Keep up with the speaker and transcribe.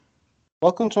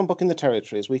Welcome to Unbooking the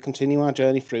Territory as we continue our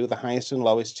journey through the highest and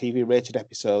lowest TV rated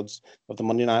episodes of the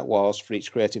Monday Night Wars for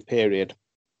each creative period.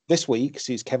 This week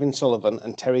sees Kevin Sullivan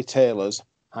and Terry Taylor's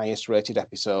highest rated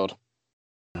episode.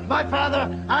 My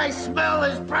father, I smell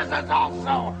his presence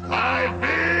also. I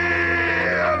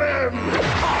feel him.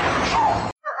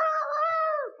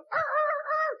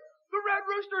 The Red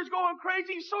Rooster is going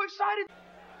crazy. He's so excited.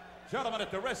 Gentlemen,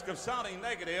 at the risk of sounding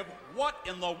negative, what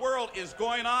in the world is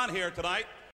going on here tonight?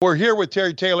 We're here with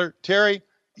Terry Taylor. Terry,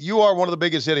 you are one of the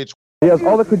biggest idiots. He has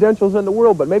all the credentials in the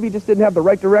world, but maybe he just didn't have the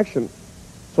right direction.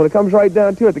 So when it comes right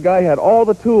down to it, the guy had all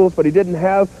the tools, but he didn't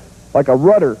have, like a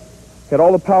rudder. He had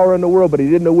all the power in the world, but he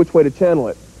didn't know which way to channel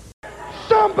it.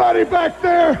 Somebody back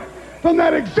there from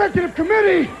that executive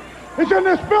committee is in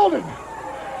this building.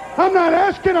 I'm not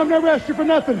asking, I've never asked you for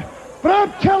nothing, but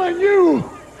I'm telling you,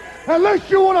 unless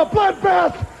you want a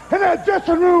bloodbath in that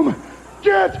dressing room,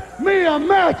 get me a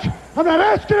match. I'm not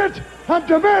asking it, I'm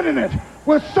demanding it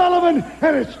with Sullivan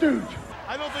and his stooge.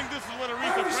 I don't think this is what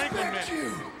Aretha Franklin meant.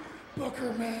 You,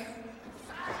 Booker man.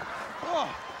 Oh,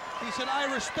 he said,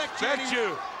 I respect you. Respect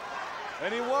you.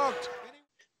 And he walked.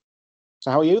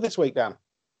 So how are you this week, Dan?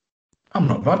 I'm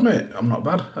not bad, mate. I'm not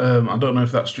bad. I don't know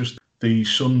if that's just the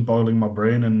sun boiling my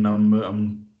brain and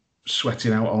I'm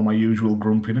sweating out all my usual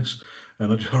grumpiness,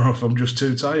 and I don't know if I'm just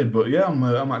too tired. But yeah,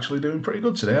 I'm actually doing pretty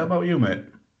good today. How about you, mate?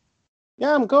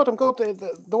 Yeah, I'm good.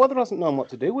 The weather hasn't known what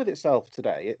to do with itself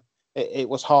today. It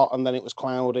was hot, and then it was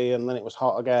cloudy, and then it was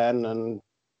hot again, and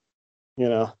you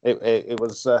know, it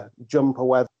was jumper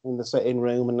weather in the sitting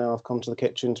room, and now I've come to the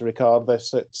kitchen to record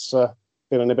this. It's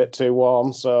feeling a bit too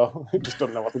warm, so it just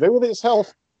doesn't know what to do with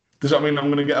itself. Does that mean I'm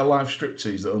going to get a live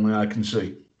striptease that only I can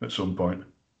see at some point?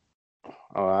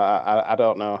 Oh, I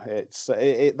don't know.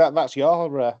 That's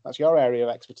your area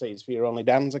of expertise for your Only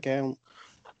Dan's account.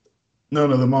 No,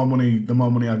 the more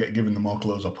money I get given, the more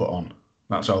clothes I put on.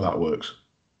 That's how that works.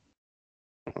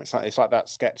 It's like that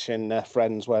sketch in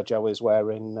Friends where Joey's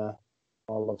wearing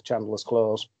all of Chandler's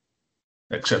clothes.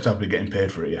 Except I'll be getting paid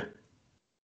for it, yeah.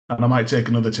 And I might take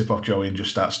another tip off Joey and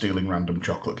just start stealing random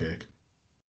chocolate cake.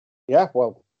 Yeah,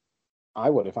 well, I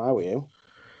would if I were you.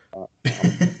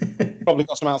 Probably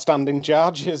got some outstanding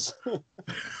charges.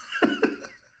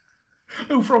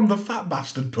 Oh, from the fat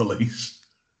bastard police.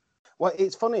 Well,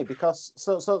 it's funny because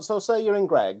so say you're in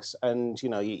Greg's and you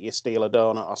know you steal a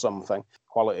donut or something,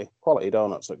 quality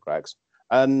donuts at Greg's,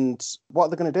 and what are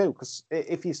they going to do? Because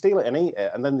if you steal it and eat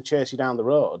it, and then they chase you down the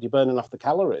road, you're burning off the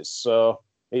calories. So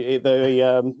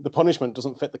the punishment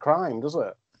doesn't fit the crime, does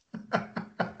it?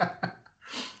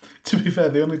 To be fair,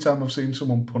 the only time I've seen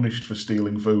someone punished for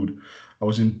stealing food, I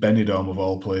was in Benidorm of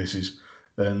all places,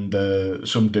 and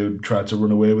some dude tried to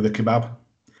run away with a kebab.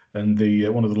 And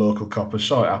one of the local coppers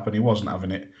saw it happen. He wasn't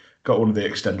having it. Got one of the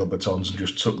extendable batons and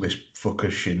just took this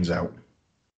fucker's shins out.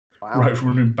 Wow. Right from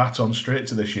running baton straight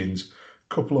to the shins.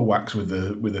 Couple of whacks with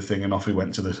the thing, and off he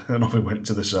went to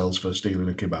the cells for stealing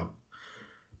a kebab.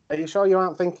 Are you sure you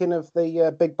aren't thinking of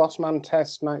the Big Boss Man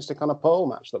Test nightstick on a pole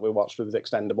match that we watched with his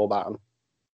extendable baton?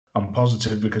 I'm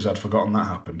positive because I'd forgotten that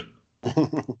happened.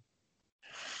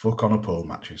 Fuck on a pole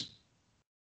matches.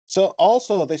 So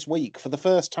also this week, for the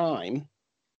first time,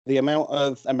 the amount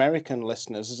of American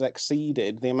listeners has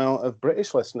exceeded the amount of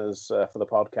British listeners for the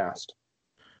podcast.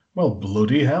 Well,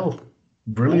 bloody hell.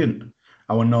 Brilliant. Yeah.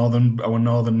 Our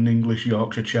northern English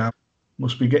Yorkshire chap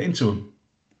must be getting to them.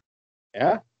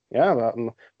 Yeah.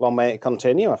 Long may it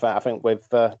continue. I think we've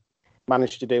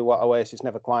managed to do what Oasis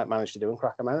never quite managed to do and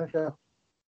crack America.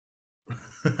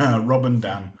 Rob and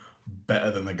Dan, better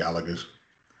than the Gallaghers.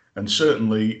 And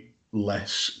certainly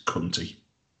less cunty.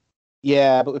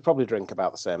 Yeah, but we probably drink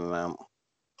about the same amount.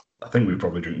 I think we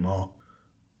probably drink more.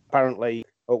 Apparently,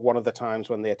 at one of the times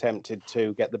when they attempted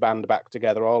to get the band back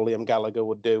together, all Liam Gallagher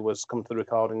would do was come to the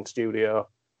recording studio,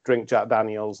 drink Jack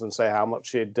Daniels, and say how much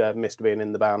he'd missed being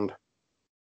in the band.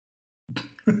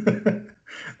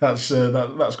 That's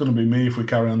going to be me if we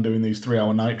carry on doing these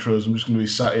 3-hour nitros. I'm just going to be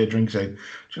sat here drinking, saying, "Do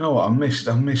you know what?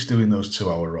 I miss doing those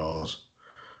 2-hour raws.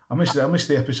 I miss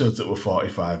the episodes that were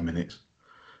 45 minutes."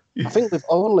 I think we've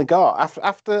only got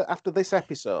after this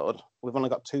episode, we've only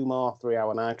got 2 more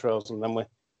 3-hour nitros, and then we're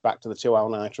back to the 2-hour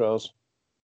nitros.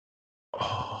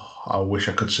 Oh, I wish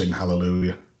I could sing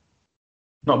Hallelujah.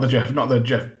 Not the Jeff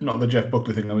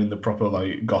Buckley thing. I mean the proper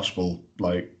like gospel,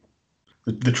 like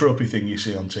the tropey thing you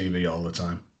see on TV all the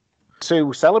time.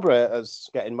 To celebrate us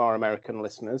getting more American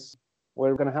listeners,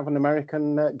 we're going to have an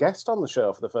American guest on the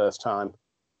show for the first time.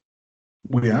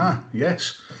 We are,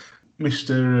 yes.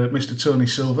 Mr. Tony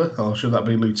Silver, or should that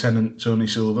be Lieutenant Tony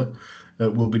Silver,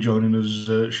 will be joining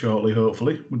us shortly,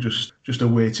 hopefully. We're just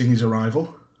awaiting his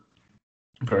arrival.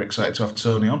 I'm very excited to have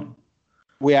Tony on.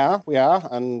 We are,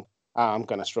 and I'm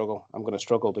going to struggle. I'm going to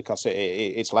struggle because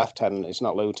it's lieutenant, it's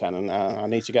not lieutenant. I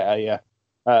need to get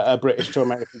a British to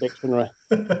American dictionary.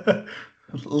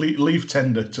 Leave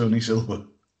tender, Tony Silver.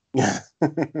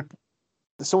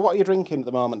 So, what are you drinking at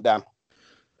the moment, Dan?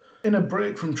 In a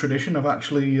break from tradition, I've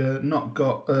actually not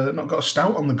got a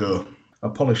stout on the go. I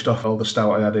polished off all the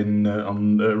stout I had in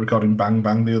on recording Bang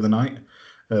Bang the other night.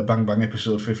 Bang Bang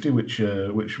episode 50, which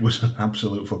was an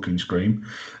absolute fucking scream.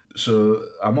 So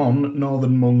I'm on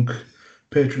Northern Monk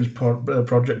Patrons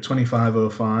Project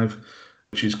 2505,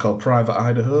 which is called Private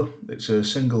Idaho. It's a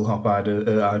single hop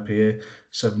IPA,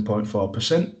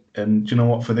 7.4%. And do you know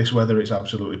what? For this weather, it's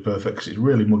absolutely perfect because it's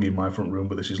really muggy in my front room,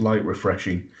 but this is light,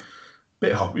 refreshing,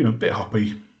 bit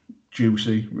hoppy,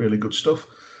 juicy, really good stuff.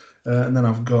 And then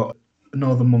I've got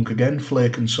Northern Monk again,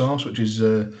 Flake and Sauce, which is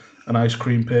an ice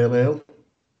cream pale ale.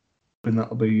 And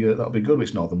that'll be good.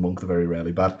 It's Northern Monk, they're very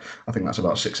rarely bad. I think that's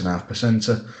about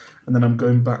 6.5%. And then I'm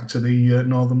going back to the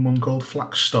Northern Monk Old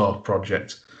Flax Store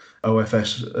project,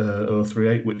 OFS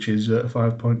 038, which is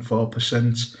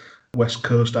 5.4% West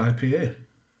Coast IPA.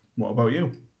 What about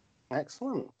you?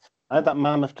 Excellent. I had that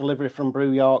mammoth delivery from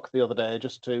Brew York the other day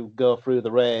just to go through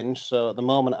the range. So at the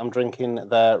moment I'm drinking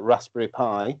their Raspberry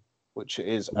Pie, which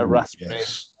is a raspberry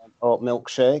oat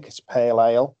milkshake. It's pale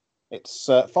ale. It's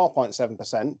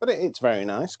 4.7%, but it's very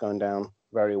nice, going down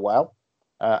very well.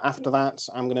 After that,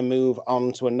 I'm going to move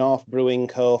on to a North Brewing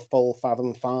Co. Full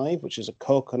Fathom 5, which is a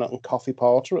coconut and coffee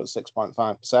porter at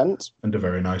 6.5%. And a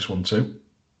very nice one too.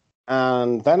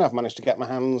 And then I've managed to get my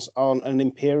hands on an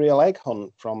Imperial Egg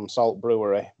Hunt from Salt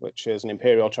Brewery, which is an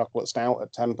Imperial Chocolate Stout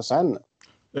at 10%.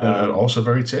 Also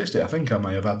very tasty. I think I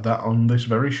may have had that on this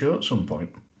very show at some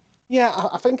point. Yeah,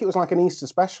 I think it was like an Easter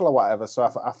special or whatever, so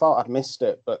I thought I'd missed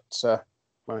it, but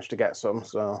managed to get some,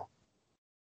 so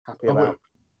happy about.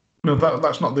 No,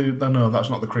 that's not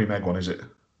the cream egg one, is it?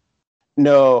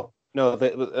 No,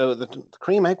 the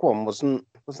cream egg one wasn't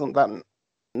that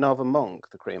Northern Monk,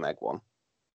 the cream egg one.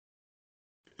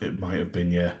 It might have been,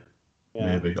 yeah.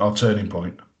 Maybe. Or Turning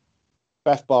Point.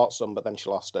 Beth bought some, but then she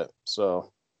lost it.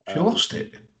 So she lost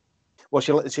it. Well,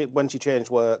 she when she changed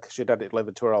work, she'd had it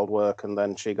delivered to her old work, and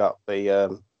then she got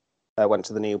went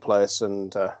to the new place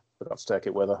and forgot to take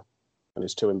it with her, and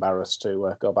is too embarrassed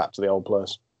to go back to the old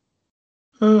place.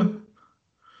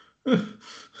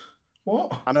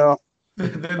 What? I know.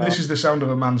 This is the sound of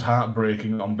a man's heart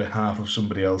breaking on behalf of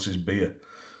somebody else's beer.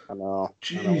 I know.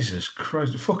 Jesus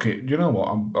Christ! Fuck it. Do you know what?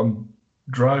 I'm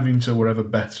driving to wherever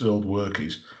Beth's old work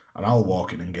is, and I'll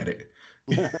walk in and get it.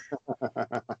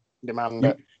 Demand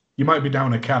it. You might be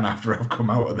down a can after I've come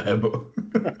out of there, but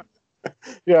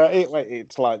yeah,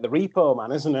 it's like the repo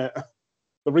man, isn't it?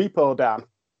 The repo Dan.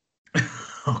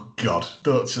 Oh God!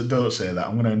 Don't say that.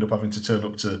 I'm going to end up having to turn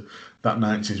up to that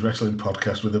 90s wrestling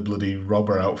podcast with a bloody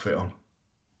robber outfit on.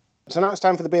 So now it's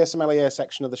time for the Beer Sommelier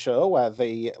section of the show, where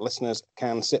the listeners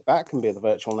can sit back and be the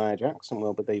virtual Nia Jax, and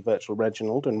we'll be the virtual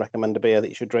Reginald and recommend a beer that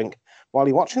you should drink while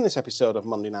you're watching this episode of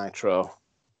Monday Nitro.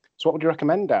 So what would you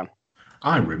recommend, Dan?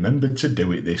 I remembered to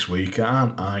do it this week,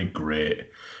 aren't I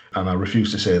great? And I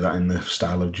refuse to say that in the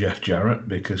style of Jeff Jarrett,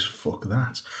 because fuck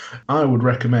that. I would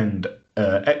recommend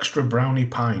Extra Brownie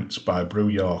Pints by Brew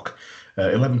York.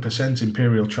 11%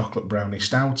 Imperial Chocolate Brownie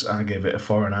Stout. I gave it a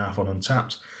 4.5 on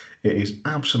Untapped. It is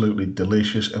absolutely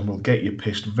delicious and will get you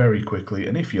pissed very quickly.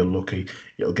 And if you're lucky,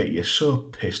 it'll get you so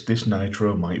pissed this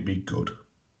Nitro might be good.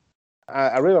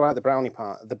 I really like the brownie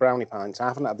pints. I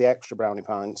haven't had the extra brownie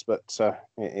pints, but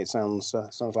it sounds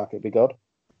like it'd be good.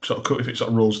 If it sort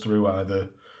of rolls through either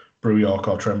Brew York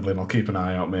or Trembling, I'll keep an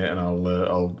eye out, mate, and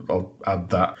I'll add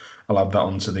that. I'll add that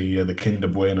onto the Kinder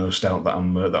Bueno stout that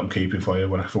I'm keeping for you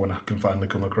when I can finally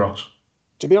come across.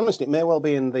 To be honest, it may well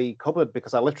be in the cupboard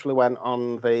because I literally went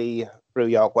on the Brew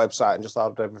York website and just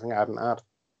ordered everything I hadn't had,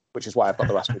 which is why I've got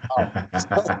the Raspberry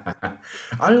Pi.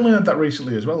 I only had that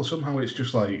recently as well. Somehow it's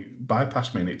just like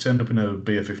bypassed me and it turned up in a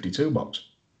Beer 52 box.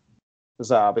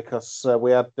 Bizarre, because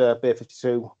we had Beer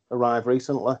 52 arrive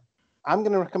recently. I'm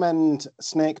going to recommend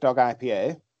Snake Dog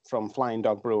IPA from Flying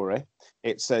Dog Brewery.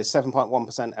 It's a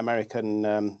 7.1%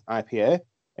 American IPA.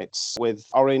 It's with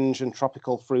orange and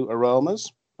tropical fruit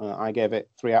aromas. I gave it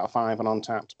 3 out of 5 on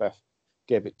Untapped. Beth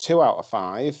gave it 2 out of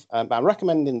 5. But I'm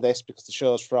recommending this because the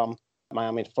show's from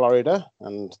Miami, Florida,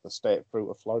 and the state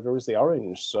fruit of Florida is the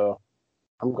orange. So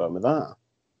I'm going with that.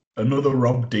 Another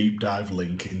Rob deep dive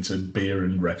link into beer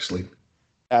and wrestling.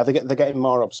 They're getting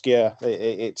more obscure.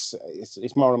 It's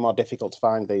more and more difficult to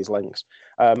find these links.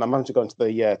 I'm having to go into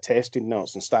the tasting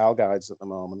notes and style guides at the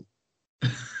moment.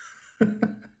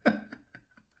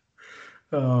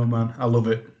 Oh man, I love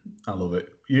it.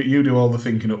 You do all the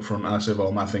thinking up front. I save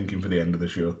all my thinking for the end of the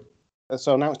show.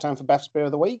 So now it's time for Beth Spear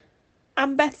of the Week.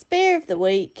 And Beth Spear of the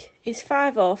Week is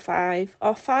 505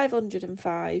 or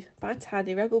 505 by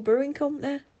Tiny Rebel Brewing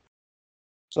Company.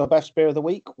 So Beth Spear of the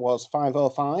Week was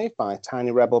 505 by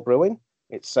Tiny Rebel Brewing.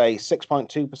 It's a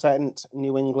 6.2%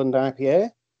 New England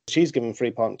IPA. She's given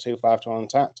 3.25 to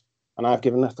Untappd, and I've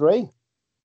given her 3.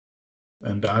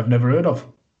 And I've never heard of.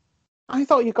 I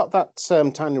thought you got that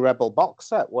Tiny Rebel box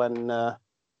set when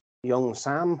young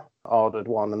Sam ordered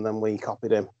one, and then we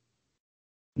copied him.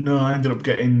 No, I ended up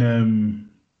getting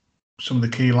some of the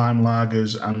key lime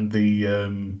lagers and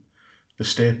the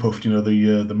Stay Puft,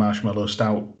 the marshmallow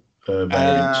stout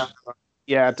variants.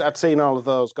 Yeah, I'd seen all of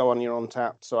those go on your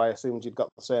Untappd, so I assumed you'd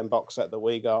got the same box set that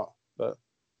we got, but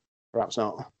perhaps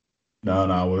not.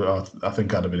 No, I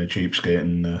think I'd have been a cheapskate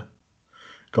and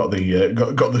got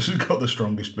the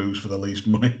strongest booze for the least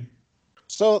money.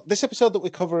 So this episode that we're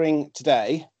covering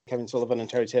today, Kevin Sullivan and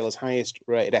Terry Taylor's highest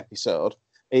rated episode,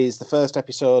 is the first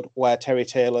episode where Terry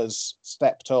Taylor's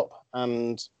stepped up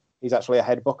and he's actually a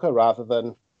head booker rather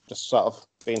than just sort of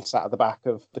being sat at the back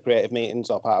of the creative meetings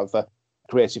or part of the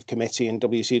creative committee in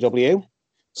WCW.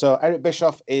 So Eric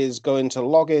Bischoff is going to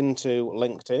log into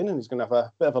LinkedIn and he's going to have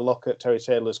a bit of a look at Terry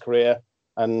Taylor's career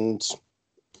and,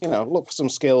 look for some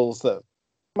skills that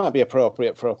might be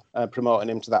appropriate for promoting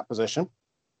him to that position.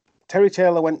 Terry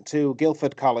Taylor went to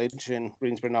Guilford College in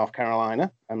Greensboro, North Carolina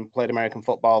and played American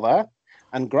football there,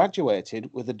 and graduated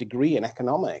with a degree in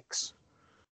economics.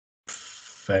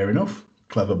 Fair enough.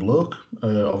 Clever bloke.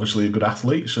 Obviously a good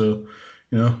athlete, so,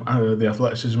 the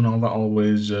athleticism and all that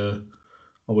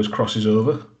always crosses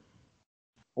over.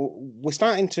 We're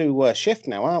starting to shift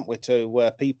now, aren't we,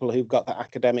 to people who've got that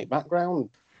academic background.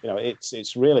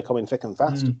 It's really coming thick and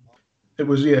fast. It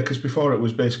was, because before it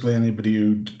was basically anybody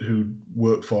who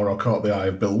worked for or caught the eye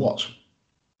of Bill Watts.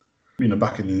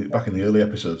 Back in the early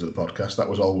episodes of the podcast, that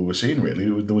was all we were seeing really.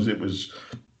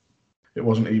 It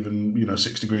wasn't even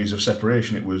 6 degrees of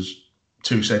separation. It was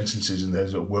 2 sentences and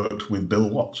there's worked with Bill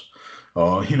Watts,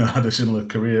 or had a similar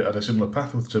career, had a similar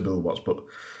path to Bill Watts. But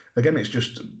again, it's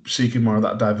just seeking more of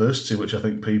that diversity, which I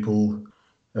think people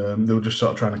they were just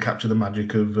sort of trying to capture the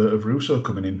magic of Russo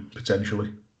coming in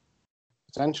potentially.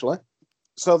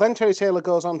 So then Terry Taylor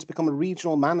goes on to become a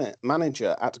regional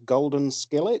manager at Golden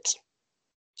Skillet.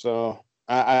 So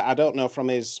I don't know from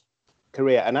his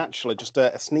career, and actually just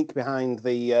a sneak behind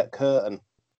the curtain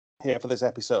here for this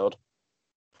episode.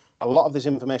 A lot of this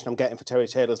information I'm getting for Terry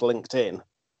Taylor's LinkedIn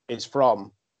is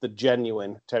from the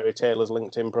genuine Terry Taylor's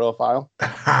LinkedIn profile.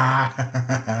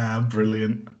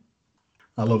 Brilliant.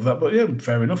 I love that. But yeah,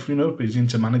 fair enough. He's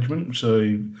into management, so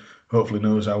he hopefully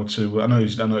knows how to. I know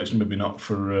it's maybe not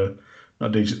for.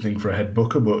 Not a decent thing for a head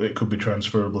booker, but it could be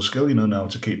transferable skill, now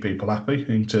to keep people happy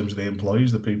in terms of the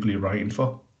employees, the people you're writing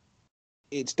for.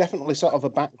 It's definitely sort of a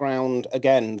background,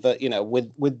 again, that,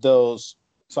 with those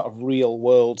sort of real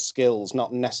world skills,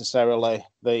 not necessarily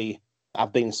the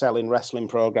I've been selling wrestling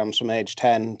programs from age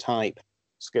 10 type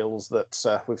skills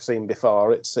that we've seen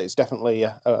before. It's definitely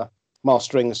more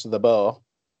strings to the bow.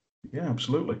 Yeah,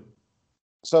 absolutely.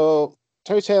 So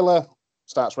Terry Taylor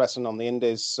starts wrestling on the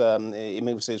Indies. He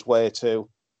moves his way to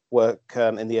work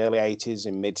in the early 80s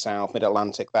in Mid-South,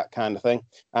 Mid-Atlantic, that kind of thing.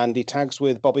 And he tags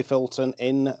with Bobby Fulton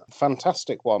in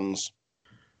Fantastic Ones.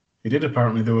 He did,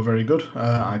 apparently. They were very good.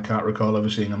 I can't recall ever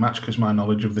seeing a match because my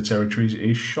knowledge of the territories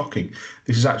is shocking.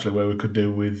 This is actually where we could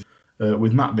do with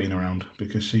Matt being around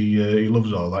because he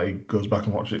loves all that. He goes back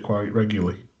and watches it quite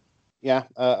regularly. Yeah,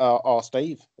 or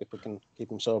Steve, if we can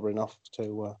keep him sober enough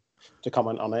to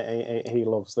comment on it. He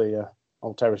loves the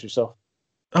old territory stuff.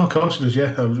 Oh, of course he does,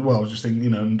 yeah. I was just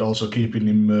thinking, and also keeping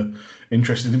him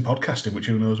interested in podcasting, which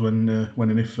who knows when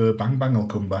and if Bang Bang will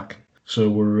come back.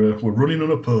 So we're running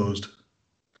unopposed,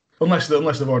 unless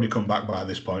they've already come back by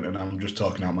this point, and I'm just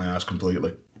talking out my ass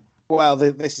completely. Well,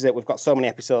 this is it. We've got so many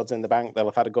episodes in the bank; they'll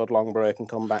have had a good long break and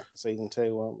come back for season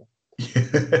 2, won't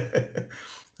they?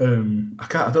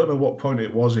 I don't know what point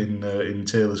it was in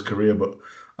Taylor's career, but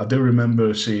I do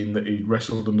remember seeing that he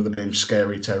wrestled under the name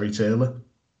Scary Terry Taylor.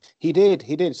 He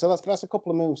did. So that's a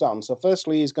couple of moves on. So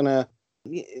firstly, he's going to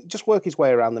just work his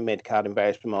way around the mid-card in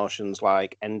various promotions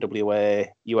like NWA,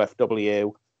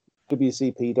 UFW,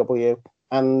 WCPW,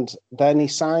 and then he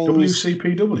signs...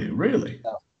 WCPW? Really?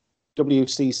 No.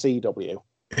 WCCW.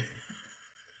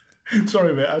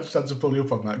 Sorry, mate, I just had to pull you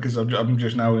up on that because I'm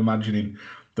just now imagining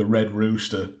the Red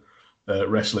Rooster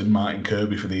wrestling Martin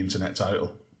Kirby for the internet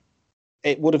title.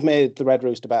 It would have made the Red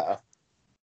Rooster better.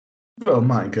 Well,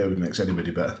 Martin Kirby makes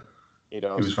anybody better. He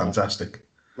does. He was fantastic.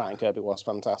 Martin Kirby was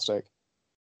fantastic.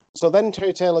 So then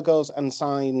Terry Taylor goes and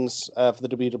signs for the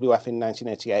WWF in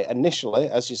 1988. Initially,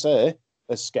 as you say,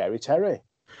 as Scary Terry.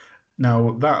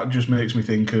 Now that just makes me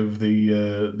think of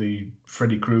the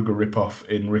Freddy Krueger ripoff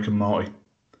in Rick and Morty,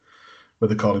 where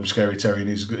they call him Scary Terry,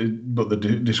 but they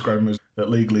describe him as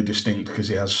legally distinct because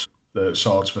he has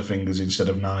swords for fingers instead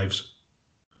of knives.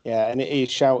 Yeah, and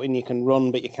he's shouting, "You can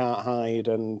run, but you can't hide."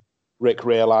 And Rick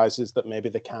realizes that maybe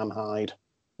they can hide,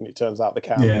 and it turns out they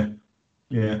can.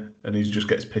 Yeah, and he just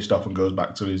gets pissed off and goes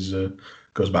back to his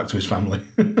family.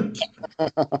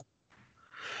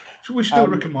 We should do a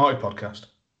Rick and Morty podcast.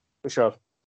 For sure.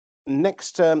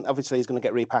 Next, obviously, he's going to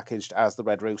get repackaged as the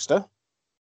Red Rooster.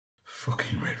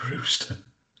 Fucking Red Rooster.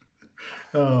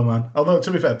 Oh man! Although to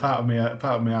be fair, part of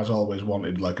me has always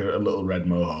wanted like a little red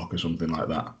mohawk or something like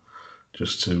that,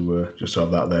 just to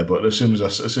have that there. But as soon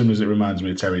as it reminds me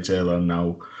of Terry Taylor and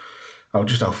now,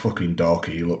 just how fucking dorky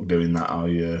he looked doing that,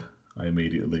 I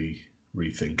immediately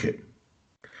rethink it.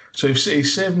 So he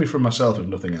saved me from myself, if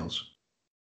nothing else.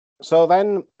 So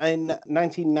then, in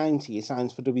 1990, he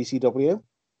signs for WCW,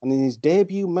 and in his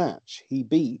debut match, he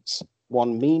beats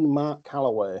one Mean Mark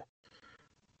Calloway.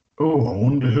 Oh, I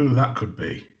wonder who that could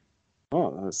be.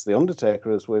 Oh, that's The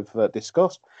Undertaker, as we've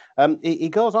discussed. He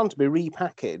goes on to be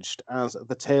repackaged as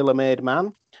the Tailor-Made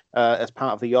Man as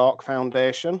part of the York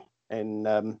Foundation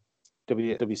in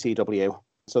WCW.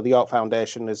 So the York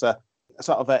Foundation is a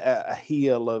sort of a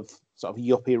heel of sort of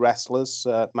yuppie wrestlers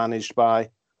managed by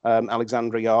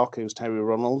Alexandra York, who's Terry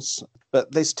Runnels.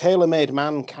 But this Tailor-Made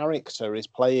Man character is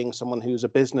playing someone who's a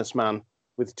businessman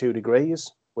with 2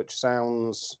 degrees, which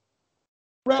sounds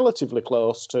relatively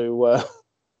close to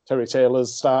Terry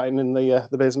Taylor's starting in the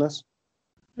business.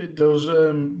 It does.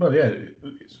 Well, yeah,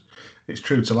 it's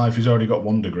true to life. He's already got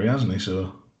 1 degree, hasn't he?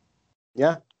 So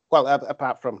yeah. Well,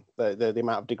 apart from the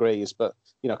amount of degrees, but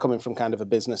coming from kind of a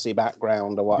businessy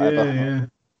background or whatever, yeah.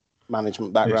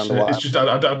 Management background or whatever. It's just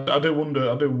I do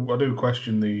wonder. I do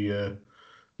question the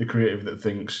creative that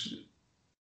thinks,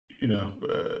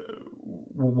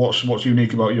 what's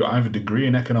unique about you. I have a degree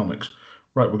in economics.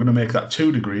 Right, we're going to make that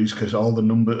 2 degrees because all the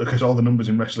numbers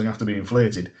in wrestling have to be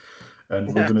inflated, and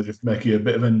we're going to just make you a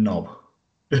bit of a knob.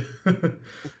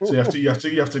 So you have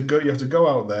to go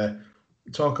out there,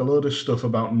 talk a load of stuff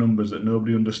about numbers that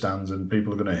nobody understands, and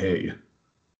people are going to hate you.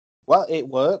 Well, it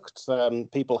worked.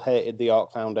 People hated the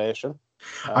York Foundation.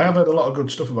 I have heard a lot of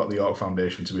good stuff about the York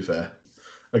Foundation, to be fair.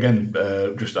 Again,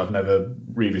 I've never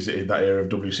revisited that era of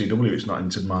WCW. It's not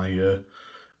entered my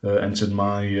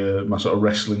sort of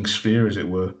wrestling sphere, as it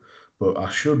were. But I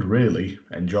should really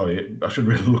enjoy it. I should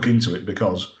really look into it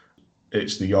because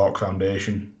it's the York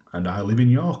Foundation, and I live in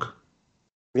York.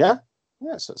 Yeah,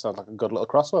 so it sounds like a good little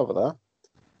crossover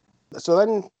there. So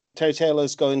then Terry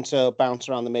Taylor's going to bounce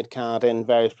around the mid-card in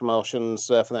various promotions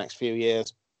for the next few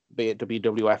years, be it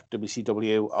WWF,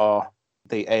 WCW, or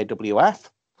the AWF.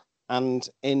 And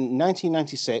in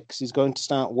 1996, he's going to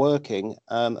start working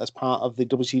as part of the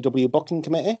WCW booking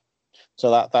committee.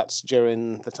 So that's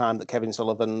during the time that Kevin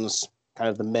Sullivan's kind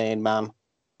of the main man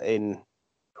in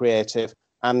creative.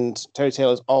 And Terry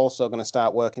Taylor's also going to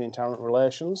start working in talent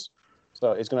relations.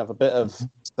 So he's going to have a bit of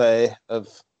say of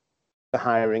the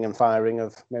hiring and firing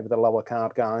of maybe the lower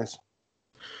card guys.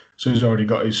 So he's already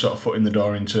got his sort of foot in the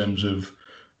door in terms of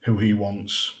who he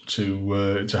wants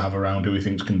to have around, who he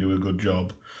thinks can do a good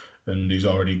job, and he's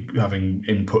already having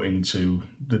input into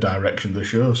the direction of the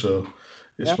show. So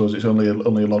I suppose it's only a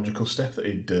logical step that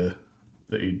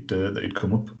he'd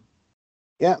come up.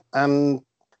 Yeah, and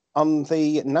on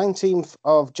the 19th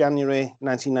of January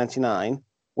 1999,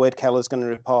 Wade Keller's going to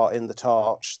report in the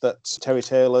Torch that Terry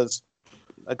Taylor's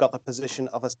got the position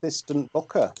of assistant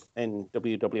booker in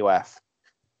WWF.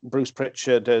 Bruce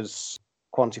Pritchard has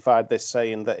quantified this,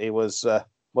 saying that he was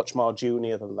much more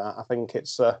junior than that. I think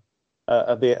it's an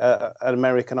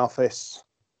American Office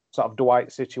sort of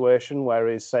Dwight situation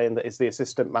where he's saying that he's the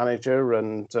assistant manager,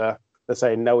 and they're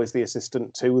saying no, he's the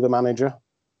assistant to the manager.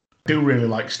 I do really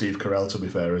like Steve Carell, to be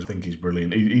fair. I think he's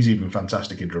brilliant. He's even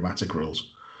fantastic in dramatic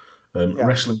roles.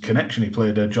 Wrestling Connection, he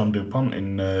played John DuPont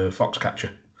in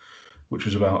Foxcatcher, which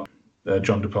was about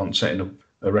John DuPont setting up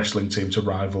a wrestling team to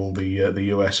rival the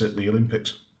US at the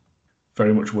Olympics.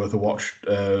 Very much worth a watch.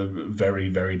 Very,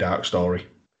 very dark story.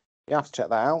 You have to check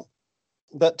that out.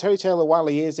 But Terry Taylor, while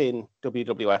he is in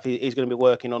WWF, he's going to be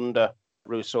working under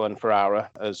Russo and Ferrara,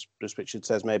 as Bruce Pritchard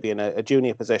says, maybe in a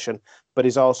junior position. But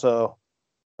he's also,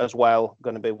 as well,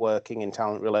 going to be working in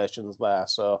talent relations there.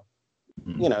 So,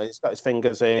 he's got his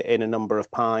fingers in a number of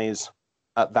pies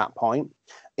at that point.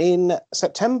 In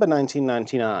September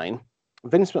 1999,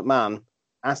 Vince McMahon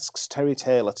asks Terry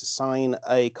Taylor to sign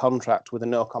a contract with a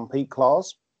no-compete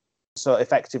clause. So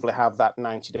effectively have that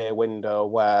 90-day window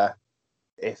where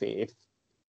if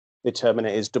they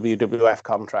terminate his WWF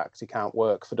contract. He can't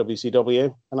work for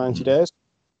WCW for 90 days.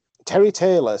 Terry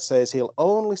Taylor says he'll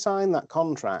only sign that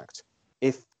contract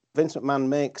if Vince McMahon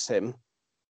makes him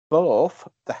both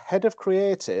the head of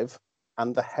creative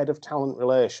and the head of talent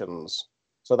relations.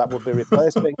 So that would be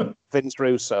replacing Vince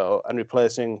Russo and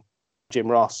replacing Jim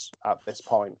Ross at this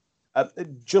point.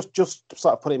 Just to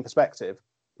sort of put it in perspective,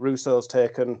 Russo's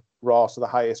taken Raw to the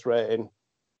highest rating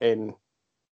in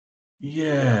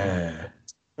Yeah.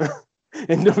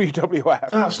 in WWF.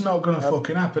 That's not going to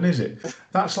fucking happen, is it?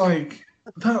 That's like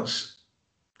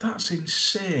that's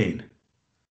insane.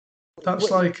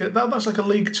 That's like a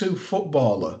League Two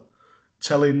footballer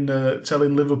telling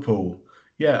Liverpool,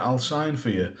 yeah, I'll sign for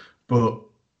you, but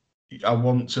I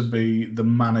want to be the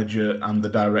manager and the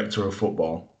director of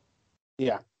football.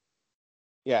 Yeah,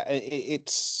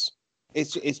 it's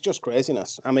just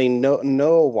craziness. I mean,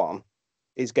 no one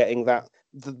is getting that.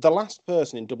 The last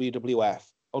person in WWF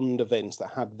under Vince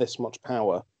that had this much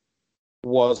power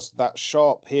was that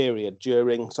short period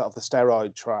during sort of the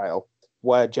steroid trial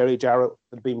where Jerry Jarrett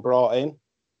had been brought in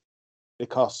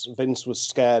because Vince was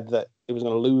scared that he was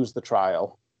going to lose the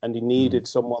trial and he needed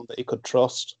someone that he could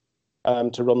trust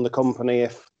to run the company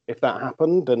if that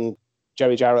happened. And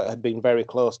Jerry Jarrett had been very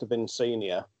close to Vince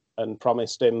Sr. and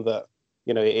promised him that,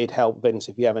 you know, he'd help Vince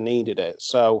if he ever needed it.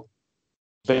 So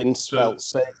Vince felt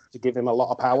safe to give him a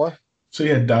lot of power. So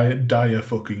yeah, dire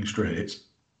fucking straits.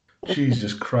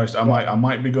 Jesus Christ, I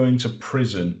might be going to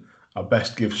prison. I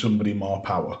best give somebody more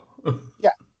power.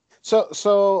 Yeah.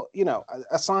 So you know,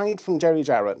 aside from Jerry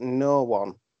Jarrett, no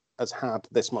one has had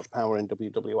this much power in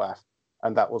WWF,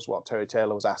 and that was what Terry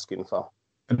Taylor was asking for.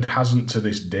 And hasn't to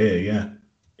this day, yeah.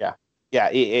 Yeah,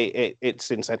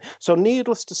 it's insane. So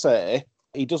needless to say,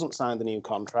 he doesn't sign the new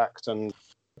contract, and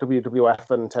WWF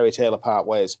and Terry Taylor part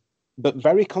ways. But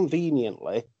very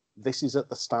conveniently, this is at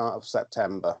the start of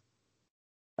September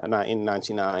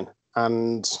 1999.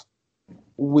 And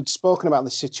we'd spoken about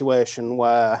the situation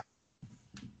where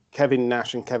Kevin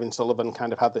Nash and Kevin Sullivan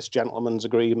kind of had this gentleman's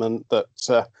agreement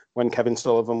that when Kevin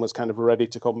Sullivan was kind of ready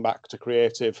to come back to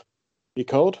creative, he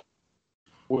could.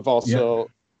 We've also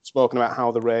spoken about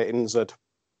how the ratings had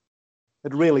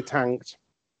really tanked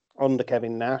under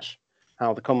Kevin Nash,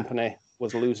 how the company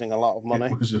was losing a lot of money.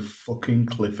 It was a fucking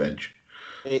cliff edge.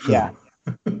 Yeah.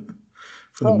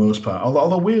 For the most part.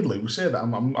 Although weirdly, we say that,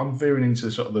 I'm veering into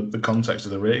sort of the context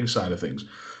of the rating side of things.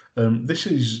 This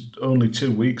is only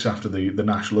 2 weeks after the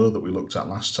Nash low that we looked at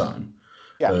last time,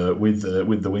 with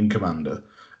the Wing Commander,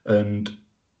 and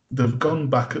they've gone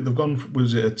back.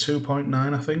 Was it a 2.9?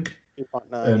 I think.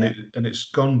 2.9. And it's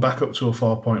gone back up to a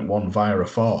 4.1 via a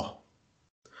 4.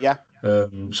 Yeah.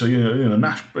 So you know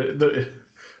Nash.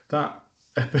 That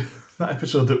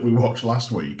episode that we watched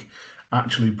last week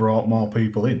actually brought more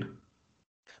people in.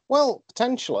 Well,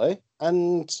 potentially, but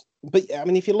I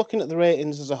mean, if you're looking at the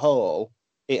ratings as a whole,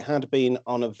 it had been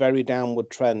on a very downward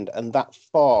trend, and that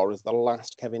 4 as the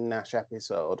last Kevin Nash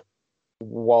episode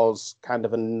was kind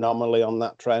of an anomaly on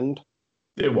that trend.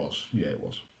 It was, yeah, it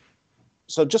was.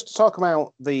 So just to talk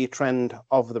about the trend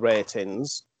of the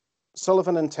ratings,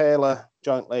 Sullivan and Taylor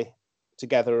jointly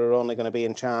together are only going to be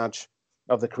in charge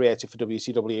of the creative for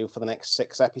WCW for the next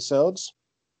 6 episodes.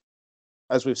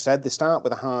 As we've said, they start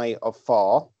with a high of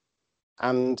 4,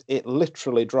 and it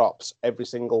literally drops every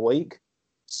single week.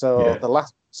 So the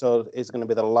last episode is going to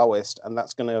be the lowest, and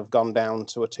that's going to have gone down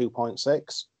to a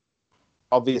 2.6.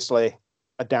 Obviously,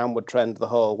 a downward trend the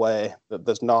whole way. That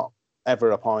there's not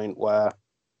ever a point where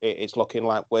it's looking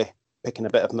like we're picking a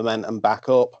bit of momentum back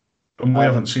up. And we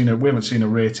haven't seen a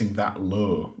rating that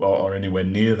low or anywhere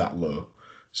near that low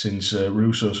since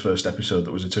Russo's first episode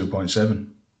that was a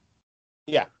 2.7.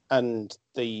 Yeah, and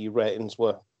the ratings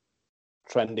were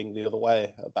trending the other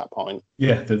way at that point.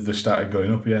 Yeah, they started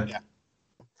going up, yeah.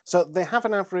 So they have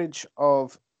an average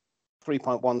of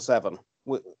 3.17.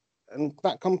 And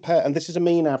and this is a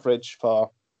mean average for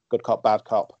Good Cop, Bad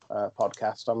Cop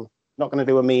podcast. I'm not going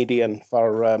to do a median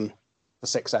for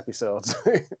 6 episodes.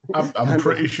 I'm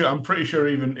pretty sure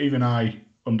even I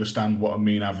understand what a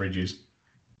mean average is.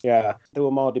 Yeah, they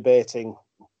were more debating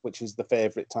which is the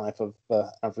favourite type of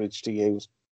average to use.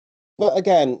 But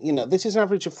again, you know, this is an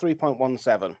average of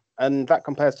 3.17, and that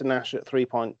compares to Nash at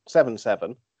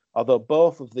 3.77, although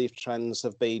both of these trends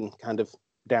have been kind of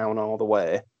down all the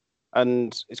way.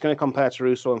 And it's going to compare to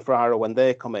Russo and Ferraro when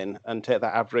they come in and take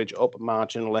that average up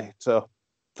marginally to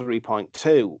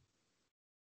 3.2.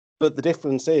 But the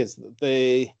difference is that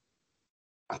they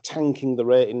are tanking the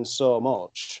ratings so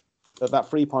much that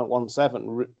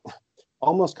 3.17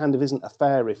 almost kind of isn't a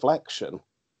fair reflection,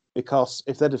 because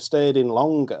if they'd have stayed in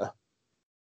longer,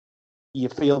 you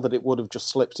feel that it would have just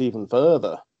slipped even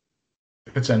further.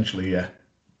 Potentially,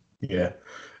 yeah.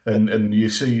 And you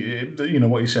see,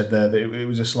 what you said there, that it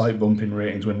was a slight bump in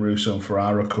ratings when Russo and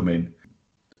Ferrara come in.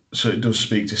 So it does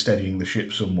speak to steadying the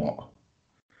ship somewhat.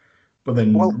 But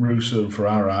then Russo and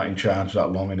Ferrara aren't in charge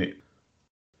that long, and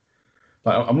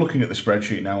I'm looking at the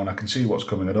spreadsheet now, and I can see what's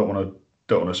coming. I don't want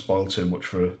to spoil too much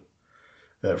for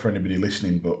anybody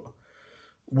listening, but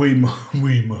we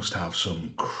must have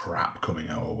some crap coming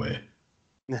our way.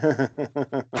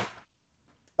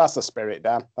 That's the spirit,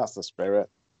 Dan. That's the spirit.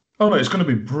 Oh no, it's going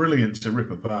to be brilliant to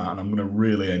rip apart, and I'm going to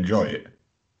really enjoy it.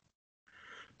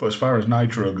 But as far as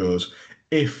Nitro goes,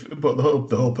 the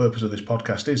whole purpose of this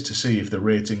podcast is to see if the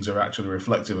ratings are actually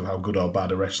reflective of how good or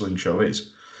bad a wrestling show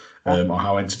is, or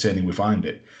how entertaining we find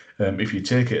it. If you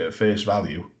take it at face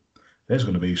value, there's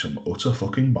going to be some utter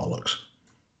fucking bollocks.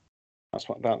 That's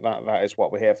what that is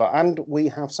what we're here for, and we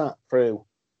have sat through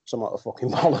some utter fucking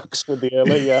bollocks with the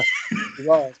early.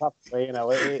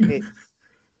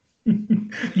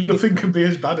 Nothing can be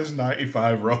as bad as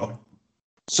 95 Raw.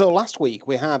 So last week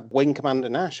we had Wing Commander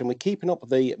Nash, and we're keeping up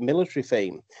the military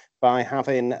theme by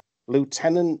having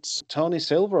Lieutenant Tony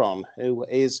Silver on, who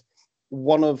is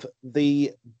one of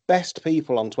the best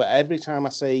people on Twitter. Every time I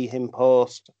see him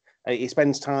post, he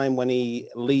spends time when he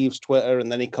leaves Twitter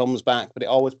and then he comes back, but it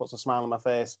always puts a smile on my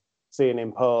face seeing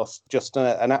him post. Just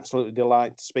an absolute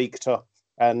delight to speak to.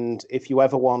 And if you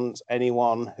ever want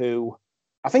anyone who...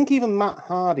 I think even Matt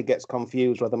Hardy gets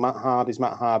confused whether Matt Hardy's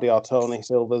Matt Hardy or Tony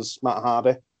Silver's Matt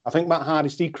Hardy. I think Matt Hardy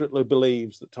secretly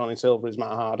believes that Tony Silver is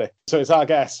Matt Hardy. So it's our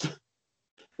guest,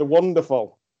 the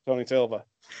wonderful Tony Silver.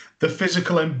 The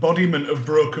physical embodiment of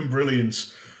broken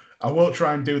brilliance. I won't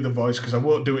try and do the voice because I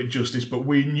won't do it justice, but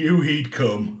we knew he'd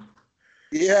come.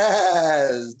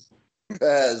 Yes.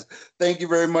 Thank you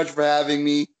very much for having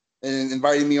me and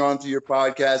inviting me onto your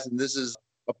podcast. And this is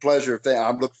a pleasure.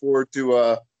 I look forward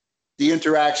to the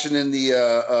interaction and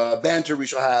the banter we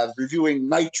shall have reviewing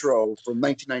Nitro from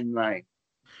 1999.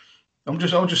 I'm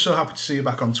just so happy to see you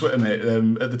back on Twitter, mate.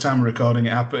 At the time of recording,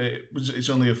 it's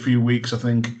only a few weeks, I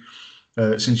think,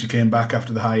 since you came back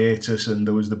after the hiatus, and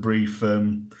there was the brief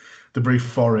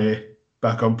foray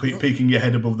back on, peeking your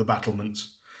head above the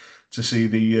battlements to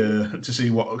see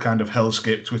what kind of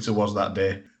hellscape Twitter was that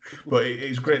day. But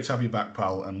it's great to have you back,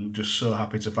 pal, and just so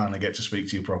happy to finally get to speak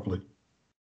to you properly.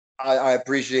 I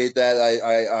appreciate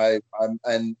that.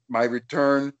 And my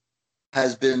return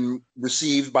has been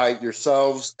received by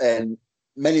yourselves and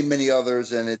many, many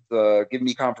others, and it's given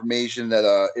me confirmation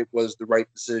that it was the right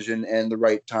decision and the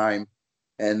right time,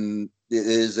 and it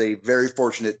is a very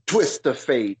fortunate twist of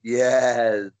fate.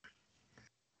 Yes.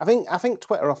 I think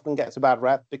Twitter often gets a bad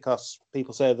rep because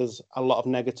people say there's a lot of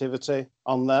negativity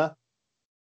on there,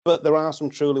 but there are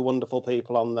some truly wonderful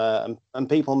people on there, and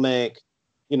people make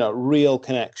real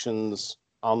connections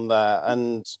on there.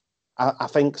 And I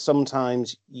think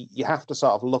sometimes you have to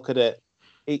sort of look at it.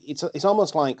 It's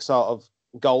almost like sort of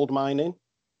gold mining.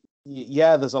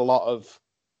 Yeah, there's a lot of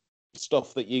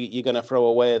stuff that you're going to throw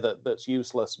away that's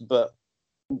useless, but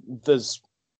there's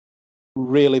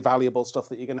really valuable stuff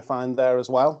that you're going to find there as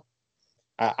well.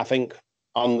 I think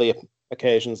on the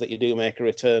occasions that you do make a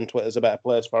return, Twitter's a better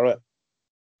place for it.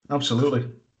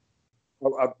 Absolutely.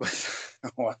 Not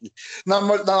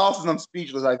often I'm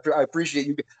speechless. I appreciate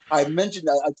you. I mentioned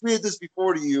I tweeted this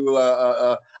before to you.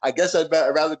 I guess I'd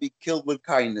rather be killed with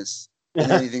kindness than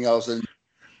anything else. And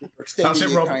extending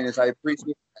your kindness, I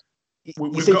appreciate that.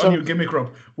 We've got a new gimmick,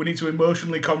 Rob. We need to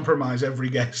emotionally compromise every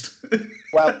guest.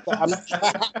 Well,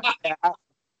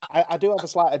 I do have a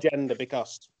slight agenda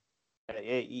because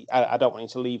I don't want you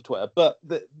to leave Twitter, but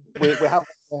we have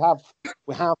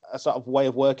a sort of way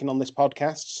of working on this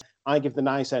podcast. I give the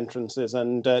nice entrances,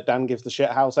 and Dan gives the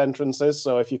shithouse entrances.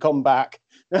 So if you come back,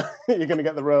 you're going to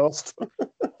get the roast.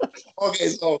 Okay,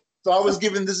 so I was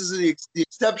given this is the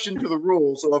exception to the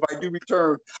rule. So if I do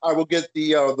return, I will get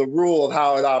the rule of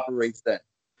how it operates. Then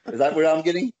is that what I'm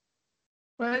getting?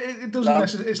 Well, it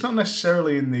doesn't. It's not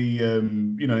necessarily in the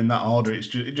in that order. It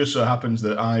just so happens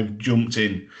that I've jumped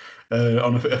in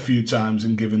on a few times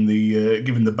and given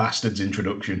the bastards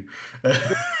introduction.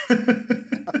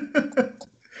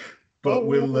 But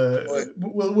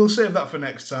we'll save that for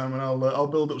next time, and I'll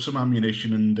build up some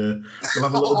ammunition, and we'll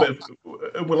have a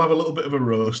little bit of a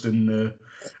roast, and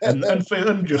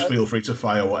just feel free to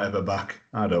fire whatever back.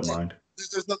 I don't mind.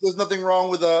 There's nothing wrong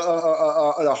with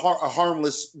a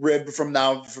harmless rib from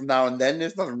now and then.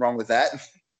 There's nothing wrong with that.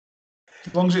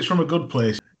 As long as it's from a good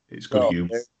place, it's good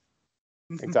humor.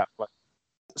 Exactly.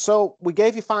 So we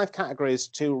gave you 5 categories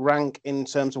to rank in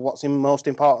terms of what's most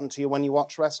important to you when you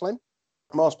watch wrestling.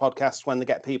 Most podcasts, when they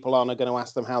get people on, are going to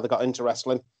ask them how they got into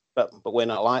wrestling. But we're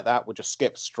not like that. We just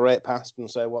skip straight past and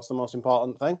say, what's the most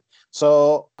important thing?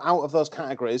 So out of those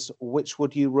categories, which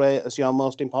would you rate as your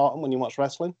most important when you watch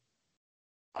wrestling?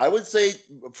 I would say,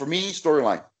 for me,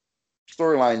 storyline.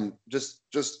 Storyline. Just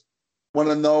want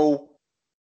to know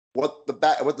what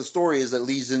the story is that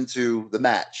leads into the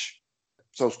match.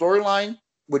 So storyline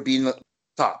would be in the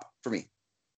top for me.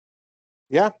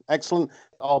 Yeah, excellent.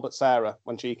 All but Sarah,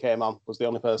 when she came on, was the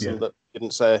only person that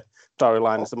didn't say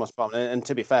storyline is the most important. And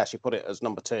to be fair, she put it as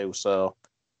number 2. So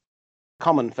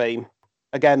common theme.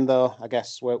 Again, though, I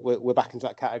guess we're back into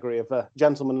that category of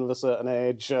gentlemen of a certain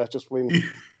age, just wanting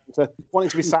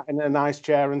to be sat in a nice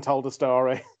chair and told a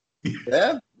story.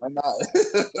 Yeah, why not?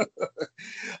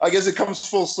 I guess it comes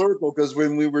full circle because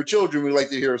when we were children, we like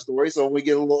to hear a story. So when we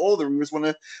get a little older, we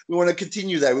want to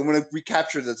continue that. We want to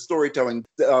recapture that storytelling.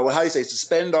 How do you say?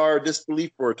 Suspend our disbelief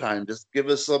for a time. Just give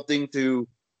us something to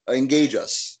engage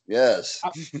us. Yes.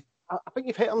 I think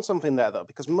you've hit on something there, though,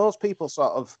 because most people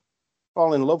sort of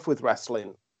fall in love with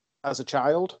wrestling as a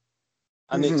child,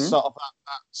 and it's sort of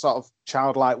that sort of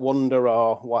childlike wonder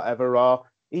or whatever, or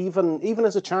even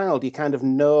as a child, you kind of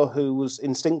know who's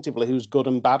good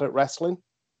and bad at wrestling.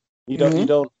 You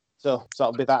don't so sort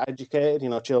of be that educated.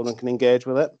 Children can engage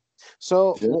with it.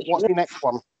 So what's your next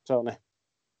one, Tony?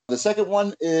 The second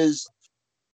one is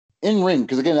in ring,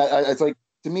 because again, it's like,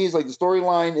 to me, it's like the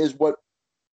storyline is what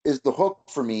is the hook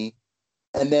for me,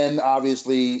 and then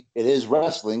obviously it is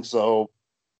wrestling. So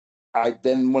I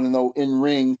then want to know in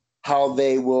ring how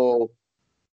they will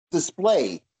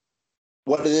display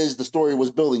what it is the story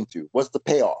was building to. What's the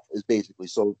payoff is basically.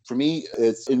 So for me,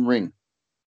 it's in ring.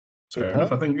 Fair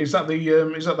enough. I think is that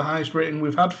the highest rating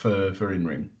we've had for in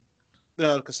ring?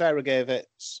 No, because Sarah gave it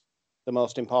the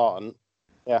most important.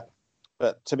 Yeah,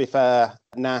 but to be fair,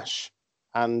 Nash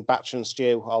and Batch and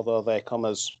Stew, although they come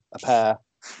as a pair,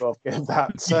 both gave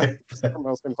that the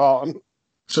most important.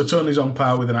 So Tony's on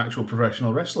par with an actual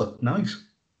professional wrestler. Nice.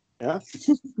 Yeah.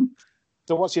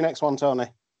 So what's your next one, Tony?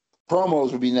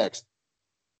 Promos would be next.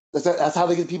 That's how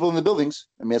they get people in the buildings.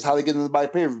 I mean, that's how they get into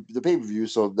the pay-per-view.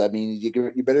 So, I mean,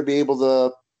 you better be able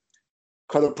to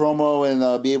cut a promo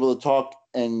and be able to talk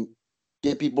and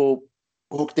get people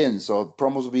hooked in. So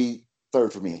promos will be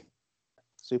third for me.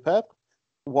 Superb.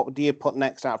 What do you put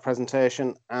next out of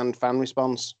presentation and fan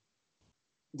response?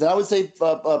 Then I would say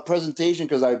presentation,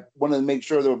 because I want to make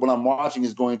sure that what I'm watching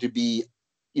is going to be,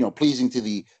 pleasing to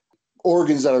the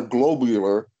organs that are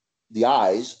globular, the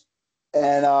eyes.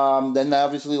 And then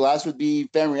obviously last would be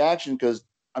fan reaction, because,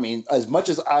 I mean, as much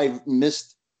as I've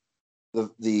missed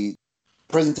the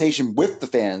presentation with the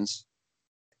fans,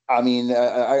 I mean,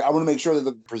 I want to make sure that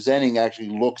the presenting actually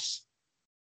looks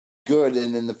good,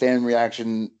 and then the fan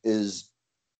reaction is,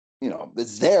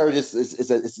 it's there. It's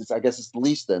I guess it's the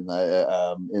least then.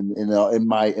 In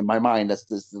my mind, that's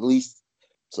the least.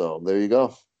 So there you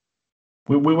go.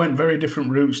 We went very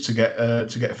different routes to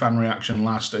get fan reaction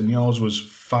last, and yours was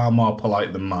far more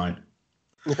polite than mine.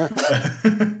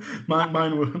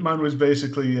 mine was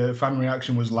basically fan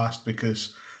reaction was last,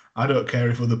 because I don't care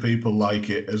if other people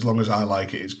like it, as long as I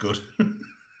like it, it's good.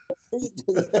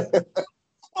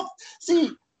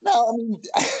 See, now, I mean,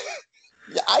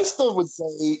 I still would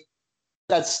say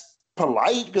that's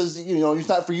polite, because it's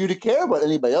not for you to care what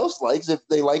anybody else likes. If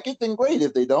they like it, then great.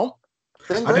 If they don't,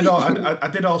 then great. I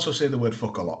did also say the word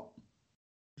fuck a lot.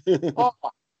 Well,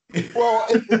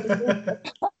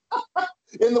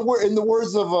 in the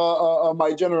words of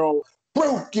my general,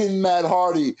 broken Matt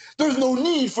Hardy, there's no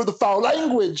need for the foul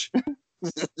language.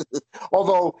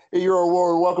 Although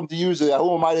you're welcome to use it.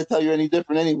 Who am I to tell you any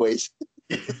different, anyways?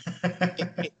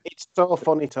 It's so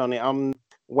funny, Tony. On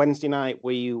Wednesday night,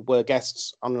 we were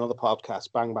guests on another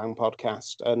podcast, Bang Bang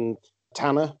Podcast, and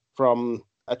Tanner from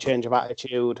A Change of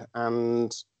Attitude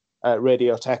and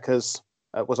Radiotechers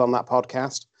was on that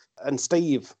podcast, and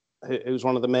Steve, who's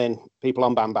one of the main people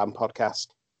on Bam Bam Podcast,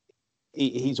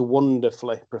 he's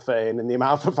wonderfully profane in the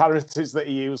amount of varieties that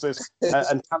he uses,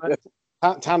 and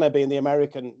Tanner, being the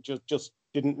American, just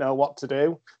didn't know what to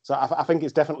do. So I think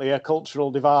it's definitely a cultural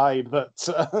divide. But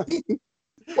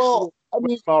well, I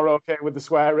mean, more okay with the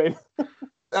swearing.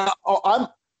 I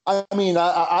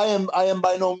am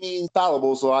by no means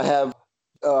fallible, so I have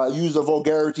used the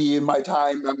vulgarity in my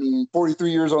time. I mean,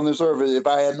 43 years on this earth. If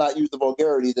I had not used the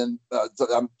vulgarity, then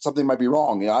something might be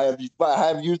wrong. I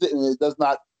have used it, and it does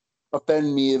not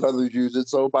offend me if others use it.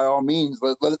 So by all means,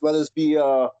 let us be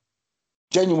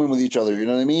genuine with each other. You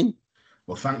know what I mean?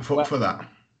 Well, thank fuck for that.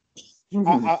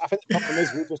 I think the problem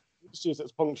is we just use it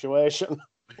as punctuation.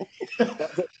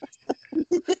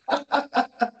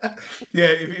 Yeah,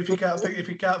 if you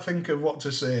can't think of what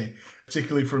to say,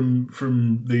 particularly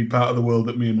from the part of the world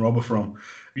that me and Rob are from,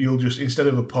 you'll just, instead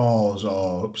of a pause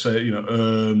or say,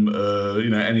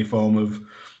 any form of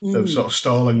sort of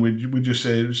stalling, we just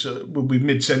say, so we'll be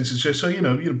mid sentence. So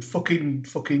fucking,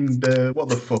 what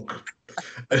the fuck?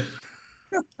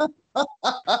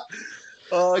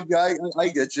 Oh, I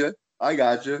get you. I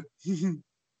got you.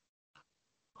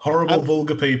 Horrible,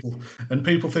 vulgar people, and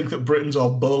people think that Britain's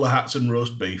all bowler hats and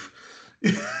roast beef.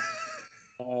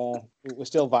 We're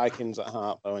still Vikings at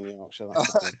heart, though, in Yorkshire.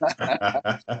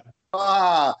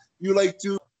 You like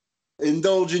to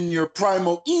indulge in your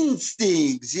primal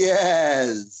instincts,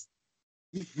 yes.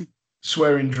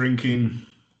 Swearing, drinking,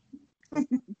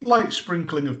 light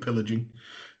sprinkling of pillaging.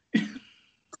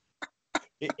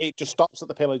 It just stops at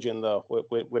the pillaging, though.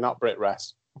 We're not Brit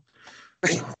Rest.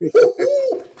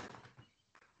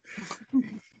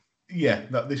 Yeah,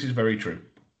 this is very true.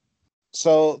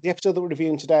 So the episode that we're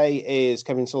reviewing today is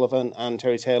Kevin Sullivan and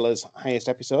Terry Taylor's highest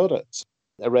episode at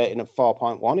a rating of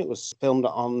 4.1. It was filmed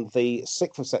on the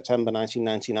 6th of September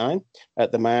 1999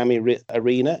 at the Miami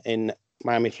Arena in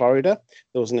Miami, Florida.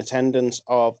 There was an attendance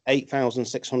of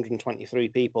 8,623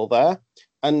 people there.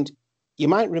 And you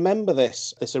might remember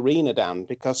this arena, Dan,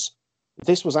 because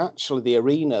this was actually the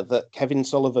arena that Kevin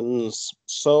Sullivan's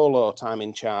solo time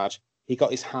in charge, he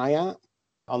got his high at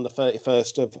on the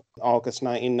 31st of August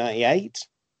 1998.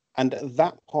 And at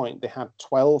that point, they had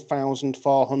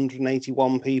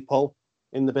 12,481 people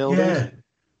in the building. Yeah,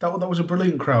 that was a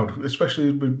brilliant crowd,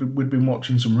 especially we'd been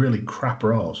watching some really crap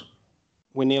Raws.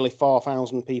 We're nearly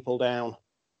 4,000 people down.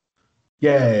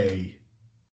 Yay.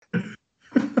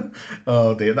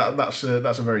 Oh dear, that's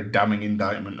a very damning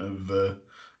indictment of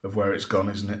where it's gone,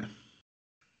 isn't it?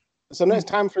 So now it's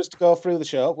time for us to go through the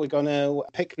show. We're going to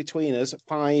pick between us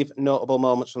 5 notable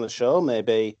moments from the show.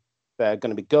 Maybe they're going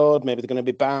to be good, maybe they're going to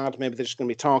be bad, maybe they're just going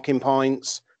to be talking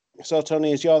points. So,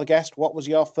 Tony, as you're the guest, what was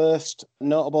your first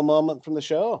notable moment from the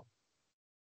show?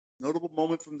 Notable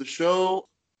moment from the show?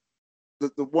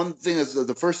 The one thing is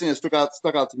the first thing that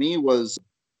stuck out to me was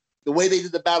the way they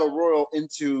did the battle royal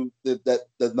into the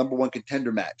number one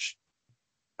contender match.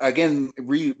 Again,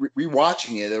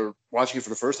 rewatching it or watching it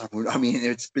for the first time. I mean,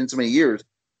 it's been so many years.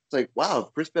 It's like, wow,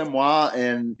 Chris Benoit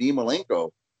and Dean Malenko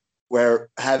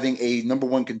were having a number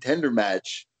one contender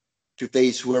match to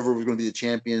face whoever was going to be the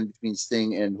champion between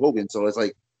Sting and Hogan. So it's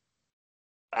like,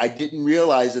 I didn't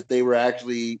realize that they were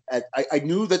actually. I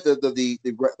knew that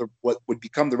the what would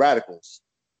become the Radicals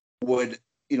would,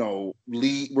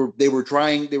 lead. They were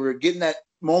getting that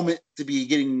moment to be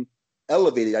getting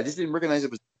elevated. I just didn't recognize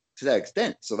it was to that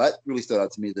extent. So that really stood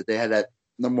out to me that they had that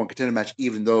number one contender match,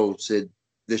 even though Sid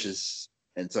Vicious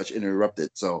and such interrupted.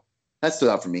 So that stood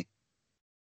out for me.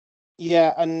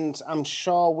 Yeah, and I'm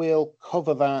sure we'll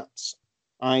cover that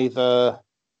either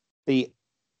the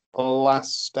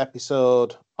last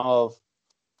episode of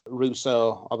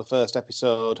Russo or the first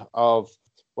episode of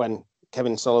when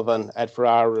Kevin Sullivan, Ed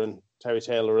Ferrara and Terry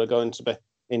Taylor are going to be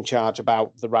in charge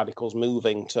about the Radicals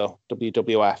moving to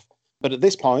WWF. But at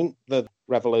this point, the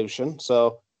Revolution,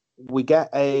 so we get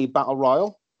a battle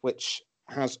royal, which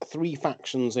has 3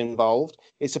 factions involved.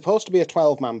 It's supposed to be a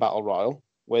 12-man battle royal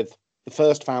with the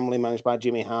First Family managed by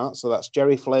Jimmy Hart. So that's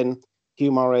Jerry Flynn,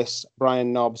 Hugh Morris,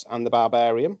 Brian Knobbs, and the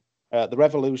Barbarian. The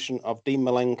Revolution of Dean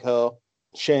Malenko,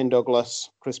 Shane Douglas,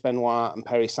 Chris Benoit, and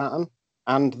Perry Saturn.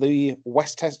 And the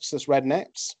West Texas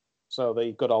Rednecks. So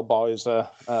the good old boys are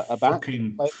back.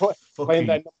 Playing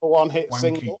their number one hit wanky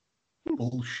single.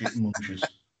 Bullshit munchers.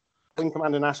 Wing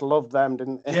Commander Nash loved them,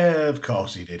 didn't he? Yeah, of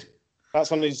course he did.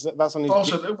 That's on his.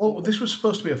 Also, this was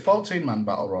supposed to be a 14-man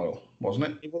battle royal,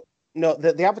 wasn't it? No,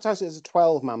 the advertised it as a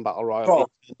 12-man battle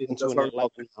royal. It turned into an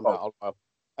 11-man battle royal.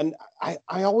 And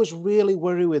I always really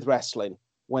worry with wrestling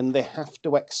when they have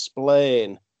to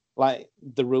explain like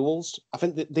the rules. I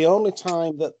think the only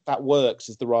time that works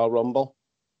is the Royal Rumble.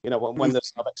 When they're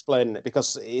sort of explaining it,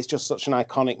 because it's just such an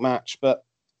iconic match.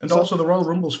 Also the Royal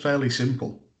Rumble's fairly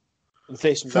simple.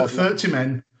 30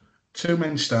 men, 2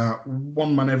 men start,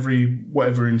 1 man every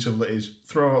whatever interval it is,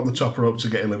 throw out the top rope to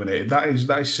get eliminated. That is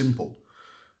simple.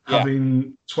 Yeah.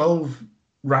 Having 12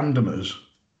 randomers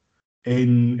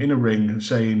in a ring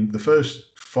saying the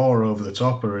first 4 over the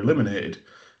top are eliminated,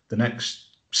 the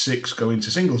next 6 go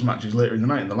into singles matches later in the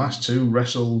night, and the last 2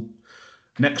 wrestle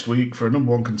next week for a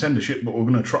number one contendership, but we're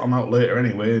going to trot them out later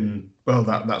anyway. And well,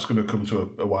 that's going to come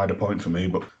to a wider point for me,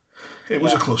 but it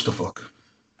was a clusterfuck.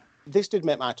 This did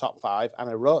make my top 5, and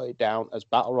I wrote it down as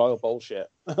Battle Royal bullshit.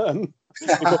 It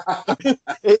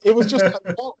was just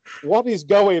like, what is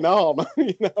going on?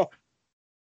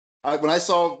 When I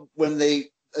saw when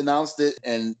they announced it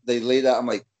and they laid out, I'm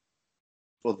like,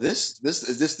 well, this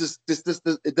it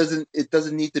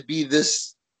doesn't need to be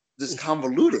this this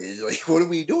convoluted. Like, what are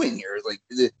we doing here?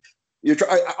 It's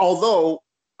like although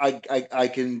I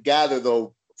can gather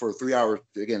though for 3 hours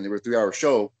again, they were a 3-hour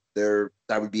show. That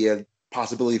would be a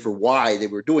possibility for why they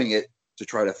were doing it, to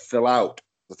try to fill out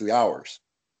the 3 hours.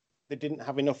 They didn't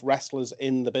have enough wrestlers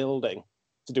in the building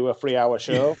to do a 3-hour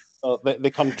show. Yeah. So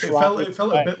they contrived. It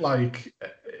felt a bit like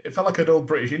an old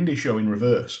British indie show in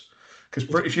reverse. Because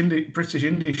British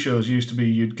indie shows used to be,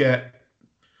 you'd get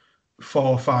 4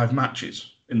 or 5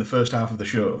 matches in the first half of the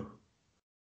show,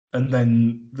 and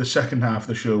then the second half of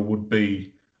the show would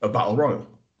be a battle royal.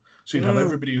 So you'd have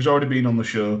everybody who's already been on the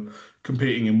show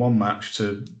competing in one match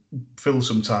to fill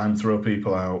some time, throw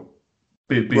people out,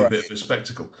 be a bit of a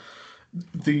spectacle.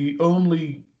 The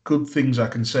only good things I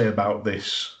can say about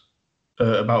this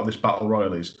battle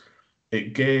royal is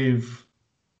it gave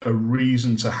a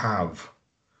reason to have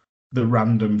the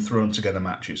random thrown together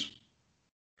matches,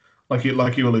 like you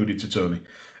alluded to, Tony.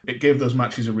 It gave those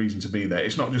matches a reason to be there.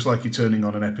 It's not just like you're turning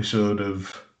on an episode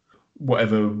of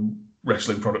whatever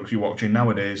wrestling product you're watching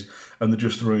nowadays, and they're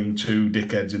just throwing 2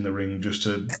 dickheads in the ring just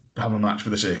to have a match for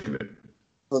the sake of it.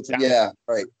 Yeah,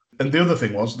 right. And the other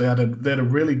thing was they had a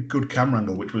really good camera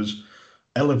angle, which was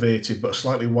elevated but a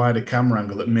slightly wider camera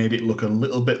angle that made it look a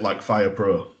little bit like Fire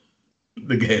Pro,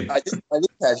 the game. I did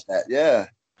catch that, yeah.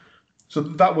 So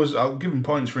that was, I'll give them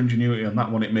points for ingenuity on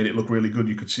that one. It made it look really good.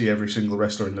 You could see every single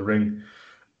wrestler in the ring.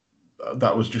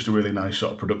 That was just a really nice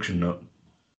sort of production note.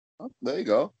 Oh, there you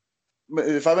go.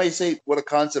 If I may say, what a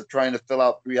concept, trying to fill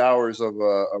out 3 hours of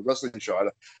a wrestling show.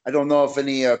 I don't know if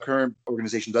any current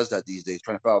organization does that these days,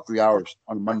 trying to fill out 3 hours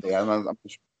on a Monday. I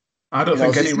don't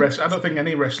think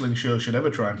any wrestling show should ever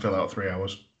try and fill out 3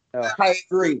 hours. I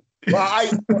agree.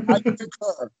 Well,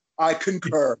 I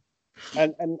concur.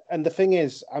 And the thing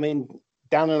is, I mean,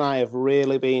 Dan and I have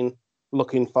really been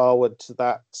looking forward to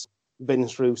that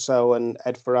Vince Russo and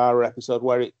Ed Ferrara episode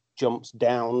where it jumps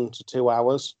down to 2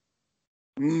 hours.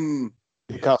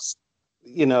 Because,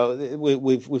 you know,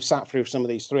 we've sat through some of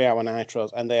these 3-hour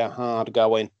nitros and they are hard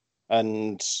going.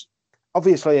 And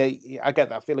obviously, I get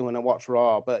that feeling when I watch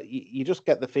Raw, but you just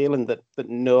get the feeling that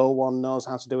no one knows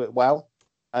how to do it well.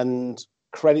 And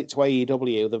credit to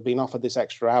AEW, they've been offered this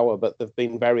extra hour, but they've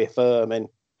been very firm in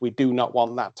we do not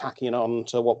want that tacking on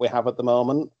to what we have at the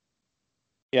moment.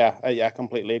 Yeah, I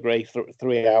completely agree.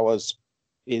 3 hours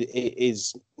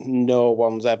is no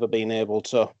one's ever been able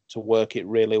to work it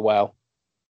really well.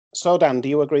 So, Dan, do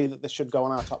you agree that this should go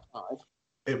on our top 5?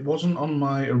 It wasn't on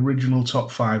my original top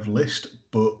 5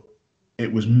 list, but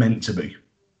it was meant to be.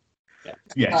 Yeah.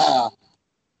 Yes.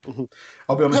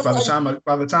 I'll be honest, by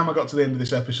the time I got to the end of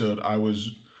this episode, I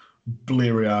was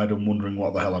bleary-eyed and wondering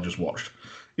what the hell I just watched.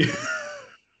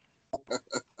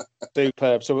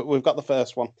 Superb. So we've got the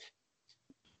first one.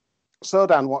 So,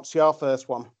 Dan, what's your first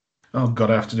one? Oh,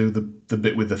 God, I have to do the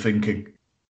bit with the thinking.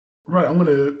 Right, I'm going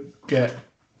to get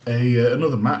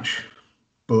another match,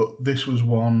 but this was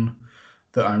one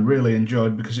that I really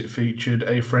enjoyed because it featured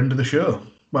a friend of the show.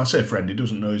 Well, I say friend, he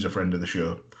doesn't know he's a friend of the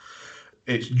show.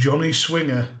 It's Johnny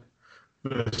Swinger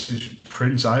versus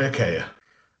Prince Iaukea.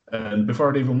 And before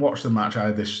I'd even watched the match, I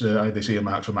had this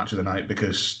earmarked for match of the night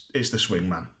because it's the Swing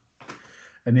Man.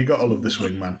 And you got to love the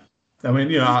Swing Man. I mean,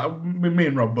 you know, me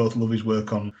and Rob both love his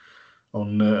work on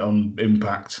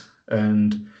Impact,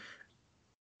 and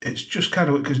it's just kind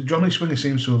of because Johnny Swinger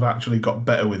seems to have actually got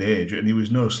better with age, and he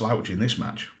was no slouch in this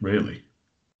match, really.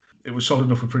 It was solid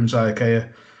enough for Prince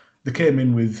Iaukea. They came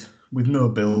in with no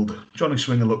build. Johnny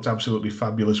Swinger looked absolutely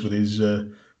fabulous with his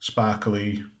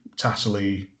sparkly,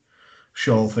 tassely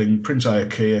shawl thing. Prince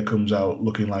Iaukea comes out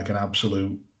looking like an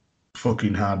absolute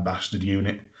fucking hard bastard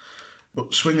unit.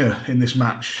 But Swinger in this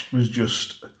match was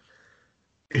just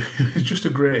a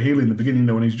great heel in the beginning,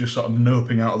 though, when he's just sort of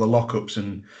noping out of the lockups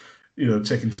and, you know,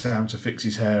 taking time to fix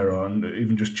his hair or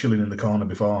even just chilling in the corner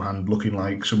beforehand, looking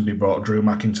like somebody brought Drew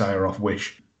McIntyre off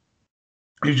Wish.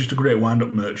 He was just a great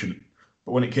wind-up merchant.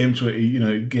 But when it came to it, he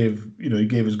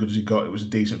gave as good as he got. It was a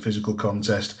decent physical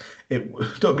contest.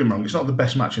 Don't get me wrong, it's not the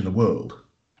best match in the world,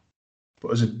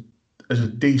 but as a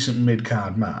decent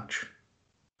mid-card match,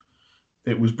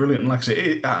 it was brilliant. And like I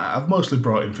say, I've mostly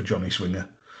brought in for Johnny Swinger,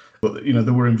 but you know they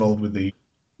were involved with the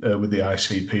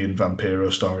ICP and Vampiro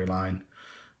storyline,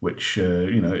 which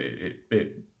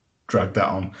it dragged that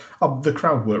on. The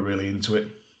crowd weren't really into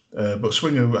it, but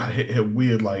Swinger hit a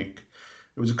weird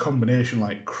it was a combination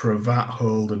like cravat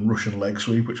hold and Russian leg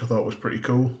sweep, which I thought was pretty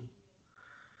cool.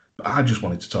 But I just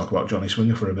wanted to talk about Johnny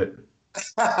Swinger for a bit.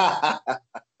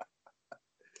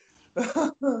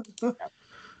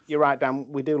 You're right, Dan.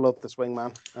 We do love the Swing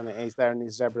Man, and he's there in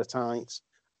his zebra tights.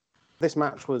 This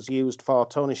match was used for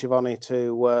Tony Schiavone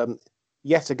to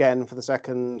yet again, for the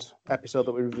second episode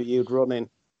that we reviewed running,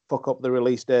 fuck up the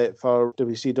release date for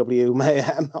WCW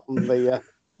Mayhem on the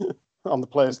on the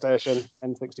PlayStation,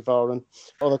 N64, and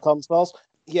other consoles.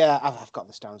 Yeah, I've got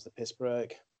this down as the piss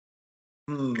break.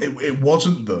 It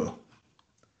wasn't, though.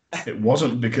 It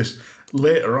wasn't, because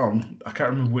later on, I can't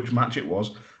remember which match it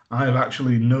was, I have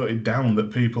actually noted down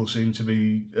that people seem to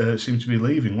be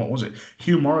leaving. What was it?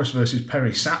 Hugh Morris versus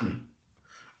Perry Saturn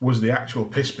was the actual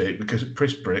piss break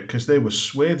because they were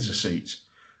swathes of seats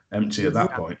empty at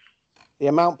that point. The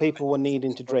amount people were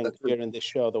needing to drink during this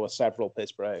show, there were several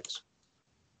piss breaks.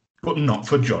 But not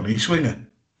for Johnny Swinger.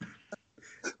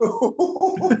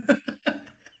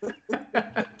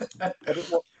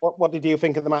 What did you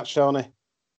think of the match, Tony?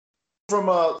 From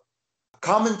a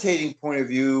commentating point of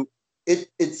view,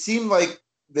 it seemed like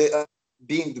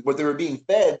what they were being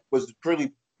fed was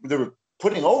pretty. They were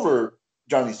putting over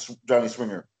Johnny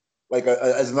Swinger, like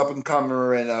as an up and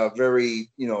comer and a very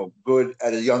good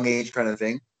at a young age kind of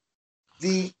thing.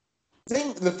 The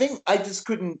thing I just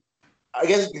couldn't. I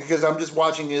guess because I'm just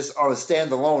watching this on a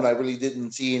standalone, I really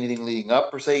didn't see anything leading up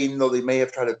per se, even though they may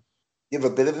have tried to give a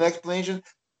bit of an explanation.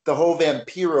 The whole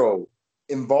Vampiro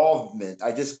involvement,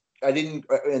 I didn't,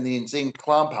 in the Insane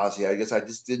Clown Posse, I guess I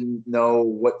just didn't know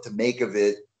what to make of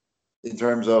it in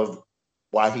terms of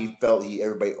why he felt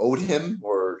everybody owed him,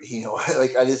 or,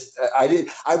 like this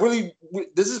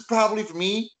is probably for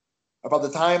me about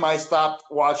the time I stopped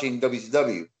watching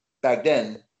WCW back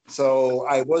then. So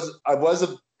I was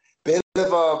a bit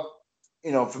of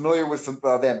familiar with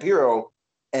Vampiro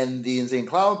and the Insane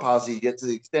Clown Posse, yet to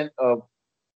the extent of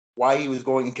why he was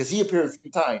going, because he appeared a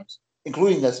few times,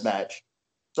 including this match.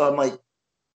 So I'm like,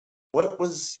 what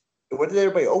did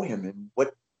everybody owe him, and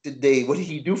what did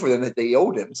he do for them that they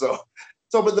owed him? So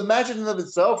but the match in and of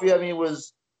itself, yeah, I mean, it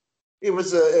was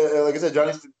like I said,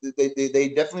 Johnny, they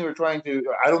definitely were trying to.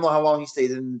 I don't know how long he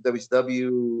stayed in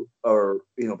WCW, or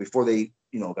before they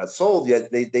got sold.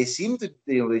 Yet they seem to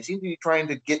be trying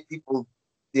to get people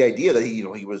the idea that he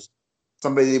was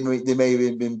somebody they may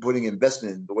have been putting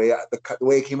investment in, the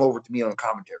way it came over to me on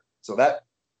commentary. So that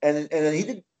and then he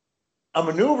did a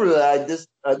maneuver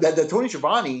that Tony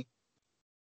Schiavone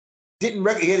didn't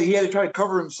recognize. He had to try to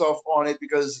cover himself on it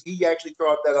because he actually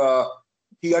thought that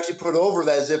he actually put over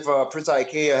that as if Prince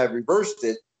Ikea had reversed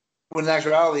it, when in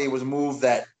actuality it was a move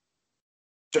that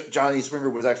Johnny Swinger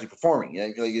was actually performing.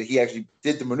 He actually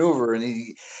did the maneuver, and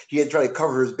he had to try to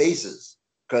cover his bases,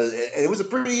 because it was a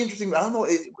pretty interesting. I don't know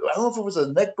if it was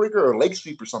a neck breaker or a leg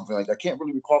sweep or something like that. I can't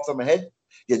really recall off the top of my head.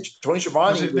 Yeah, Tony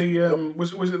Schiavone.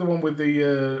 Was it was it the one with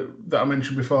the that I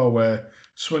mentioned before, where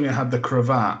Swinger had the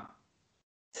cravat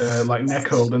like neck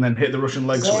hold and then hit the Russian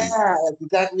leg sweep? Yeah, that's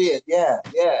exactly it. Yeah.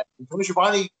 And Tony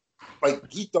Schiavone,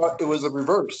 he thought it was a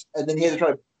reverse, and then he had to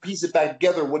try to piece it back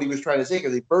together what he was trying to say,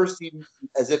 because he burst him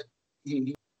as if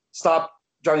he stopped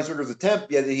Johnny Swinger's attempt,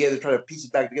 yet he had to try to piece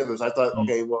it back together. So I thought,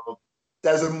 okay, well,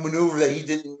 that's a maneuver that he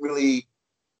didn't really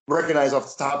recognize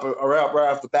off the top or right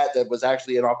off the bat that was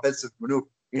actually an offensive maneuver.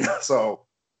 So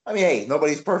I mean, hey,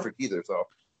 nobody's perfect either. So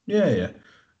yeah.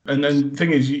 And then the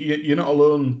thing is, you're not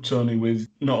alone, Tony, with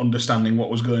not understanding what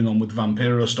was going on with the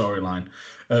Vampiro storyline.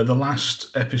 The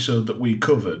last episode that we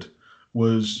covered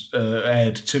was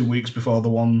aired 2 weeks before the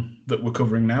one that we're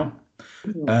covering now.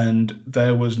 Mm-hmm. And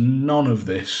there was none of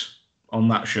this on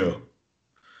that show.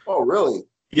 Oh, really?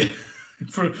 Yeah.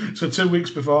 So 2 weeks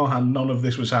beforehand, none of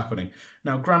this was happening.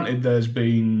 Now, granted, there's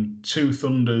been 2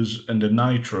 Thunders and a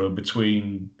Nitro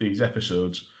between these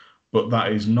episodes, but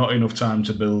that is not enough time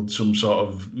to build some sort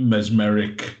of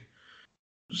mesmeric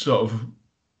sort of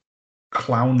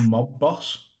clown mob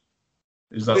boss.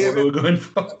 Is that what they were going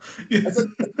for? That's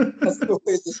a good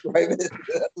way to describe it.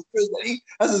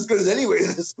 That's as good as any way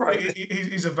to describe it.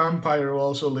 He's a vampire who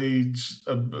also leads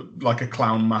a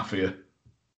clown mafia.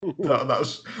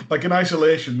 That's like, in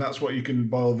isolation, that's what you can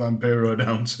boil Vampiro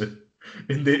down to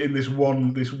in this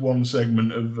one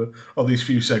segment of or these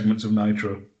few segments of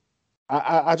Nitro.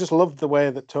 I just loved the way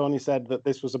that Tony said that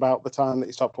this was about the time that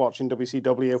he stopped watching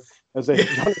WCW, as if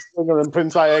Johnny Swinger and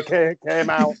Prince Iake came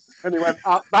out, and he went,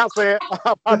 "That's it,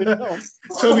 I've had enough."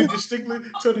 Tony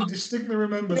distinctly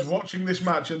remembers watching this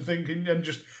match and thinking and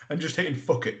just hitting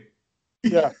 "fuck it."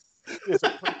 Yeah,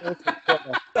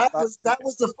 that was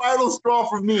the final straw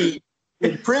for me.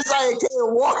 And Prince Iake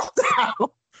walked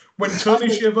out when Tony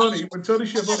Schiavone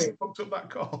fucked up that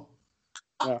call.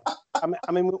 Yeah,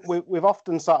 I mean, we've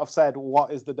often sort of said,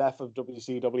 "What is the death of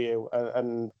WCW?"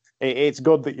 And it's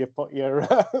good that you put your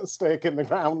stake in the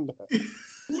ground.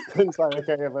 Prince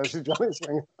Iake versus Johnny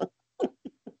Swinger.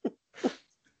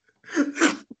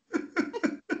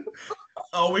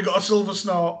 Oh, we got a silver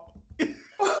snort.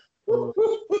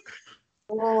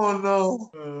 Oh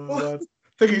no!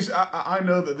 Thing is, I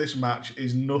know that this match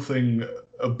is nothing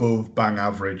above bang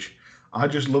average. I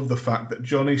just love the fact that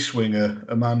Johnny Swinger,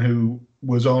 a man who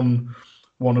was on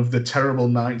one of the terrible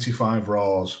 95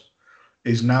 Raws,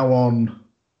 is now on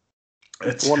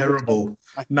a terrible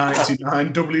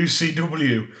 99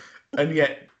 WCW, and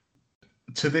yet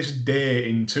to this day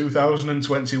in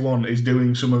 2021 is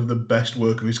doing some of the best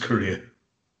work of his career.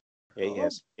 He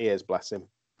is, bless him.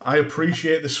 I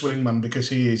appreciate the Swingman because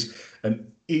he is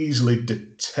an easily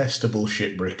detestable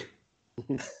shitbrick.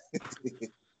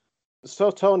 So,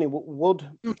 Tony, would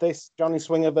this Johnny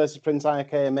Swinger versus Prince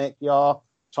IK make your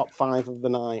top 5 of the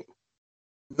night?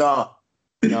 No.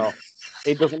 No,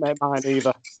 it doesn't make mine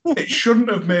either. It shouldn't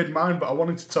have made mine, but I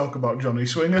wanted to talk about Johnny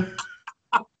Swinger.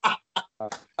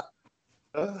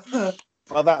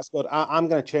 Well, that's good. I'm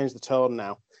going to change the tone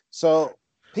now. So,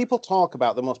 people talk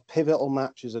about the most pivotal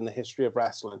matches in the history of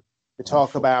wrestling. They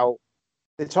talk about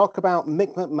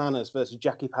Mick McManus versus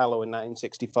Jackie Pallo in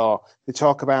 1964. They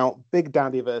talk about Big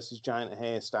Daddy versus Giant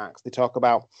Haystacks. They talk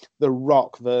about The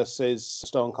Rock versus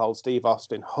Stone Cold Steve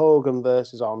Austin, Hogan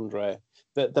versus Andre.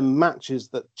 The matches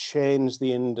that changed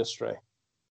the industry.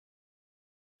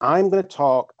 I'm going to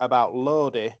talk about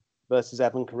Lodi versus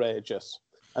Evan Courageous.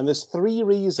 And there's 3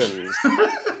 reasons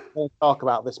to talk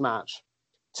about this match.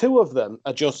 2 of them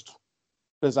are just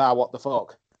bizarre, what the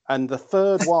fuck. And the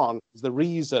third one is the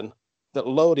reason that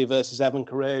Lodi versus Evan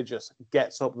Courageous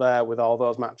gets up there with all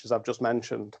those matches I've just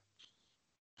mentioned.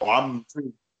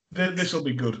 This will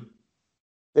be good.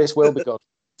 This will be good.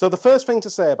 So the first thing to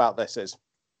say about this is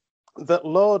that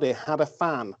Lodi had a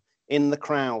fan in the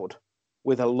crowd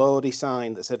with a Lodi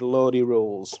sign that said Lodi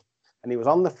rules. And he was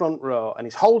on the front row and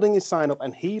he's holding his sign up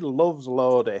and he loves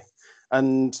Lodi.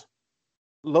 And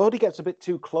Lodi gets a bit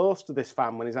too close to this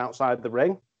fan when he's outside the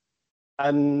ring.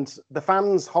 And the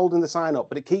fan's holding the sign up,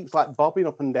 but it keeps like bobbing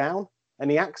up and down. And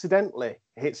he accidentally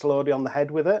hits Lodi on the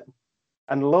head with it.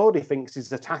 And Lodi thinks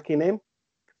he's attacking him.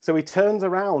 So he turns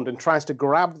around and tries to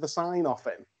grab the sign off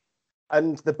him.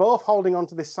 And they're both holding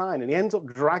onto this sign and he ends up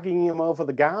dragging him over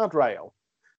the guardrail.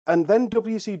 And then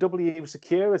WCW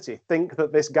security think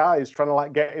that this guy is trying to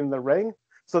like get in the ring.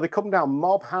 So they come down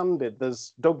mob-handed.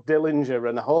 There's Doug Dillinger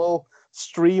and a whole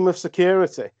stream of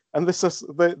security. And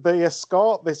they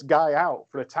escort this guy out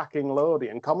for attacking Lodi.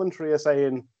 And commentary are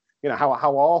saying, you know, how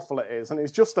awful it is. And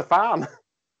it's just a fan.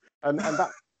 and that,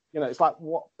 you know, it's like,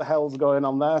 what the hell's going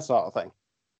on there sort of thing.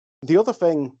 The other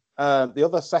thing, the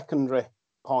other secondary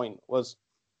point was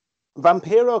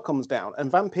Vampiro comes down.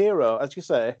 And Vampiro, as you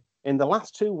say, in the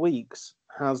last 2 weeks,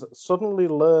 has suddenly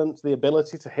learned the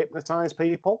ability to hypnotize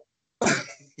people.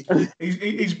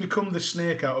 He's become the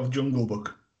snake out of Jungle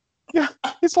Book. Yeah,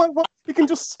 it's like what he can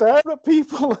just stare at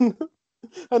people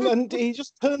and he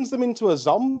just turns them into a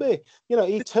zombie. You know,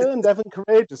 he turned Evan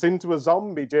Courageous into a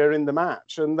zombie during the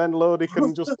match, and then Lodi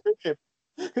can just hit him.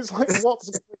 It's like, what's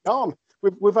going on?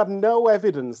 We've had no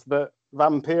evidence that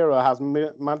Vampiro has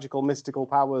magical, mystical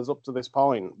powers up to this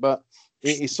point, but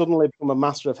he's suddenly become a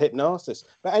master of hypnosis.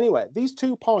 But anyway, these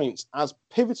 2 points, as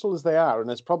pivotal as they are,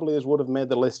 and as probably as would have made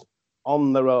the list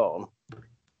on their own,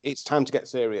 it's time to get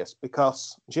serious,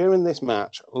 because during this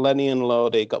match, Lenny and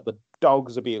Lodi got the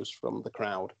dog's abuse from the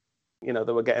crowd. You know,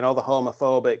 they were getting all the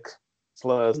homophobic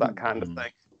slurs, that kind of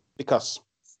thing, because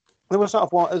they were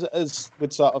sort of, as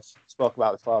we'd sort of spoke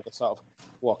about before, they're sort of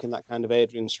walking that kind of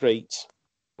Adrian Street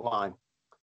line.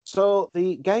 So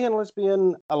the Gay and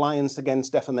Lesbian Alliance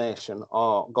Against Defamation,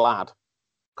 or GLAD,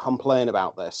 complain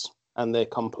about this, and they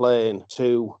complain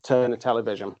to Turner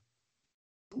Television.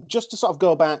 Just to sort of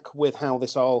go back with how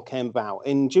this all came about,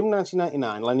 in June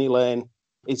 1999, Lenny Lane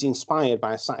is inspired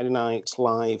by a Saturday Night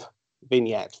Live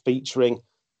vignette featuring,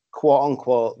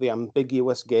 quote-unquote, the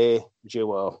ambiguous gay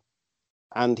duo.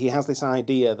 And he has this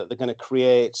idea that they're going to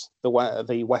create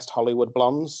the West Hollywood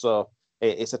Blondes, so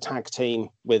it's a tag team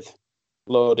with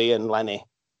Lodi and Lenny.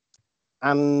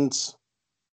 And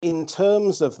in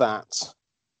terms of that,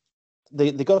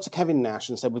 they go to Kevin Nash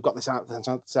and said, we've got this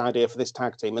idea for this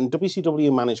tag team. And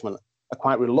WCW management are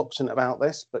quite reluctant about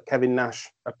this, but Kevin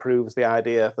Nash approves the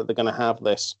idea that they're going to have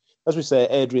this, as we say,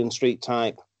 Adrian Street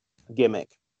type gimmick.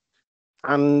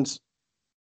 And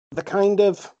they're kind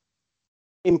of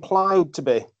implied to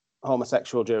be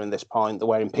homosexual during this point. They're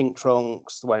wearing pink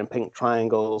trunks, they're wearing pink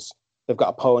triangles, they've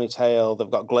got a ponytail, they've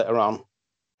got glitter on,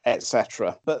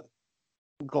 etc. But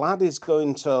GLAD is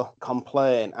going to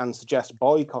complain and suggest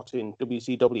boycotting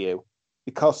WCW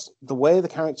because the way the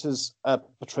characters are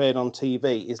portrayed on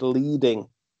TV is leading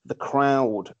the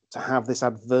crowd to have this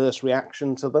adverse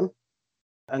reaction to them.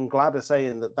 And GLAD are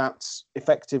saying that that's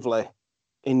effectively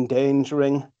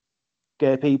endangering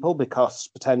gay people because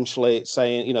potentially it's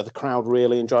saying, you know, the crowd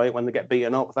really enjoy it when they get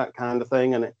beaten up, that kind of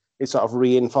thing, and it's sort of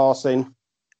reinforcing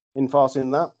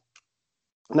that.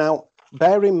 Now,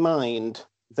 bear in mind,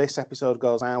 this episode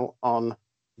goes out on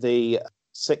the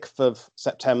 6th of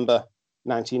September,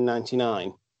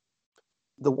 1999.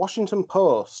 The Washington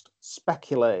Post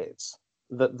speculates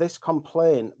that this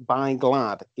complaint by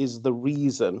GLAAD is the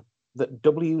reason that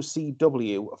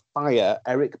WCW fire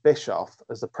Eric Bischoff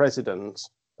as the president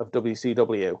of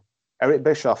WCW. Eric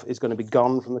Bischoff is going to be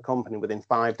gone from the company within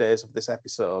 5 days of this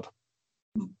episode.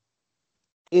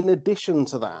 In addition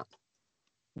to that,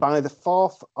 by the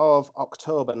 4th of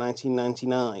October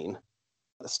 1999,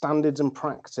 the Standards and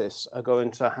Practice are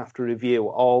going to have to review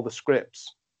all the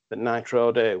scripts that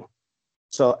Nitro do.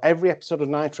 So every episode of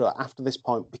Nitro after this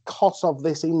point, because of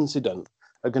this incident,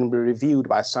 are going to be reviewed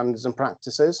by Standards and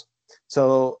Practices.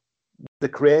 So the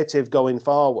creative going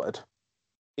forward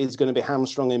is going to be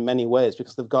hamstrung in many ways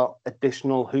because they've got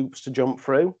additional hoops to jump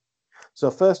through.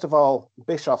 So first of all,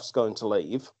 Bischoff's going to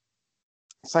leave.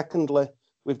 Secondly,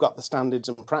 we've got the Standards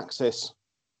and Practice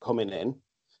coming in.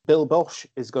 Bill Bush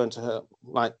is going to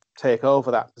take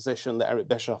over that position that Eric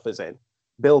Bischoff is in.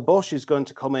 Bill Bush is going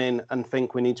to come in and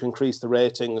think we need to increase the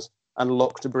ratings and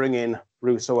look to bring in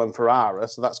Russo and Ferrara.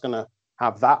 So that's going to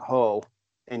have that whole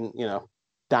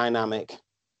dynamic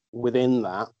within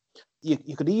that.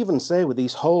 You could even say with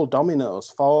these whole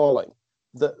dominoes falling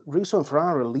that Russo and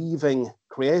Ferrara leaving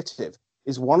creative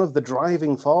is one of the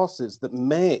driving forces that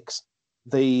makes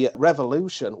the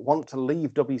Revolution want to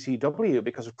leave WCW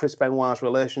because of Chris Benoit's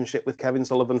relationship with Kevin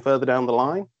Sullivan further down the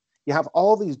line. You have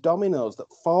all these dominoes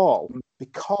that fall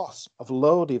because of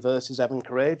Lodi versus Evan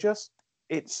Courageous.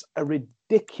 It's a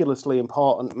ridiculously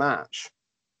important match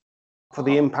for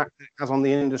the impact it has on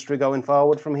the industry going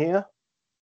forward from here.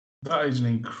 That is an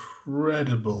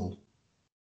incredible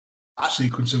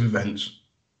sequence of events.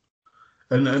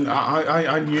 And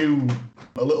I knew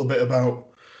a little bit about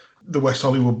the West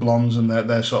Hollywood Blondes and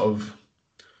their sort of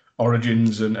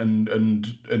origins and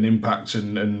impacts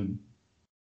and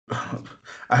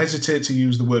I hesitate to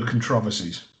use the word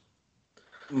controversies,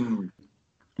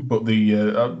 but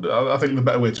I think the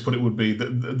better way to put it would be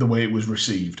the way it was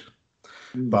received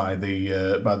by the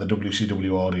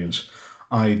WCW audience.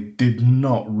 I did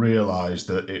not realise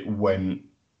that it went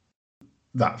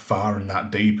that far and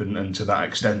that deep and to that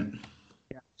extent.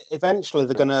 Eventually,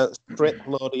 they're going to strip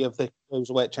Lodi of the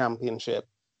Cruiserweight Championship.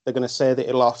 They're going to say that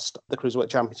he lost the Cruiserweight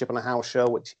Championship on a house show,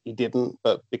 which he didn't,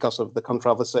 but because of the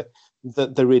controversy.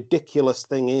 The ridiculous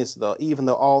thing is, though, even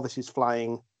though all this is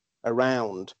flying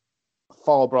around,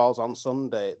 Fall Brawls on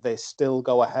Sunday, they still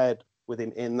go ahead with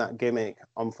him in that gimmick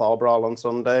on Fall Brawl on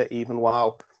Sunday, even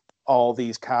while all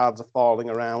these cards are falling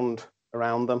around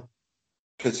them.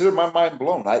 Consider my mind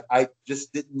blown. I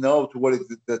just didn't know to what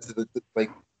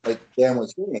like Dan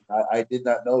was saying. I did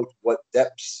not know to what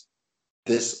depths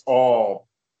this all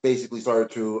basically started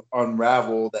to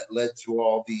unravel that led to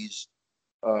all these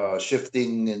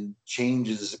shifting and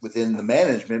changes within the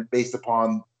management based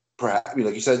upon perhaps,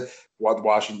 like you said,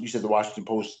 the Washington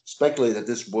Post speculated that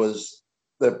this was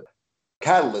the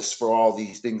catalyst for all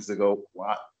these things to go.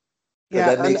 Wow.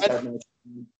 Yeah, that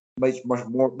makes much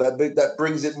more. That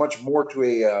brings it much more to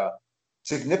a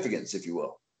significance, if you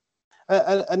will.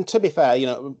 And to be fair,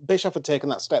 Bischoff had taken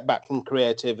that step back from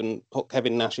creative and put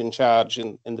Kevin Nash in charge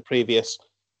in the previous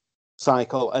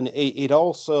cycle, and it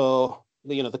also,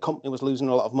 the company was losing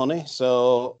a lot of money,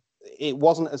 so it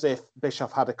wasn't as if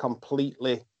Bischoff had a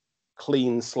completely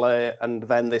clean slate and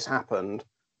then this happened,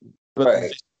 but right.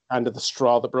 This kind of the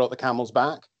straw that brought the camel's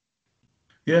back.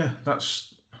 Yeah,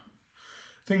 that's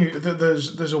thing.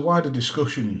 There's a wider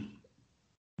discussion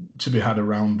to be had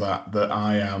around that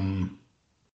I am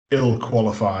ill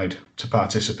qualified to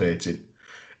participate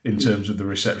in terms of the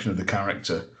reception of the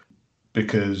character,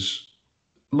 because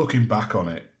looking back on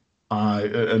it,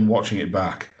 and watching it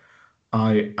back,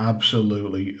 I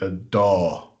absolutely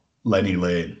adore Lenny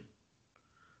Lane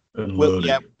and Lodi.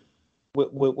 Yeah,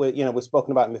 we've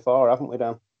spoken about him before, haven't we,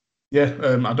 Dan? Yeah,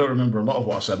 I don't remember a lot of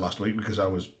what I said last week because I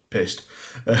was pissed,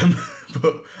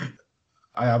 but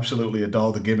I absolutely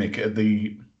adore the gimmick.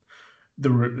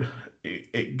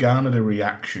 It garnered a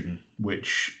reaction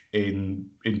which, in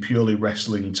purely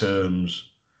wrestling terms,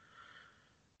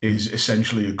 is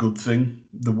essentially a good thing.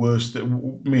 The worst that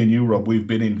me and you, Rob, we've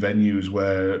been in venues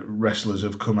where wrestlers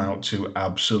have come out to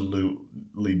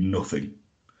absolutely nothing.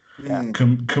 Yeah.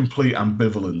 Complete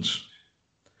ambivalence.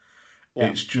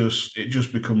 Yeah. It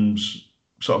just becomes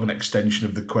sort of an extension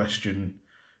of the question: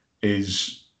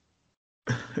 is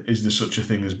there such a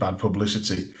thing as bad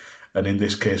publicity? And in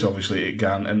this case, obviously, it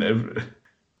can. And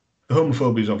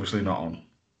homophobia is obviously not on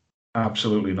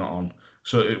Absolutely not on.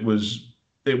 So it was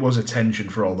attention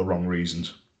for all the wrong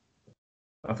reasons.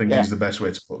 I think is the best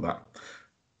way to put that.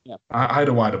 Yeah. I had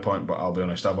a wider point, but I'll be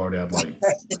honest, I've already had like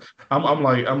I'm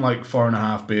like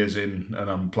 4.5 beers in, and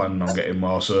I'm planning on getting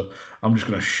more. So I'm just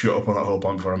going to shut up on that whole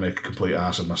point before I make a complete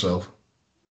ass of myself.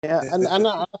 Yeah, and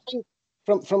I think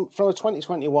from a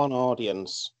 2021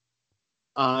 audience,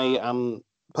 I'm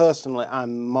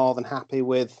more than happy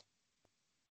with,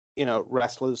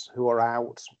 wrestlers who are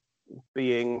out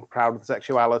being proud of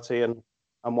sexuality and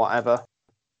whatever,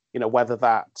 whether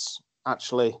that's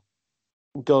actually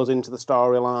goes into the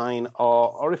storyline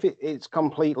or if it's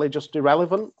completely just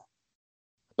irrelevant.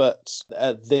 But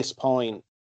at this point,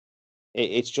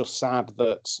 it's just sad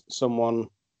that someone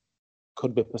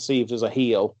could be perceived as a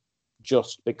heel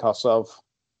just because of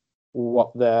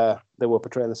what they were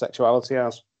portraying the sexuality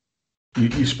as.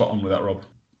 You're spot on with that, Rob.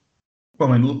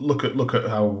 Well, I mean, look at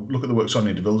the work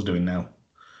Sonya Deville's doing now.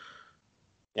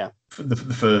 Yeah, the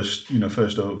first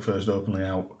openly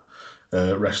out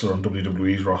wrestler on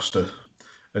WWE's roster,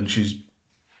 and she's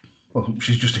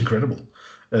just incredible.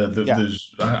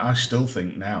 I still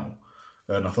think now,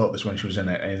 and I thought this when she was in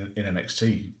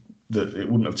NXT, that it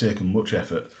wouldn't have taken much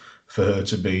effort for her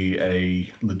to be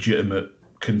a legitimate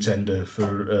contender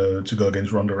for to go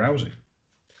against Ronda Rousey.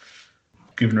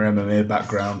 Given her MMA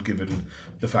background, given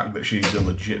the fact that she's a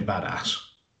legit badass,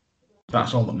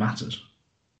 that's all that matters.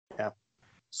 Yeah.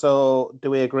 So,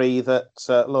 do we agree that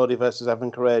Lodi versus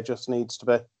Evan Courageous needs to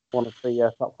be one of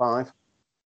the top 5?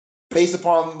 Based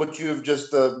upon what you have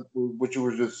just what you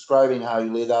were describing, how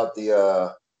you laid out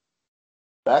the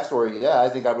backstory, yeah, I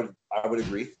think I would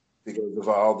agree because of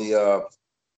all the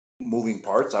moving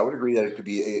parts. I would agree that it could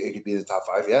be in the top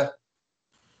 5. Yeah.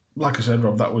 Like I said,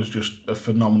 Rob, that was just a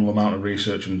phenomenal amount of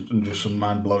research and just some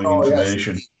mind-blowing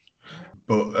information. Yes.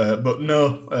 But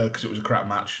no, because it was a crap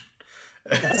match.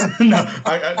 No,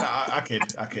 I kid.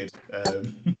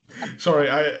 Sorry,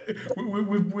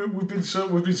 we've been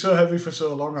so heavy for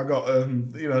so long. I got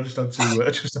I just had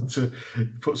to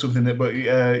put something in. But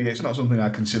yeah, it's not something I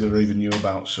consider or even knew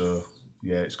about. So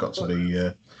yeah, it's got to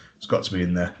be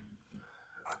in there.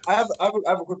 I have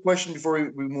a quick question before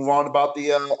we move on about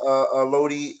the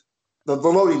Lodi, the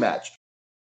Lodi match.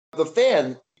 The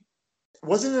fan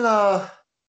wasn't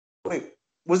it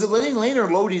was it Lenny Lane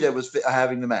or Lodi that was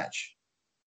having the match?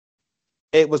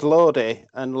 It was Lodi,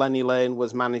 and Lenny Lane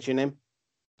was managing him.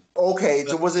 Okay,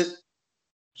 so was it?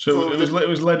 So it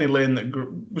was Lenny Lane that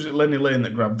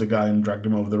grabbed the guy and dragged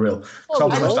him over the rail.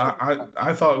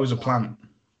 I thought it was a plant.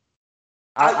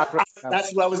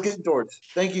 That's what I was getting towards.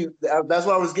 Thank you. That's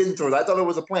what I was getting towards. I thought it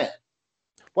was a plant.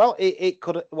 Well, it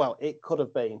could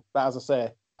have been, but as I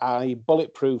say, I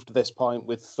bulletproofed this point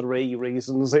with 3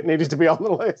 reasons it needed to be on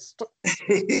the list.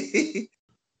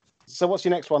 So, what's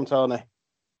your next one, Tony?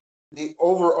 The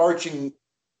overarching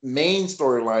main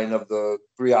storyline of the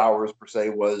 3 hours per se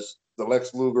was the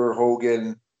Lex Luger,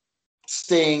 Hogan,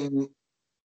 Sting,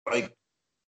 like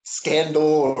scandal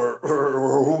or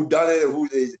who done it, or who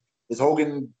is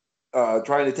Hogan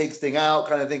trying to take Sting out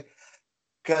kind of thing.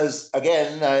 Because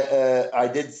again, I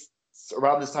did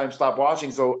around this time stop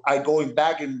watching, so I going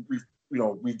back and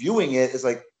reviewing it. It's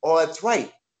like, oh, that's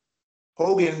right.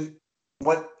 Hogan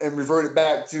went and reverted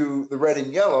back to the red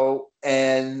and yellow,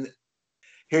 and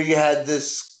here you had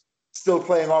this still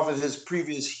playing off of his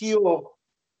previous heel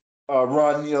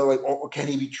run. Can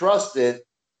he be trusted?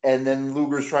 And then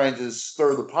Luger's trying to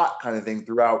stir the pot, kind of thing,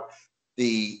 throughout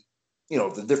the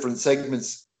different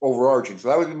segments overarching. So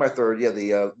that would be my third. Yeah,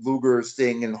 the Luger,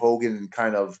 Sting, and Hogan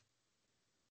kind of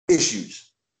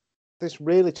issues. This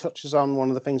really touches on one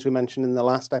of the things we mentioned in the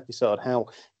last episode, how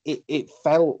it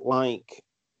felt like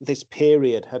this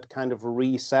period had kind of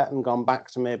reset and gone back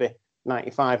to maybe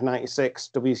 95, 96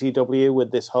 WCW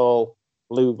with this whole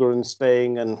Luger and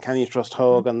Sting and can you trust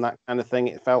Hogan, that kind of thing.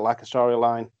 It felt like a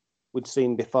storyline we'd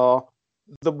seen before.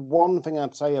 The one thing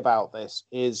I'd say about this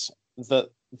is that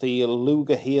the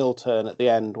Luger heel turn at the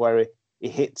end where he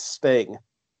hits Sting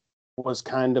was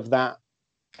kind of that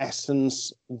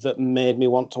essence that made me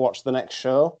want to watch the next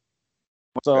show.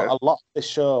 So a lot of this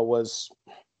show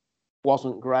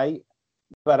wasn't great,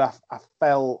 but I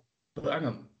felt... But hang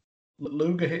on,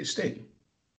 Luger hit Sting?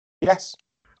 Yes.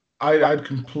 I'd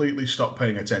completely stopped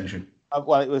paying attention.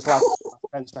 Well, it was like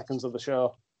 10 seconds of the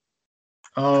show.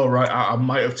 Oh, right. I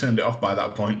might have turned it off by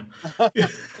that point.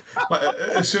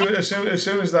 As soon as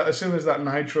that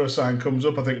Nitro sign comes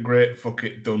up, I think, great, fuck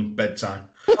it, done, bedtime.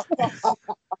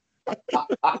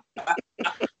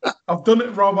 I've done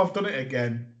it, Rob. I've done it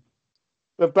again.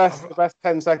 The best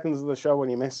 10 seconds of the show when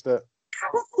you missed it.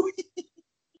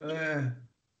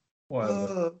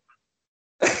 Whatever.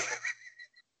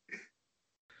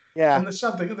 Yeah. And the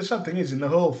sad thing is, in the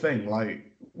whole thing,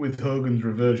 like with Hogan's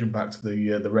reversion back to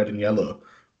the red and yellow,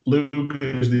 Luke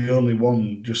is the only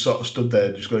one just sort of stood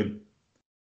there, just going,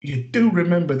 "You do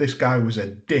remember this guy was a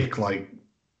dick like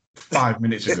 5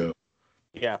 minutes ago."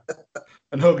 Yeah.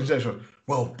 And Hogan says,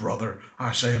 "Well, brother,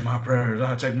 I say my prayers,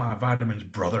 I take my vitamins,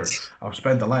 brother. I've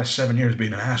spent the last 7 years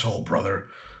being an asshole, brother.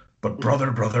 But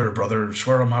brother,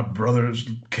 swear on my brother's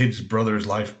brother's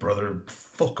life, brother.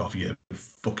 Fuck off, you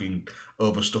fucking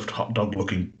overstuffed hot dog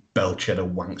looking bell cheddar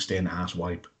wank-stained ass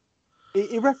wipe."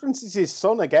 He references his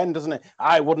son again, doesn't it?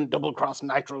 I wouldn't double cross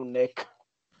Nitro Nick.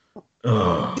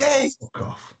 Oh, Yay! fuck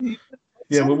off.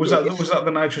 Yeah, but was that the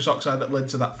nitrous oxide that led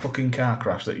to that fucking car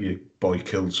crash that your boy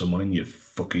killed someone in, you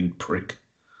fucking prick?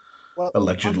 Well,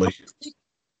 allegedly.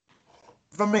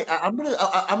 For me,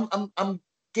 I'm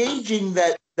gauging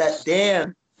that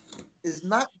Dan is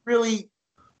not really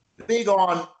big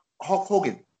on Hulk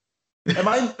Hogan. Am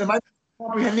I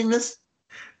comprehending this?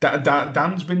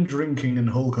 Dan's been drinking and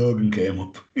Hulk Hogan came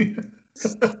up.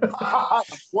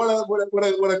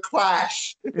 What a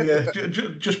clash! Yeah,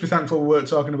 just be thankful we weren't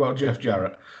talking about Jeff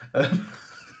Jarrett.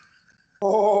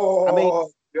 Oh, I mean,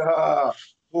 yeah.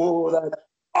 Oh, that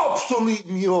obsolete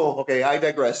mule. Okay, I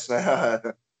digress.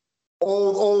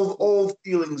 Old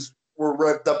feelings were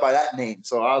revved up by that name,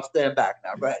 so I'll stand back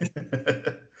now. Go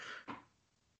ahead.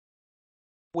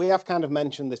 We have kind of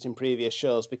mentioned this in previous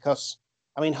shows because,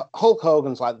 I mean, Hulk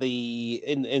Hogan's like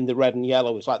in the red and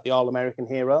yellow is like the all-American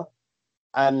hero.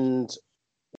 And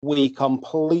we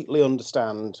completely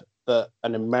understand that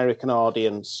an American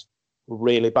audience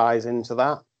really buys into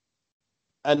that.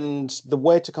 And the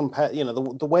way to compare, you know,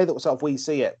 the way that sort of we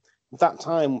see it, that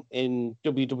time in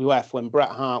WWF when Bret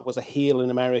Hart was a heel in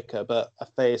America but a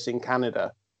face in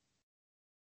Canada,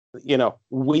 you know,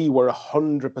 we were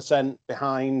 100%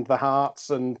 behind the Harts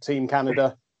and Team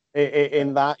Canada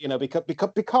in that, you know,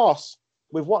 because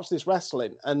we've watched this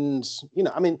wrestling and, you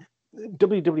know, I mean,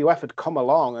 WWF had come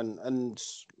along and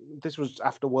this was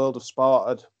after World of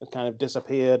Sport had kind of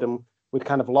disappeared and we'd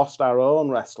kind of lost our own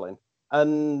wrestling.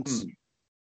 And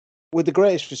with the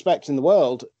greatest respect in the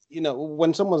world, you know,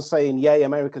 when someone's saying, "Yay,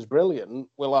 America's brilliant,"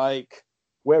 we're like,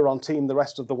 we're on team the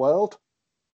rest of the world.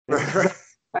 But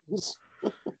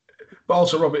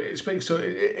also, Robert, it speaks to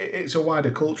it's a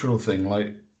wider cultural thing.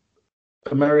 Like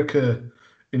America,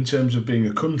 in terms of being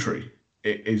a country,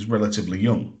 it is relatively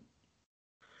young.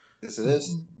 Yes, it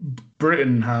is.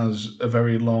 Britain has a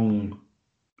very long,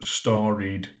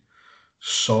 storied,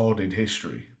 sordid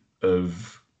history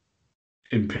of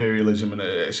imperialism and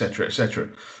et cetera,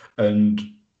 and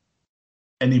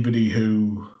anybody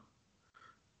who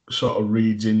sort of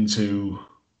reads into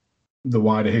the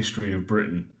wider history of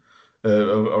Britain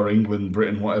or England,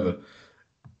 Britain, whatever,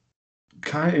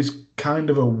 is kind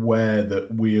of aware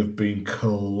that we have been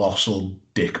colossal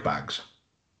dickbags.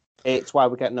 It's why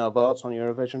we get no votes on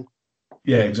Eurovision.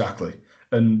 Yeah, exactly.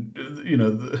 And, you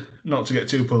know, not to get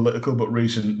too political, but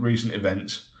recent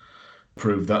events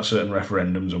prove that, certain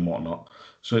referendums and whatnot.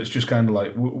 So it's just kind of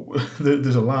like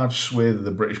there's a large swathe of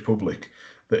the British public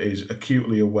that is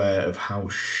acutely aware of how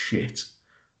shit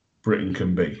Britain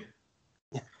can be.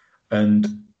 Yeah.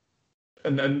 And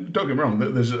don't get me wrong,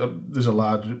 there's a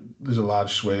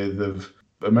large swathe of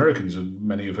Americans, and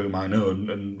many of whom I know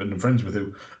and friends with,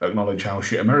 who acknowledge how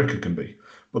shit America can be.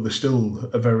 But there's still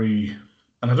a very,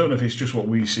 and I don't know if it's just what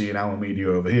we see in our media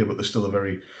over here, but there's still a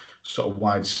very sort of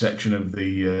wide section of the,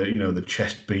 you know, the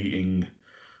chest beating,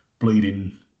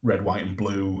 bleeding red, white, and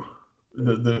blue,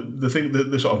 the thing,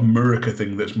 the sort of America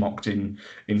thing that's mocked in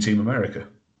Team America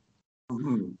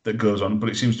that goes on, but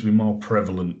it seems to be more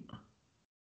prevalent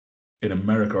in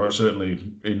America, or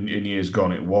certainly in years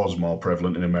gone, it was more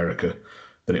prevalent in America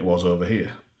than it was over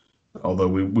here. Although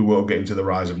we won't get into the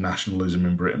rise of nationalism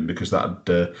in Britain because that'd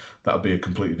be a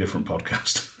completely different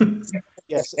podcast.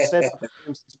 Yes, save that for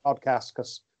this podcast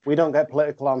because we don't get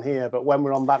political on here. But when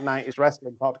we're on that 90s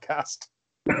wrestling podcast,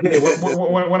 yeah,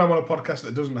 when I'm on a podcast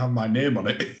that doesn't have my name on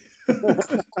it.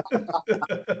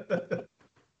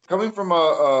 Coming from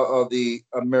the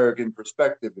American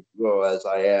perspective, if you will, as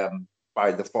I am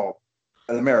by default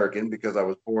an American because I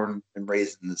was born and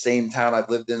raised in the same town I've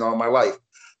lived in all my life.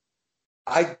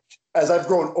 As I've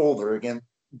grown older, again,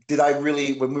 did I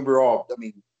really, when we were all, I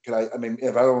mean,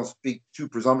 if I don't speak too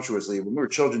presumptuously, when we were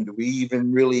children, do we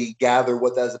even really gather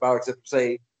what that's about, except to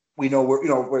say, we know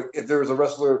where, if there was a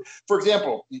wrestler, for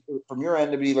example, from your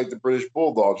end to be like the British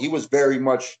Bulldog, he was very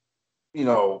much, you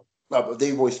know,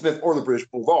 Davey Boy Smith or the British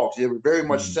Bulldogs. They were very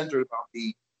much centered about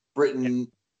the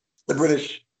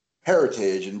British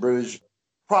heritage and British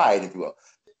pride, if you will.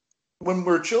 When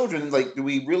we're children, like, do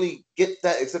we really get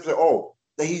that, except that, oh,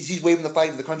 that he's waving the flag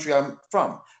of the country I'm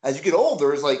from. As you get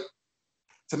older, it's like,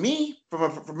 to me,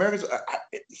 from Americans,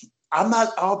 I'm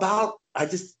not all about. I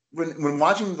just when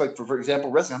watching, like, for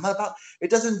example, wrestling, I'm not about. It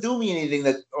doesn't do me anything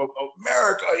that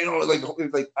America,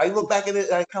 like I look back at it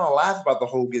and I kind of laugh about the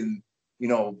Hogan,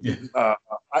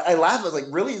 I laugh at, like,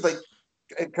 really, like,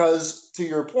 because to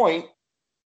your point,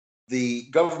 the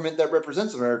government that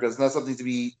represents America is not something to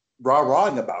be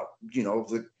rah-rahing about,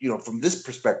 from this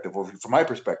perspective or from my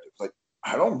perspective. Like,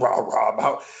 I don't rah-rah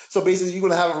about. So basically, you're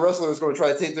going to have a wrestler that's going to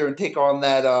try to take on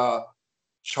that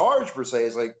charge, per se.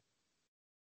 It's like,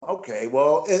 okay,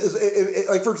 well,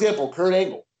 like, for example, Kurt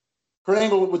Angle. Kurt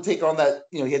Angle would take on that,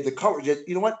 he had the coverage.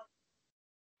 You know what?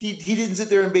 He didn't sit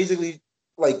there and basically,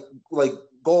 like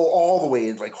go all the way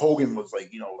in. Like, Hogan was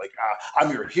like,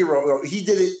 I'm your hero. He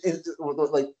did it,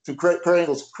 to Kurt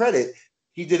Angle's credit,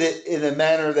 he did it in a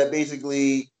manner that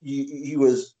basically he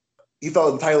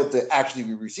felt entitled to actually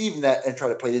be receiving that and try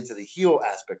to play it into the heel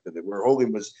aspect of it, where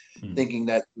Hogan was thinking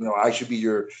that, I should be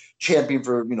your champion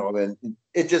for, and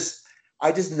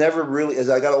I just never really, as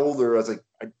I got older, I was like,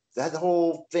 that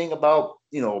whole thing about,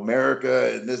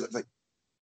 America and this, it's like,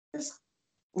 just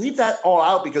leave that all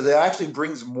out, because it actually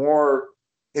brings more,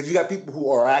 if you got people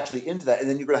who are actually into that, and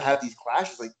then you're going to have these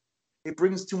clashes, like, it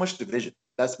brings too much division.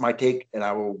 That's my take, and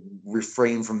I will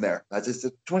refrain from there. That's just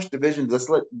too much division. Let's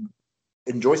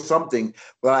enjoy something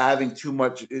without having too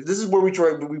much. This is where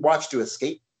we watch to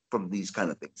escape from these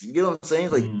kind of things. You get what I'm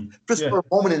saying? Like, just for a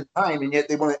moment in time, and yet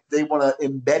they want to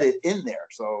embed it in there.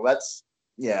 So that's,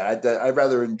 I'd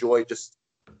rather enjoy just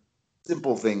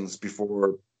simple things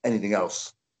before anything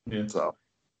else. Yeah. So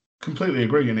completely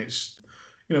agree, and it's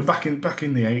back in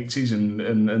the 80s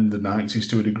and the 90s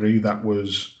to a degree, that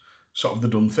was sort of the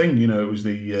done thing. It was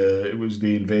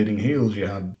the invading heels. You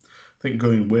had, I think,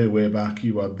 going way back,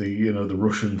 you had the the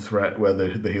Russian threat, where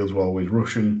the heels were always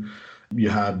Russian. You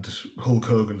had Hulk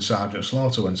Hogan, Sergeant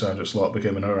Slaughter, when Sergeant Slaughter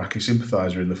became an Iraqi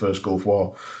sympathizer in the first Gulf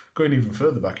War. Going even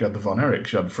further back, you had the Von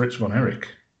Erichs. You had Fritz Von Erich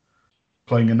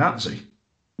playing a Nazi,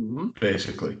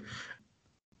 basically.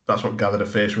 That's what gathered a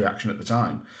face reaction at the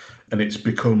time, and it's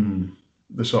become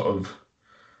the sort of,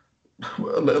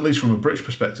 well, at least from a British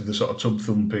perspective, the sort of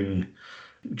tub-thumping,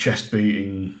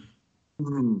 chest-beating,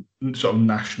 sort of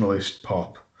nationalist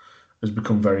pop has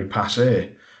become very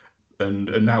passé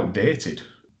and outdated,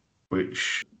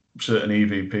 which certain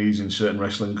EVPs in certain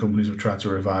wrestling companies have tried to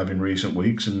revive in recent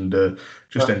weeks, and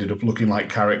just ended up looking like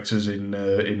characters in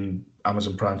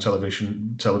Amazon Prime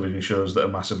television shows that are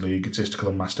massively egotistical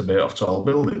and masturbate off tall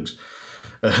buildings.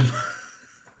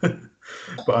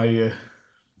 But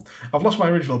I've lost my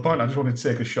original point. I just wanted to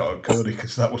take a shot at Cody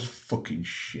because that was fucking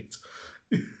shit.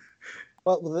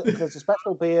 Well, there's a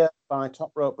special beer by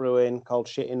Top Rope Brewing called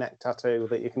Shitty Neck Tattoo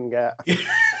that you can get.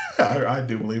 I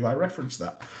do believe I referenced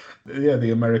that. Yeah, the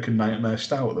American Nightmare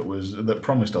Stout that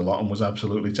promised a lot and was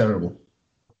absolutely terrible.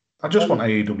 I just want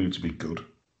AEW to be good.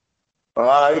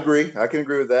 I agree. I can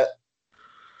agree with that.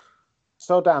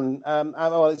 So, Dan,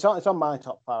 well, it's on my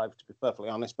top 5, to be perfectly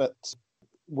honest, but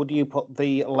would you put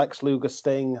the Lex Luger,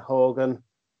 Sting, Hogan,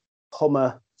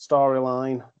 Hummer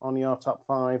storyline on your top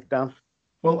 5, Dan?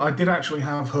 Well, I did actually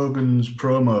have Hogan's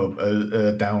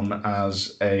promo down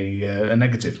as a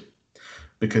negative,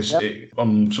 because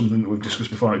on something that we've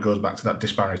discussed before, it goes back to that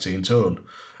disparity in tone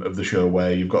of the show,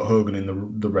 where you've got Hogan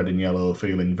in the red and yellow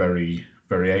feeling very,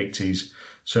 very 80s,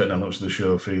 certain elements of the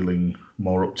show feeling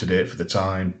more up to date for the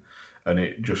time, and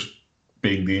it just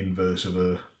being the inverse of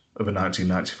a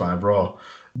 1995 Raw.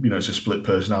 It's a split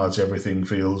personality. Everything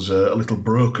feels a little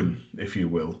broken, if you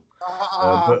will.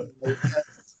 But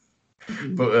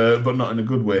not in a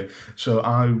good way. So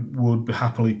I would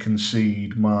happily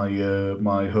concede my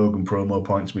Hogan promo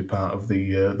point to be part of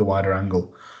the wider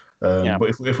angle. But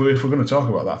if we're going to talk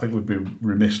about that, I think we'd be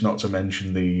remiss not to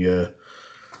mention the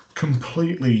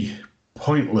completely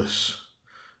pointless,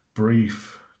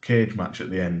 brief cage match at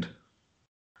the end.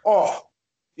 Oh,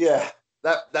 yeah.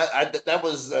 That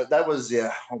was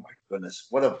yeah. Oh my goodness!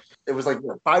 It was like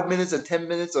 5 minutes and 10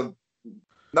 minutes of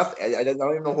nothing. I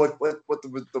don't even know what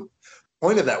the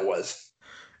point of that was.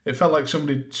 It felt like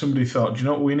somebody thought, do you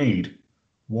know what we need?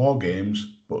 War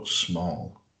games, but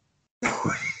small.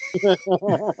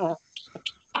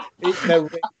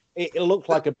 It looked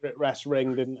like a Brit Rest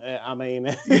ring, didn't it? I mean,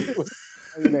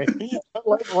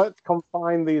 let's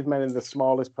confine these men in the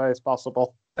smallest place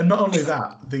possible. And not only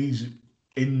that, these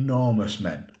enormous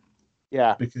men.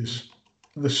 Yeah. Because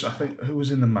I think, who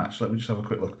was in the match? Let me just have a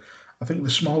quick look. I think the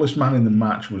smallest man in the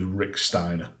match was Rick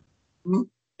Steiner.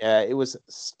 Yeah, it was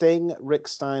Sting, Rick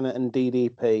Steiner, and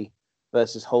DDP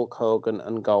versus Hulk Hogan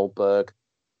and Goldberg.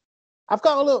 I've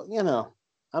got a look,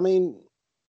 I mean,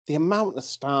 the amount of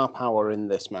star power in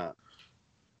this match.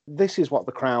 This is what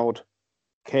the crowd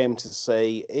came to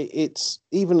see. It's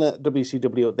even at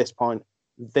WCW at this point,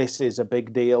 this is a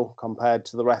big deal compared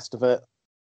to the rest of it.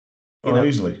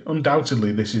 Easily.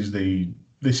 Undoubtedly, this is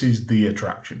the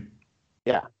attraction.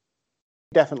 Yeah,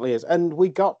 definitely is. And we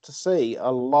got to see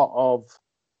a lot of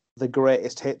the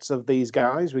greatest hits of these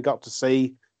guys. We got to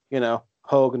see,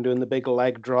 Hogan doing the big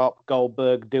leg drop,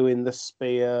 Goldberg doing the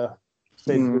spear,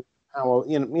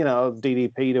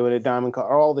 DDP doing a diamond cut,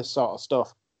 all this sort of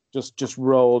stuff just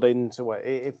rolled into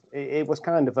it. It was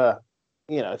kind of a,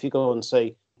 if you go and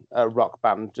see a rock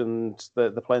band and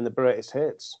they're playing the greatest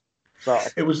hits. So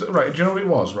it was right. Do you know what it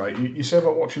was? Right, you say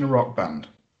about watching a rock band.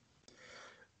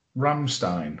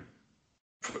 Rammstein,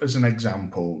 as an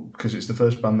example, because it's the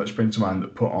first band that springs to mind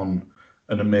that put on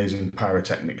an amazing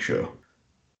pyrotechnic show.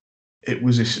 It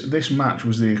was this match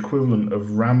was the equivalent of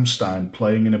Rammstein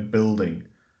playing in a building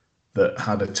that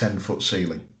had a 10-foot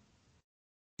ceiling.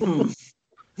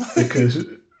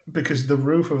 because the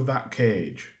roof of that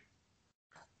cage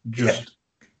just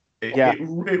it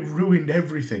ruined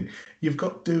everything. You've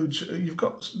got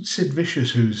Sid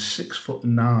Vicious who's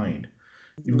 6'9".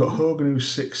 You've got Hogan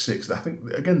who's 6'6". I think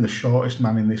again the shortest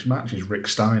man in this match is Rick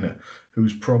Steiner,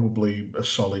 who's probably a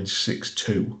solid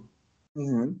 6'2".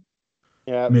 Mm-hmm.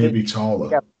 Yeah, maybe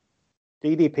taller.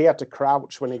 DDP had to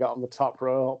crouch when he got on the top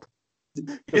rope.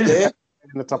 Yeah.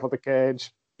 In the top of the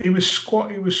cage. He was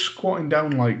squatting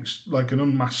down like an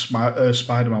unmasked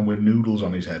Spider-Man with noodles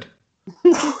on his head.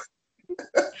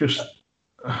 Just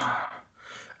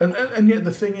and yet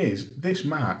the thing is, this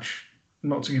match,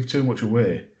 not to give too much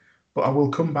away, but I will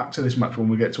come back to this match when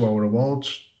we get to our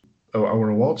awards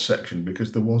section,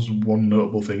 because there was one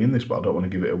notable thing in this, but I don't want to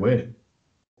give it away.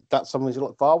 That's something to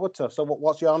look forward to. So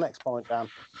what's your next point, Dan?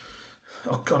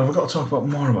 Oh God, I've got to talk about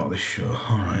more about this show.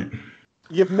 All right.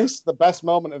 You've missed the best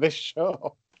moment of this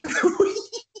show.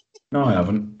 No, I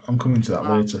haven't. I'm coming to that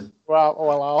later.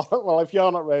 Well, if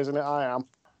you're not raising it, I am.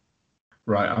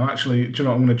 Right, I'm actually, I'm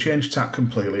going to change tack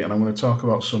completely, and I'm going to talk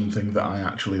about something that I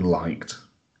actually liked.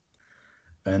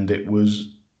 And it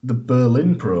was the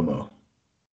Berlin promo.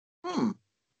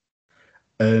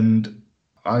 And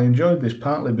I enjoyed this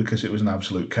partly because it was an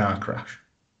absolute car crash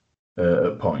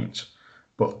at points,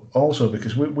 but also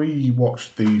because we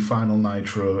watched the final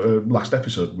Nitro. Last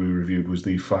episode we reviewed was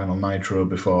the final Nitro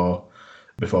before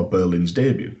Berlin's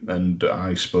debut, and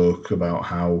I spoke about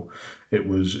how it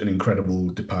was an incredible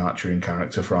departure in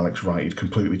character for Alex Wright. He'd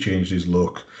completely changed his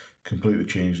look, completely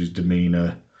changed his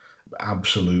demeanour,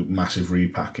 absolute massive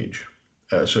repackage.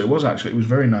 So it was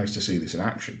very nice to see this in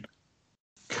action.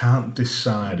 Can't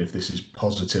decide if this is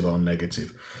positive or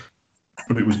negative,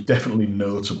 but it was definitely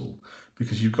notable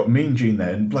because you've got Mean Gene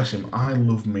there, and bless him, I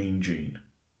love Mean Gene.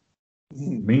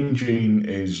 Mean Gene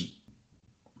is,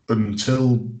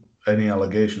 until any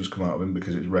allegations come out of him,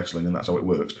 because it's wrestling and that's how it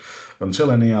works,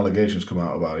 until any allegations come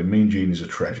out about him, Mean Gene is a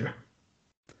treasure.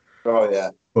 Oh, yeah.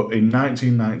 But in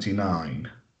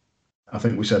 1999, I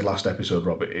think we said last episode,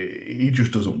 Robert, he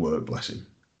just doesn't work, bless him.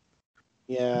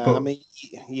 Yeah, but, I mean,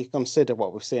 you consider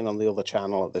what we've seen on the other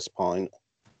channel at this point.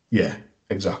 Yeah,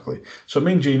 exactly. So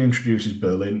Mean Gene introduces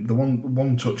Berlin. The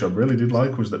one touch I really did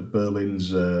like was that Berlin's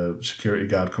security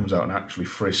guard comes out and actually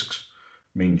frisks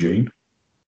Mean Gene.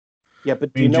 Yeah,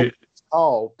 but do you know what it's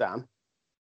called, Dan?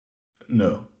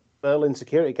 No. Berlin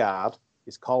security guard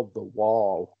is called the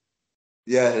Wall.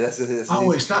 Yeah, that's it.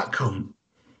 Oh, it's that cunt.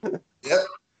 Yep.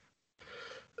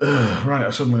 Right,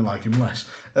 I suddenly like him less.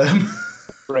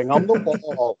 Bring on the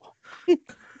Wall.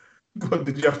 But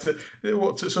did you have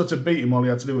to beat him? All you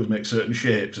had to do was make certain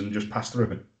shapes and just pass through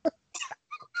him.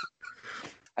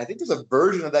 I think there's a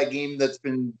version of that game that's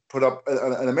been put up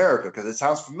in America because it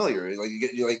sounds familiar. Like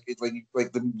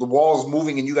the wall's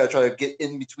moving and you got to try to get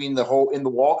in between the hole in the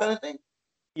wall kind of thing.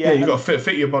 Yeah, you got to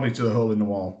fit your body to the hole in the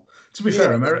wall. To be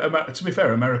fair,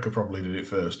 America probably did it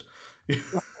first.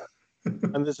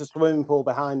 And there's a swimming pool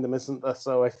behind them, isn't there?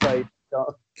 So if they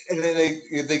don't, and then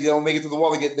they don't make it to the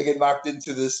wall, they get knocked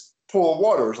into this pool of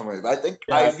water or something like that.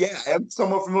 I am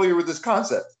somewhat familiar with this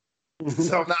concept.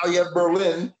 So now you have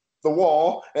Berlin, the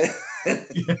Wall, and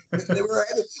they were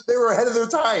ahead of their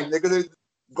time. They could have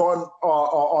gone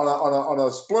on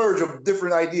a splurge of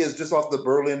different ideas just off the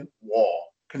Berlin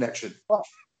Wall connection.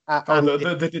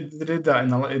 They did that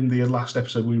in the last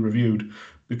episode we reviewed,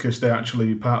 because they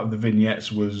actually, part of the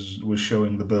vignettes was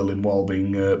showing the Berlin Wall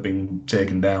being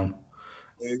taken down.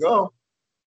 There you go.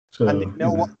 So, and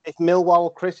if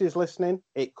Millwall Chris is listening,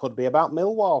 it could be about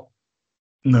Millwall.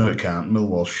 No, it can't.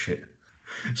 Millwall's shit.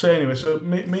 So anyway,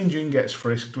 Mean Gene gets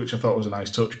frisked, which I thought was a nice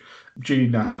touch.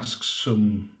 Gene asks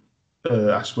some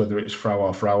asked whether it's Frau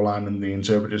or Fraulein, and the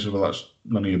interpreter said, well, that's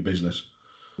none of your business,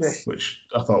 which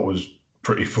I thought was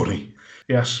pretty funny.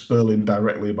 He asks Berlin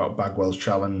directly about Bagwell's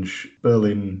challenge.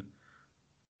 Berlin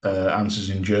answers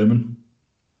in German,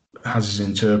 has his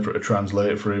interpreter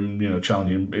translate for him,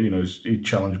 challenging, he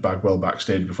challenged Bagwell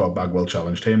backstage before Bagwell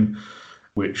challenged him,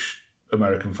 which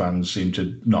American fans seem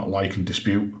to not like and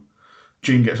dispute.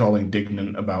 Gene gets all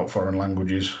indignant about foreign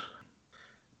languages.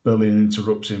 Berlin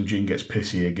interrupts him. Gene gets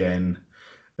pissy again.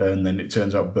 And then it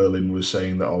turns out Berlin was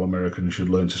saying that all Americans should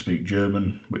learn to speak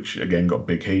German, which again got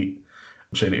big heat.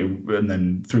 And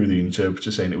then through the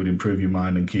interpreter saying it would improve your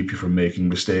mind and keep you from making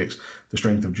mistakes. The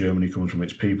strength of Germany comes from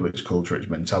its people, its culture, its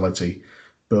mentality.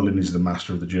 Berlin is the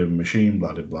master of the German machine,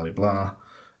 blah, blah, blah, blah.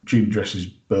 Gene addresses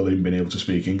Berlin being able to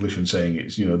speak English and saying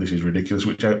it's, this is ridiculous,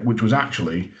 which was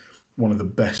actually one of the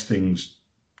best things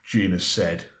Gene has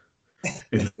said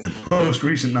in the most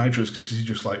recent Nitros, because he's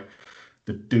just like,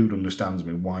 the dude understands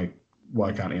me.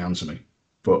 Why can't he answer me?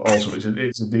 But also, it's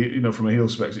a from a heel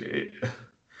perspective,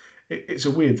 it's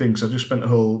a weird thing. So I just spent the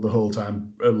whole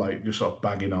time just sort of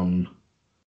bagging on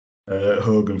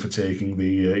Hogan for taking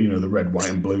the the red, white,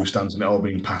 and blue stance and it all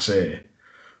being passé.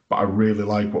 But I really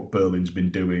like what Berlin's been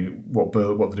doing, what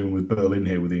they're doing with Berlin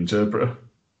here with the interpreter,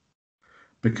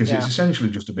 because it's essentially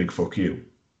just a big fuck you.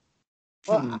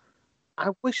 Well, I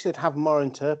wish they'd have more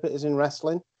interpreters in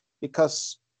wrestling,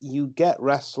 because you get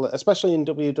wrestlers, especially in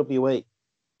WWE,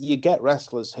 you get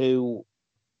wrestlers who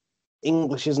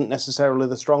English isn't necessarily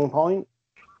the strong point,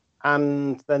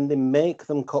 and then they make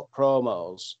them cut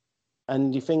promos,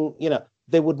 and you think,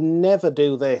 they would never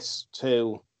do this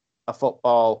to a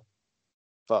football,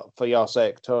 for your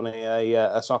sake, Tony,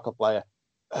 a soccer player,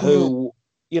 who,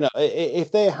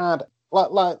 if they had,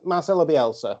 like Marcelo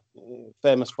Bielsa,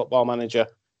 famous football manager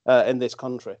in this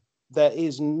country, there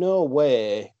is no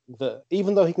way that,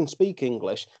 even though he can speak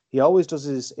English, he always does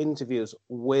his interviews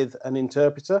with an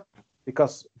interpreter,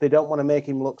 because they don't want to make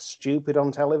him look stupid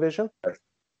on television.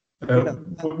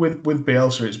 With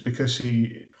Bielsa, it's because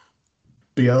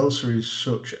Bielsa is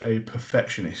such a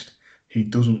perfectionist. He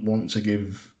doesn't want to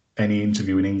give any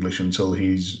interview in English until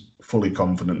he's fully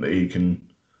confident that he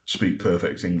can speak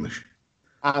perfect English.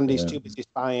 And he's too busy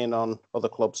spying on other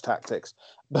clubs' tactics.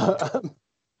 But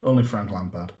only Frank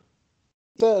Lampard.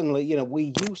 Certainly,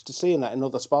 we used to seeing that in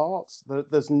other sports.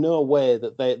 There's no way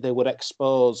that they would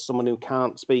expose someone who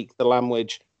can't speak the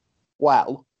language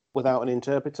well without an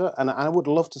interpreter. And I would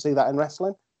love to see that in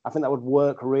wrestling. I think that would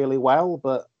work really well,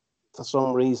 but for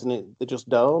some reason they just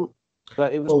don't.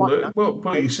 But it was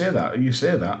but you say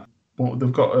that. Well,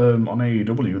 they've got on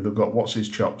AEW, they've got What's His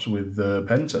Chops with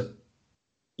Penta.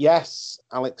 Yes,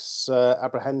 Alex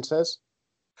Abrahantes.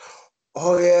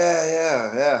 Oh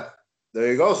yeah. There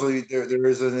you go. So there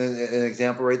is an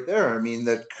example right there. I mean,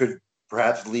 that could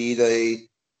perhaps lead a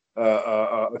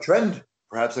trend.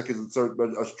 Perhaps that could start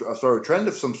a trend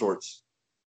of some sorts.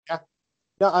 Yeah.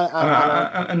 No,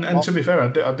 and to be fair,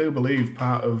 I do believe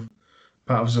part of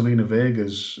Zelina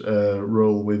Vega's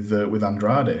role with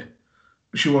Andrade,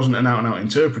 she wasn't an out-and-out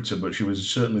interpreter, but she was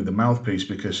certainly the mouthpiece,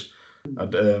 because I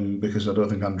don't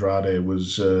think Andrade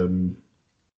was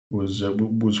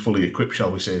fully equipped,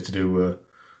 shall we say, to do a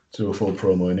full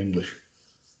promo in English.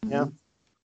 Yeah.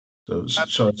 So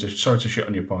sorry to shit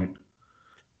on your point.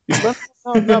 No.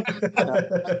 I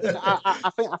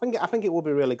think it would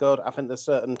be really good. I think there's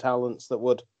certain talents that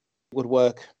would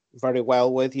work very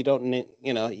well with. You don't need,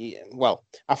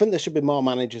 I think there should be more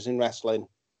managers in wrestling.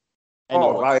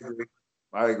 Anyway. Oh,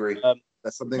 I agree.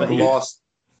 That's something we lost.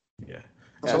 Yeah,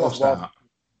 that's a lost start.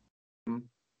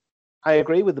 I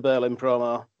agree with the Berlin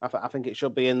promo. I think it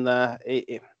should be in there.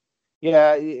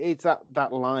 It's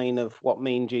that line of what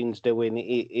Mean Gene's doing.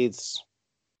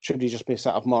 Should you just be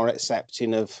sort of more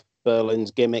accepting of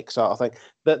Berlin's gimmick sort of thing?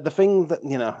 The thing that,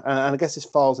 and I guess this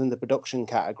falls in the production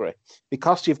category,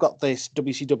 because you've got this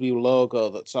WCW logo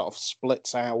that sort of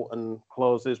splits out and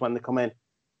closes when they come in.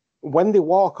 When they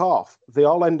walk off, they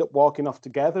all end up walking off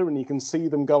together, and you can see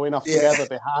them going off together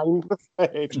behind the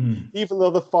stage, even though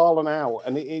they've fallen out.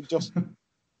 And it just,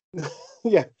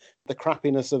 the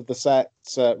crappiness of the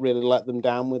sets really let them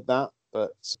down with that.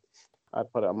 But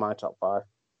I'd put it on my top 5.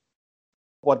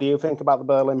 What do you think about the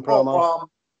Berlin promo?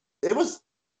 It was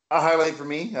a highlight for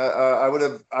me. It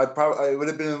would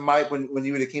have been when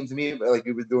you would have came to me like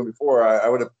you were doing before.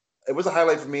 It was a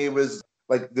highlight for me. It was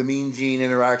like the Mean Gene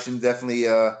interaction definitely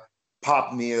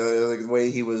popped me, like the way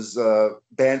he was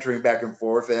bantering back and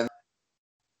forth. And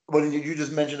when you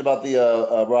just mentioned about the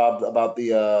Rob, about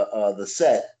the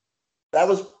set, that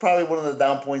was probably one of the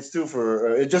down points too.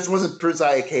 For it just wasn't Prince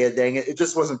Iaukea. Dang it! It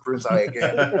just wasn't Prince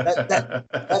Iaukea.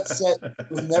 that set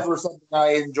was never something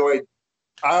I enjoyed.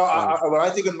 When I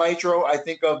think of Nitro, I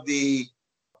think of the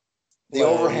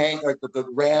overhang, like the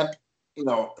ramp,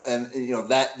 and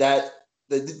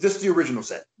just the original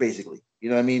set, basically. You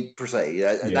know what I mean, per se.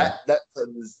 That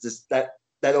was just that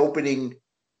opening.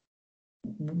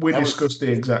 We discussed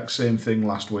the exact same thing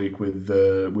last week with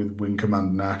Wing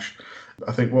Commander Nash.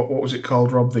 I think what was it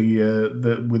called, Rob?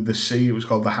 The with the C, it was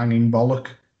called the hanging bollock.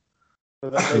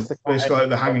 Basically, like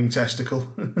the hanging testicle.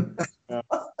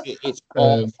 It's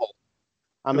awful.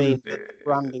 I mean, the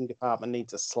branding department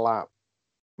needs a slap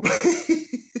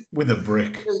with a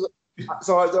brick.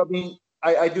 So I mean,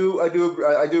 I do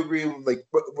agree. Like,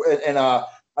 and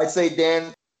I'd say,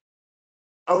 Dan,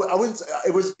 I wouldn't say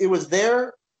it was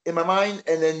there in my mind,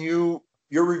 and then your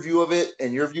review of it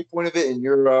and your viewpoint of it and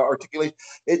your articulation.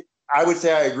 I would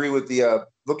say I agree with the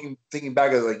thinking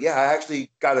back. I was like, yeah, I actually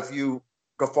got a few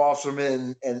guffaws from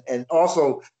it, and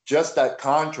also just that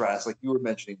contrast, like you were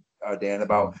mentioning, Dan,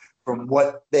 about from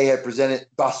what they had presented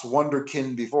Das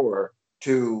Wunderkind before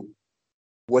to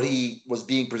what he was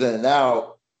being presented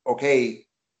now. Okay,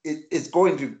 it's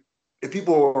going to, if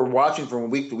people are watching from a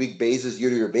week to week basis,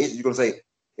 year to year basis, you're going to say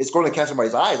it's going to catch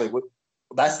somebody's eyes. Like, what?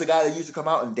 That's the guy that used to come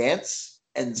out and dance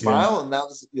and smile, and now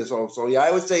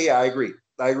I would say, I agree.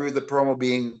 I agree with the promo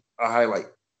being a highlight.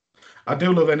 I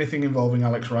do love anything involving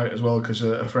Alex Wright as well, because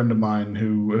a friend of mine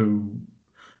who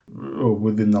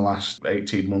within the last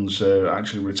 18 months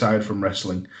actually retired from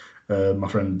wrestling, my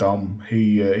friend Dom,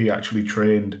 he actually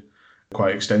trained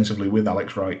quite extensively with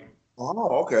Alex Wright.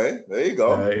 Oh, okay. There you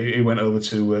go. He went over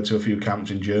to a few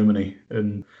camps in Germany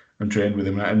and trained with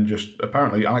him, and just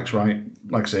apparently Alex Wright,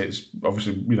 like I say, it's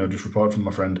obviously just reported from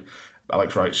my friend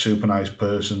Alex Wright, super nice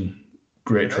person,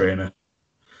 great trainer.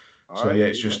 So right,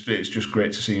 it's just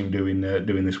great to see him doing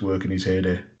this work in his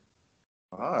heyday.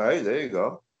 All right, there you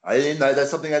go.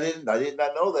 That's something I did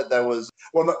not know that was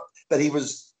that he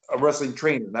was a wrestling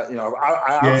trainer.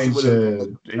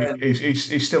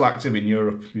 He's still active in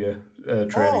Europe. Yeah,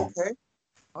 training. Oh, okay.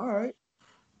 All right,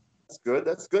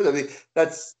 that's good. I mean,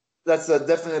 that's a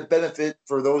definite benefit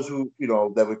for those who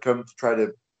that would come to try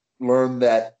to learn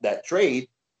that trade.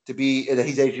 To be that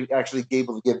he's actually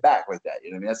able to give back like that.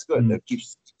 I mean, that's good. That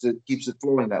keeps it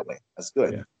flowing that way. That's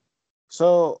good. Yeah.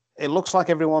 So it looks like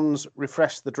everyone's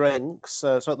refreshed the drinks.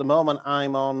 So at the moment,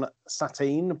 I'm on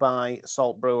Satine by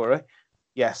Salt Brewery.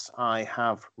 Yes, I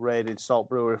have raided Salt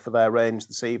Brewery for their range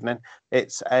this evening.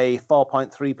 It's a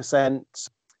 4.3%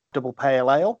 double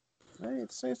pale ale.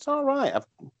 It's all right.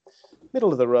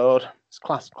 Middle of the road. It's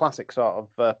classic sort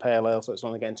of pale ale, so it's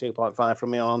only getting 2.5 from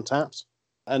me on taps.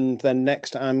 And then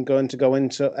next, I'm going to go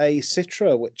into a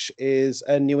Citra, which is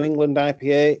a New England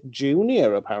IPA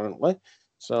Junior, apparently.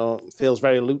 So it feels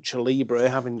very Lucha Libre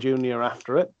having Junior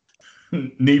after it.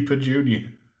 Nipa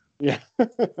Junior. Yeah.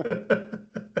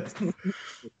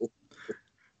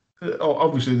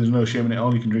 Obviously, there's no shame in it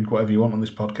all. You can drink whatever you want on this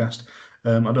podcast.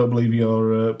 I don't believe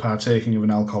you're partaking of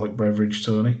an alcoholic beverage,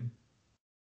 Tony.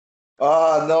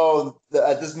 No.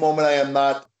 At this moment, I am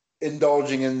not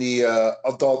indulging in the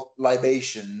adult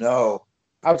libation. No.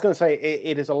 I was going to say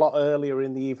it is a lot earlier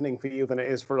in the evening for you than it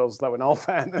is for us, though, in all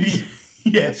fairness.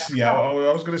 Yes, yeah.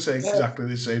 I was going to say exactly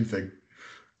the same thing.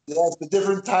 Yes, the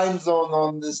different time zone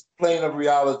on this plane of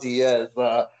reality. Yes,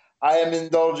 I am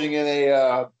indulging in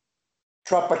a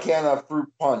Tropicana fruit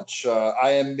punch. I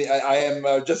am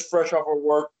just fresh off of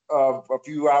work a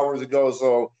few hours ago,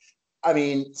 so I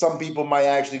mean, some people might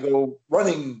actually go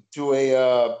running to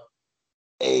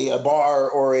a bar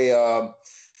or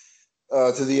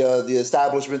to the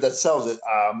establishment that sells it.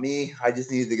 Me, I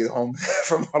just needed to get home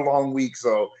from a long week,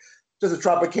 so just a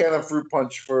Tropicana fruit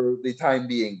punch for the time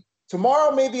being.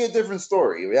 Tomorrow may be a different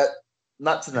story.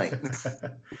 Not tonight.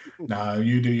 No,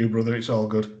 you do you, brother. It's all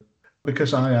good.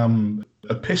 Because I am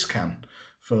a piss can,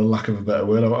 for lack of a better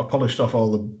word. I polished off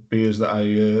all the beers that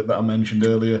I mentioned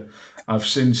earlier. I've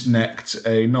since necked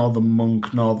a Northern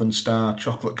Monk Northern Star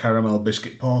chocolate caramel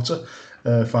biscuit porter.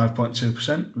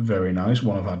 5.2%, very nice,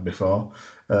 one I've had before.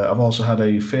 I've also had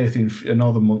a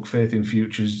Northern Monk Faith in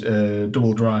Futures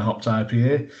double dry hopped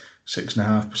IPA,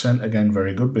 6.5%, again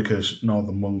very good, because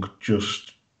Northern Monk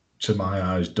just, to my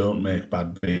eyes, don't make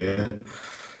bad beer.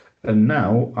 And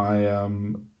now I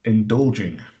am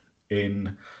indulging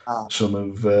in some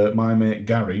of my mate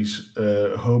Gary's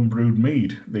homebrewed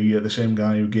mead, the same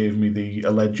guy who gave me the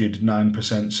alleged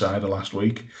 9% cider last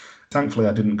week. Thankfully,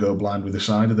 I didn't go blind with the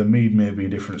cider. The mead may be a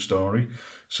different story.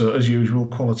 So, as usual,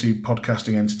 quality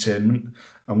podcasting entertainment.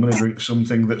 I'm going to drink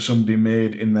something that somebody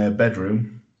made in their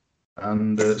bedroom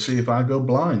and see if I go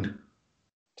blind.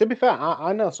 To be fair,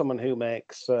 I know someone who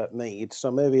makes mead,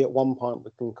 so maybe at one point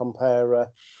we can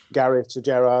compare Gary to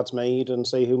Gerard's mead and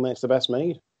see who makes the best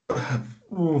mead.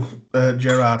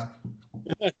 Gerard.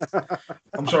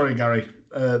 I'm sorry, Gary.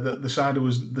 The cider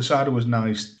was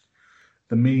nice.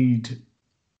 The mead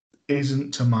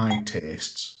isn't to my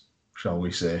tastes, shall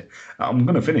we say. I'm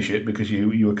going to finish it because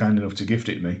you were kind enough to gift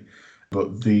it me.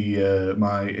 But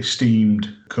my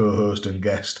esteemed co-host and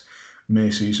guest may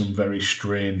see some very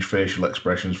strange facial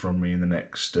expressions from me in the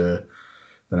next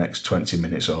 20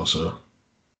 minutes or so.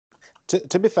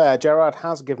 To be fair, Gerard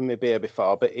has given me beer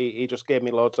before, but he just gave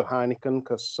me loads of Heineken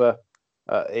because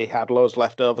he had loads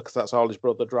left over because that's all his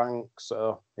brother drank.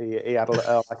 So he had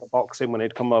like a box in when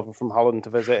he'd come over from Holland to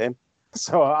visit him.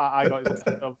 So I got his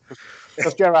leftovers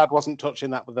because Gerard wasn't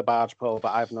touching that with the barge pole,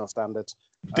 but I have no standards.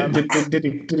 Did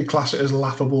he class it as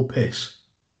laughable piss?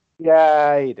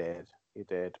 Yeah, he did. He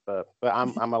did, but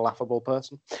I'm a laughable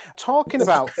person. Talking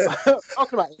about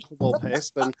laughable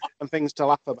piss and things to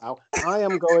laugh about, I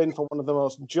am going for one of the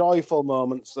most joyful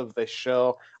moments of this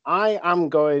show. I am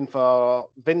going for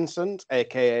Vincent,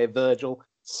 aka Virgil,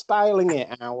 styling it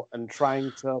out and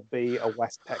trying to be a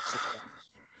West Texas guy.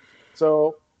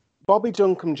 So Bobby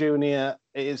Duncombe Jr.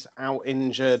 is out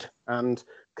injured, and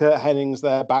Kurt Henning's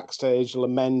there backstage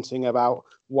lamenting about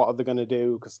what are they going to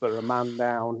do because they're a man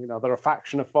down. You know, they're a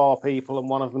faction of 4 people and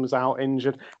one of them is out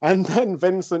injured. And then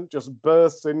Vincent just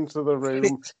bursts into the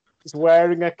room. He's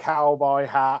wearing a cowboy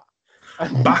hat.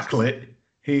 Backlit.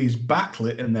 He's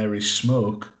backlit and there is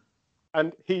smoke.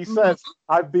 And he says,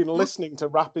 I've been listening to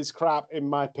Rap Is Crap in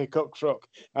my pickup truck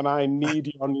and I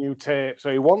need your new tape.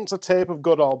 So he wants a tape of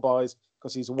Good Old Boys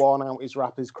because he's worn out his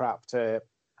Rap Is Crap tape.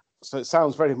 So it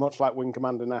sounds very much like Wing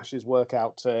Commander Nash's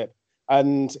workout tape.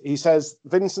 And he says,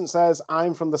 Vincent says,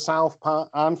 I'm from the south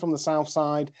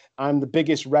side. I'm the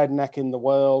biggest redneck in the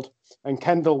world. And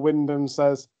Kendall Windham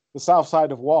says, the south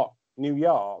side of what? New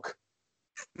York.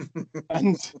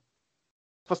 And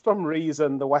for some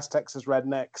reason, the West Texas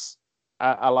rednecks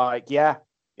are like, yeah,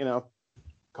 you know,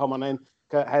 come on in.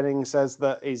 Kurt Hennig says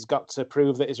that he's got to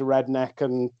prove that he's a redneck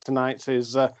and tonight's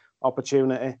his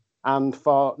opportunity. And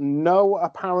for no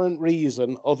apparent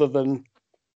reason other than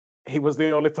he was the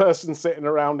only person sitting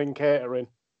around in catering,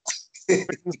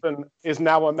 Vincent is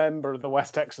now a member of the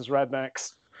West Texas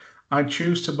Rednecks. I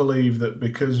choose to believe that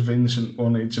because Vincent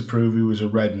wanted to prove he was a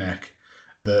redneck,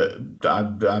 that, I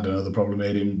don't know, they probably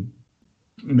made him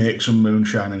make some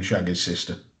moonshine and shag his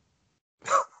sister.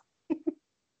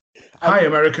 Hi,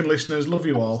 American listeners. Love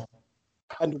you all.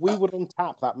 And we would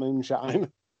untap that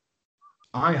moonshine.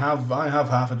 I have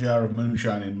half a jar of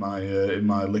moonshine in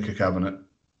my liquor cabinet.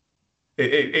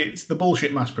 It's the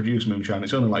bullshit mass-produced moonshine.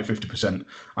 It's only like 50%.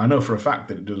 I know for a fact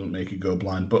that it doesn't make you go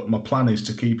blind, but my plan is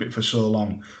to keep it for so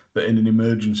long that in an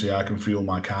emergency I can fuel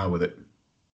my car with it.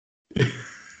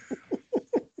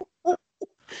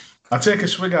 I take a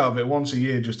swig out of it once a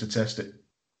year just to test it.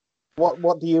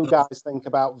 What do you guys think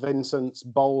about Vincent's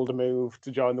bold move to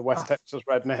join the West Texas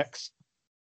Rednecks?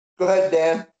 Go ahead,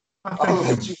 Dan.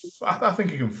 I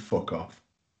think you can fuck off.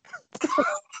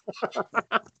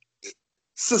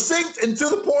 Succinct and to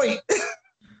the point.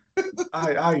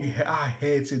 I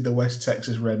hated the West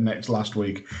Texas Rednecks last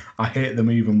week. I hate them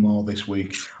even more this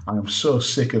week. I am so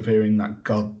sick of hearing that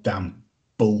goddamn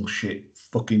bullshit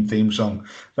fucking theme song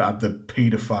that had the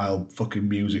paedophile fucking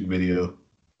music video.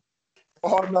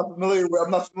 Oh, I'm not familiar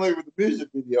with the music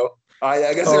video.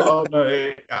 I guess.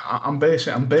 I'm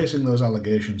basing those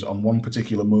allegations on one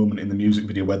particular moment in the music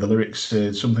video where the lyrics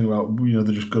said something about, you know,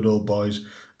 they're just good old boys.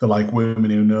 They're like women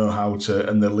who know how to,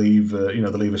 and they leave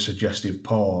a suggestive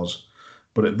pause.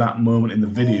 But at that moment in the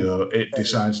video, it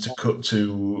decides to cut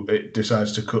to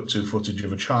footage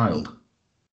of a child.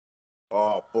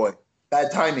 Oh boy,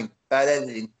 bad timing, bad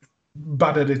editing.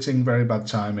 Bad editing, very bad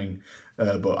timing.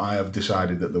 But I have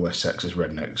decided that the West Texas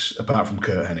Rednecks, apart from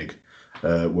Kurt Hennig,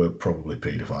 were probably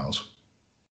paedophiles.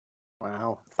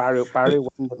 Wow, Barry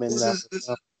Windham in there. This is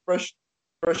fresh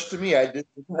to me. I did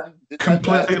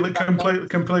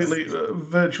completely,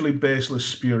 virtually baseless,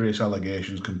 spurious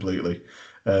allegations. Completely,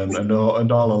 and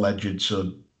all alleged.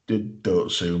 So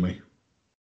don't sue me.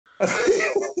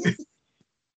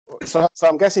 So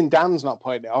I'm guessing Dan's not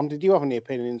putting it on. Did you have any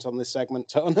opinions on this segment,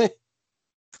 Tony?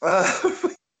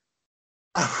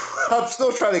 I'm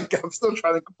still trying to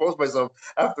compose myself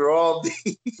after all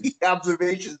the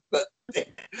observations that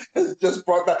has just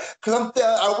brought back. Because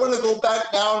I want to go back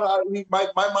now.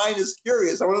 My mind is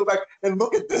curious. I want to go back and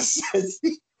look at this and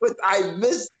see what I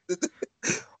missed.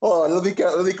 Hold on, let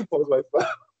me compose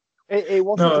myself. It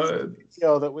wasn't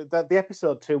the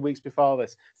episode 2 weeks before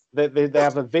this. They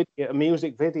have a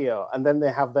music video, and then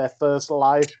they have their first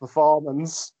live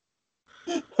performance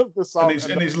of the song.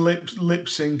 And his lip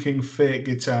syncing, fake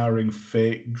guitaring,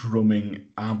 fake drumming,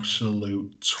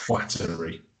 absolute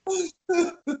twattery.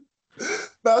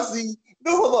 Now, see,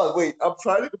 no, hold on, wait. I'm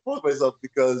trying to compose myself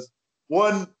because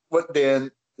one, what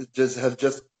Dan has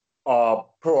just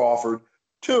pro-offered.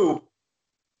 Two,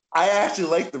 I actually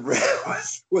like the red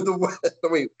with the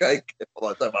wait.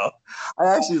 Hold on, time out.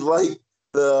 I actually like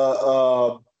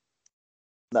the.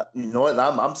 You know what?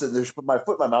 I'm sitting there, put my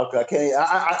foot in my mouth. I can't.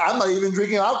 I'm not even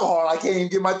drinking alcohol. I can't even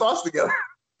get my thoughts together.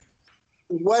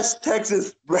 West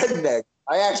Texas Redneck.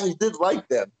 I actually did like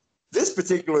them. This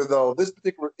particular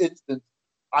instance,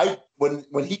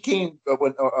 when he came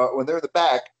when they're in the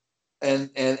back, and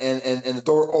the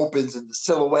door opens and the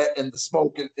silhouette and the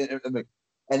smoke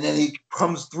and then he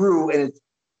comes through and it's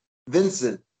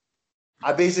Vincent.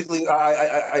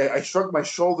 I shrugged my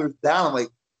shoulders down. I'm like,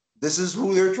 this is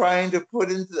who they're trying to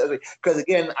put into that. Because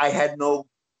again, I had no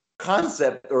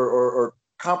concept or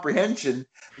comprehension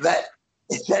that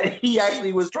he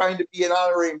actually was trying to be an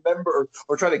honorary member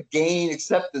or try to gain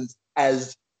acceptance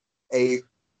as a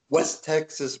West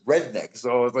Texas redneck.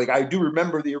 So it's like, I do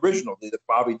remember the original, the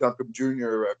Bobby Duncombe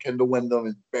Jr., Kendall Windham,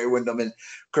 and Barry Windham, and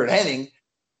Kurt Hennig.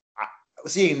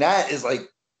 Seeing that is like,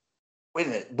 wait a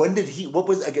minute, when did what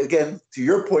was, again, to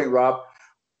your point, Rob,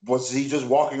 was he just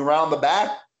walking around the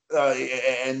back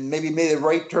and maybe made a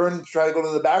right turn to try to go to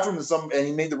the bathroom and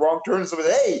he made the wrong turn and somebody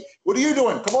said, hey, what are you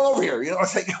doing? Come on over here. You know,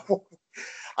 it's like,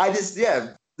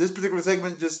 this particular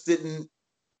segment just didn't,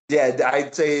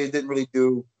 I'd say it didn't really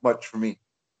do much for me.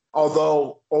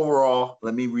 Although, overall,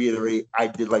 let me reiterate, I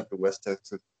did like the West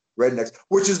Texas Rednecks,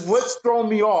 which is what's thrown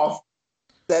me off,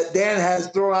 that Dan has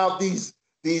thrown out these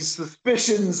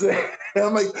suspicions. And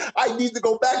I'm like, I need to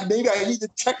go back. Maybe I need to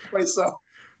check myself.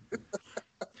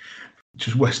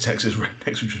 Just West Texas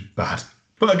Rednecks, which is bad.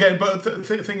 But again,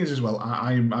 the thing is as well,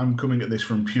 I'm coming at this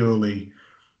from purely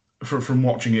from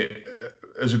watching it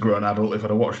as a grown adult. If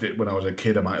I'd have watched it when I was a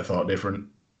kid, I might have thought different.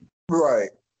 Right.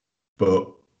 But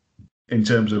in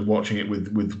terms of watching it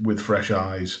with fresh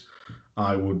eyes,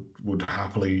 I would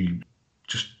happily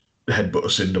just headbutt a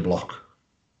cinder block.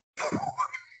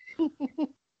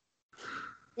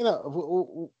 You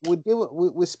know,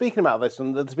 we're speaking about this,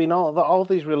 and there's been all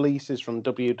these releases from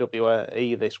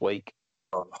WWE this week.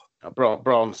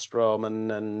 Braun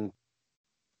Strowman and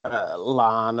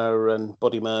Lana and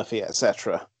Buddy Murphy,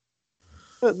 etc.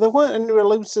 There weren't any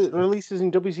releases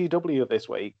in WCW this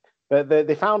week.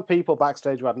 They found people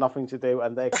backstage who had nothing to do,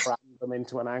 and they crammed them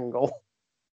into an angle.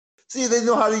 See, they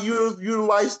know how to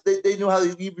utilize. They know how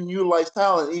to even utilize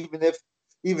talent, even if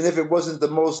it wasn't the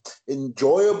most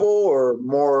enjoyable or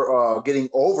more getting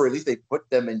over. At least they put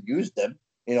them and used them.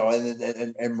 You know,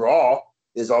 and Raw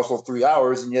is also 3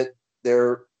 hours, and yet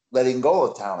they're letting go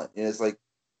of talent. And it's like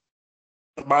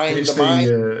the mind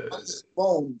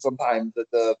phone sometimes.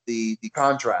 The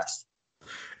contrast.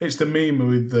 It's the meme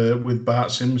with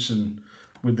Bart Simpson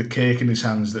with the cake in his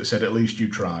hands that said, "At least you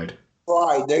tried."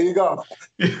 Right, there you go.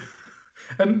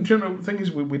 And you know, the thing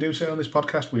is, we do say on this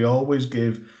podcast, we always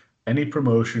give any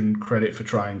promotion credit for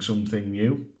trying something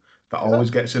new. That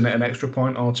always gets an extra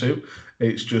point or two.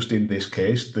 It's just in this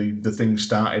case, the thing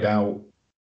started out,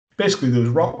 basically there was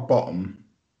rock bottom,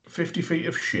 50 feet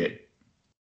of shit,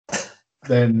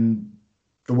 then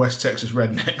the West Texas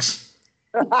Rednecks.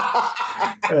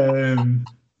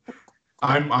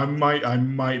 I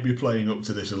might be playing up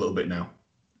to this a little bit now.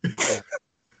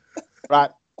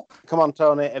 Right, come on,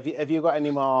 Tony. Have you got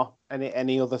any more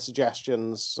any other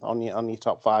suggestions on your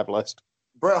top 5 list?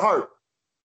 Bret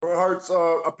Hart's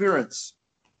appearance,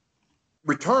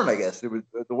 return. I guess it was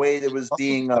the way it was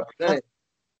being presented.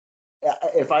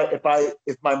 If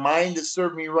my mind has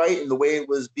served me right, and the way it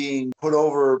was being put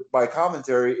over by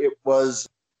commentary, it was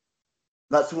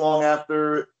not too long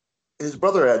after his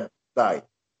brother had died.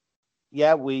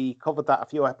 Yeah, we covered that a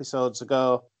few episodes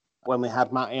ago when we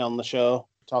had Matty on the show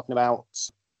talking about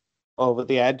Over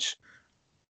the Edge.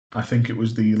 I think it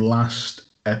was the last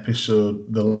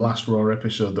episode, the last Raw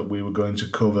episode that we were going to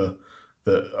cover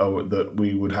that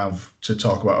we would have to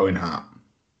talk about Owen Hart.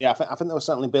 Yeah, I think they were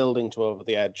certainly building to Over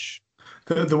the Edge.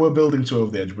 They were building to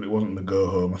Over the Edge, but it wasn't the go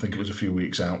home. I think it was a few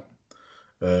weeks out.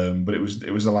 But it was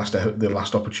the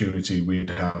last opportunity we'd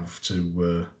have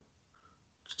to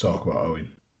talk about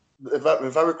Owen. If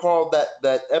I recall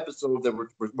that episode that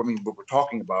we're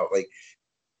talking about, like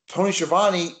Tony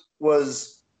Schiavone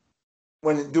was,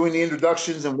 when doing the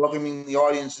introductions and welcoming the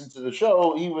audience into the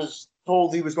show, he was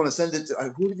told he was going to send it to,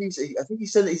 who did he say? I think he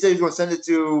said he was going to send it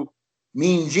to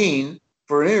Mean Gene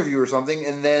for an interview or something,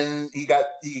 and then he got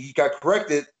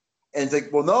corrected And it's like,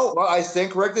 well, no, well, I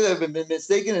stand corrected. I've been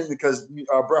mistaken, and because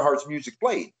Bret Hart's music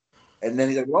played. And then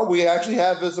he's like, well, we actually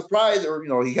have a surprise,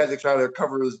 or he had to try to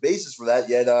cover his bases for that.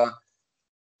 Yet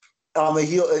on the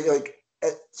heel,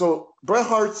 so Bret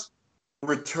Hart's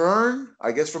return,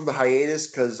 I guess, from the hiatus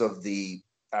because of the,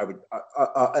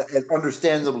 and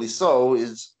understandably so,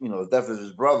 is the death of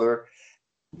his brother,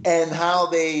 and how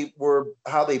they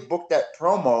booked that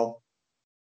promo,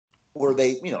 where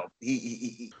they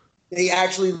they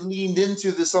actually leaned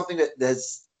into this something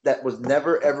that was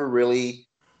never ever really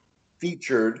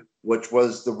featured, which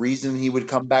was the reason he would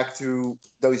come back to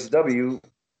WCW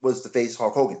was to face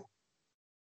Hulk Hogan.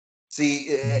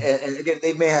 See, and again,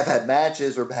 they may have had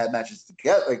matches or had matches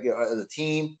together, like as a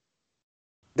team.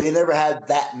 They never had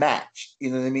that match.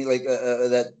 You know what I mean? Like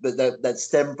that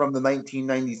stemmed from the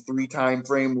 1993 time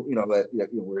frame.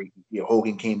 Where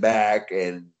Hogan came back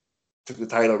and took the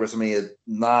title at WrestleMania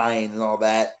 9 and all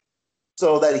that.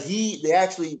 So that they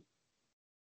actually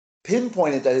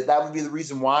pinpointed that would be the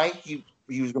reason why he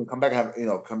was going to come back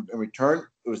and come and return.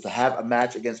 It was to have a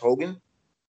match against Hogan.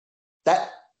 That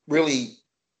really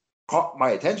caught my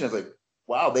attention. It's like,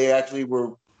 wow, they actually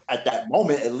were at that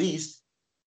moment, at least,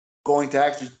 going to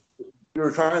actually, they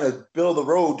were trying to build a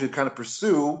road to kind of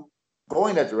pursue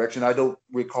going that direction. I don't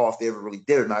recall if they ever really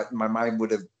did or not. My mind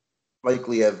would have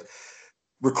likely have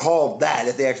recalled that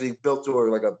if they actually built to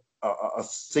like a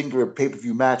singular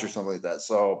pay-per-view match or something like that.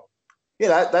 So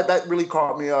yeah, that really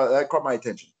caught me. That caught my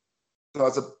attention.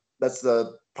 So that's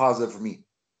the positive for me.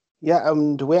 Yeah,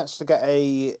 and we actually get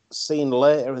a scene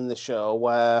later in the show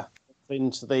where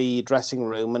into the dressing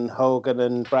room and Hogan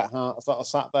and Bret Hart sort of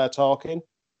sat there talking.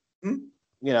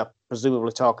 Mm-hmm.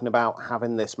 Presumably talking about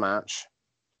having this match.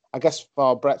 I guess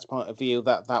for Bret's point of view,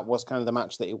 that was kind of the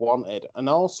match that he wanted. And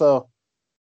also,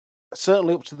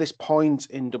 certainly up to this point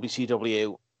in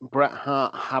WCW, Bret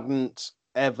Hart hadn't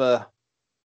ever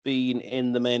been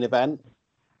in the main event.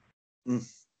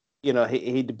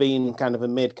 He'd been kind of a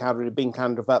mid-card, he'd been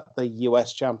kind of at the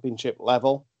US Championship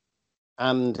level.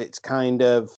 And it's kind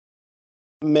of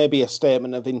maybe a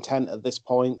statement of intent at this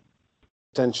point,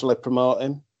 potentially promote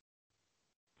him.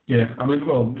 Yeah, I mean,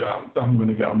 well, I'm going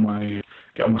to get on my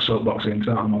soapbox here,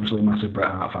 because I'm obviously a massive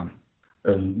Bret Hart fan.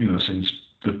 And, since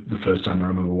the first time I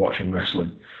remember watching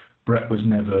wrestling, Bret was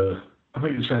never, I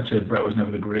think it's fair to say Bret was never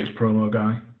the greatest promo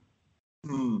guy.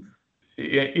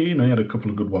 He had a couple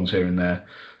of good ones here and there.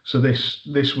 So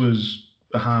this was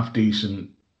a half-decent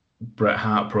Bret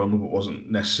Hart promo, but wasn't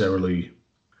necessarily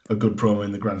a good promo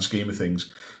in the grand scheme of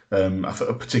things. I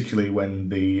thought particularly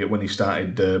when he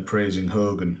started praising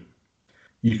Hogan,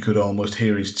 you could almost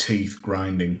hear his teeth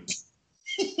grinding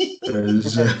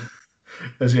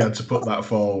as he had to put that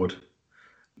forward.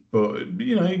 But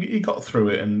he got through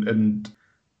it, and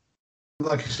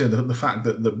like I said, the fact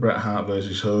that Bret Hart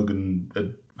versus Hogan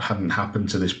hadn't happened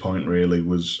to this point really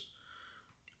was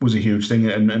a huge thing.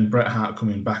 And Bret Hart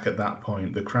coming back at that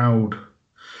point, the crowd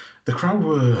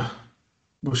were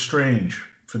strange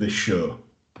for this show.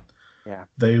 Yeah,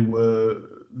 they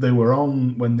were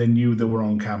on when they knew they were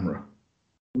on camera.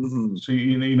 Mm-hmm. So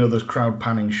those crowd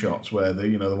panning shots where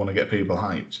they want to get people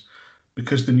hyped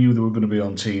because they knew they were going to be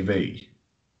on TV.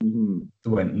 Mm-hmm. They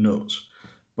went nuts.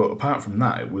 But apart from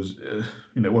that, it was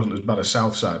it wasn't as bad as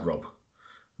Southside, Rob,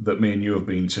 that me and you have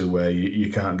been to, where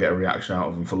you can't get a reaction out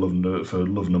of them for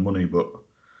loving the money, but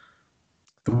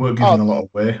they were giving a lot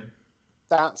away.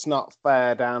 That's not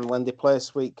fair, Dan. When they play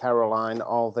Sweet Caroline,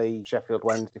 all the Sheffield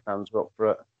Wednesday fans were up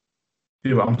for it.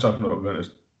 Yeah, but I'm talking about going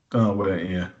to... Oh, wait,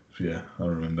 yeah. Yeah, I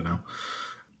remember now.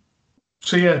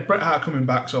 So, yeah, Bret Hart coming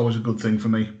back is always a good thing for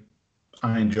me.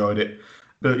 I enjoyed it.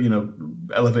 But,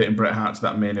 elevating Bret Hart to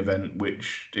that main event,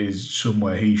 which is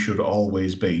somewhere he should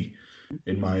always be,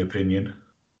 in my opinion.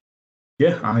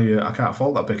 Yeah, I can't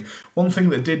fault that pick. One thing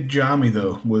that did jar me,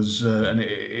 though, was, and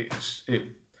it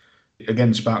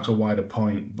again sparks a wider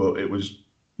point, but it was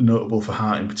notable for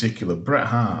Hart in particular. Bret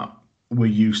Hart, we're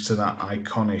used to that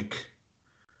iconic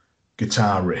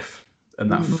guitar riff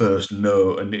and that first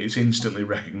note, and it's instantly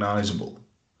recognisable.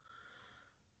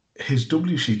 His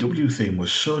WCW theme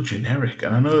was so generic,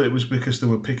 and I know it was because they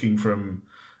were picking from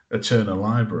a Turner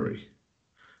library,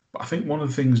 but I think one of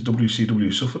the things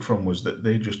WCW suffered from was that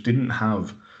they just didn't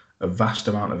have a vast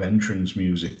amount of entrance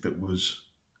music that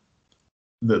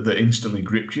instantly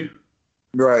gripped you.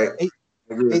 Right.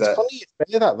 It's funny you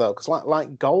say that, though, because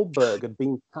like Goldberg had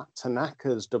been Pat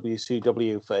Tanaka's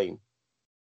WCW theme,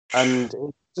 and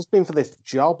it's just been for this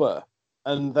jobber,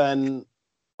 and then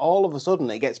all of a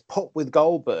sudden it gets put with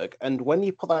Goldberg, and when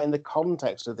you put that in the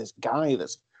context of this guy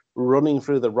that's running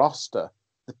through the roster,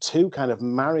 the two kind of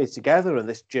marry together in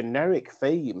this generic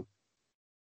theme.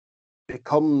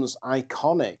 becomes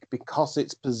iconic because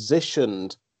it's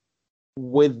positioned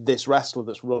with this wrestler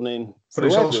that's running. But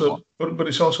it's also, but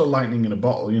it's also lightning in a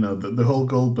bottle. You know, the whole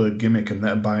Goldberg gimmick, and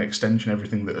then by extension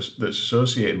everything that's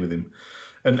associated with him.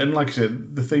 And like I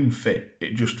said, the theme fit.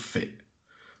 It just fit.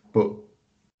 But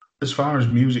as far as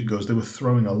music goes, they were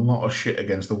throwing a lot of shit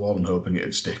against the wall and hoping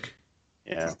it'd stick.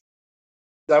 Yeah.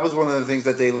 That was one of the things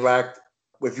that they lacked.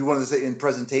 If you wanted to say in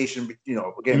presentation, you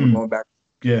know, again, we're going back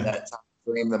to that time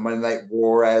frame, the Monday Night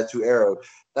War Attitude Era.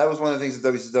 That was one of the things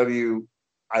that WCW,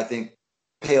 I think,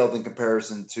 paled in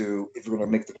comparison to, if you're going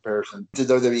to make the comparison to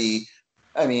WWE.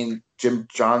 I mean, Jim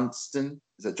Johnston,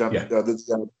 is that John?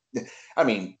 Yeah. I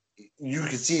mean, you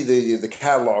could see the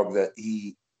catalog that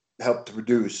he helped to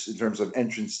produce in terms of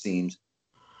entrance themes.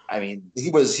 I mean,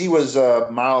 he was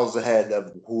miles ahead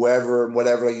of whoever,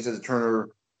 whatever. Like you said, the Turner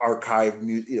Archive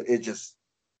music. You know, it just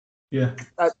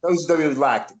WCW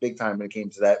lacked big time when it came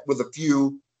to that, with a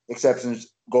few exceptions.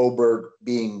 Goldberg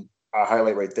being a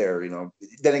highlight right there. You know.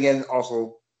 Then again,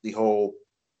 also the whole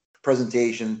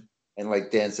presentation and, like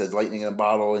Dan said, lightning in a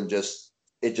bottle, and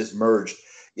it just merged.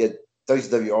 Yet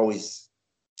WCW always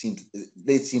seemed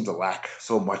to lack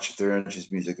so much of their entrance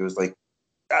music. It was like.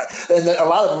 And a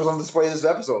lot of it was on display in this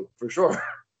episode, for sure.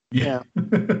 Yeah.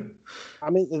 I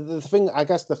mean, the thing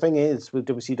is with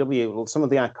WCW, some of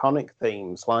the iconic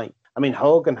themes, like, I mean,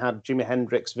 Hogan had Jimi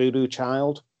Hendrix Voodoo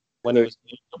Child when he was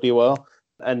in NWO,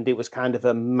 and it was kind of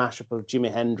a mashup of Jimi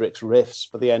Hendrix riffs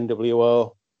for the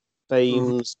NWO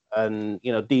themes, and,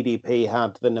 you know, DDP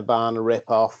had the Nirvana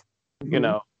ripoff, you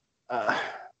know.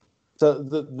 So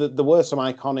there were some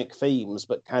iconic themes,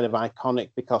 but kind of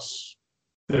iconic because...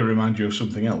 They remind you of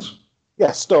something else.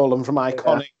 Yeah, stolen from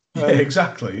iconic. Yeah,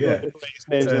 exactly. Yeah,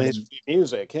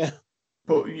 music. Yeah,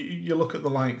 but you look at the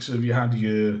likes of, you had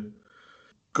your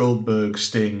Goldberg,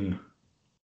 Sting.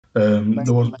 There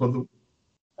was, but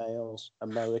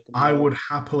American. I would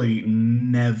happily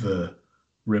never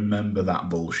remember that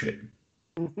bullshit.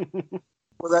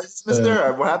 Well, that's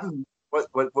Mr. What happened?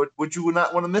 What would you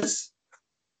not want to miss?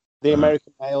 The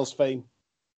American Males theme.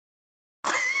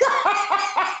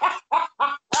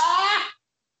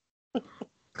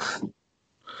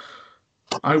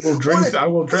 I will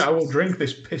drink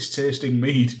this piss-tasting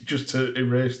mead just to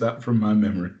erase that from my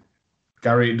memory.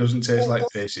 Gary, it doesn't taste like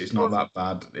piss. It's not that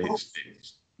bad.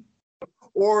 It's...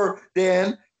 Or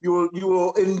Dan, you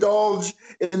will indulge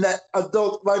in that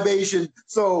adult libation.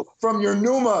 So from your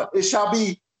pneuma, it shall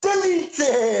be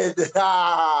deleted.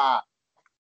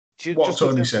 What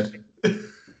Tony said.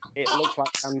 It looks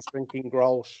like Dan's drinking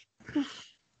Grolsch.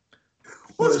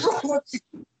 What's wrong with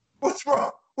you? What's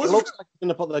wrong? It looks like he's going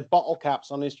to put the bottle caps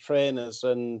on his trainers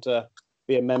and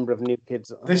be a member of New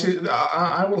Kids. This is.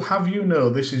 I will have you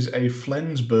know, this is a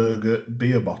Flensburger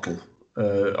beer bottle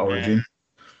origin,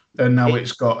 and now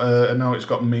it's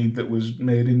got mead that was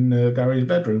made in Gary's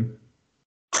bedroom.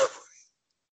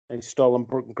 And stolen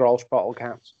Grolsch bottle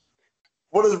caps.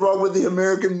 What is wrong with the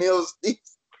American Males?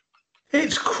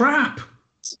 It's crap.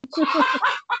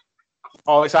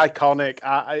 Oh, it's iconic.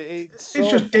 It's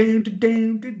just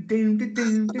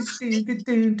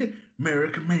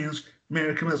American Males.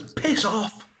 Piss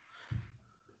off.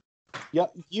 Yeah,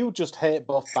 you just hate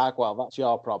Buff Bagwell. That's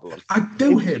your problem. I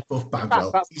do hate Buff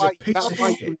Bagwell. He's a piece of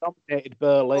shit. You nominated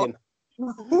Berlin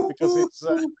because it's.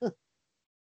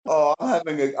 Oh, I'm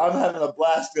having a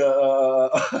blast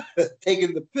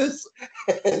taking the piss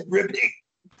and ripping.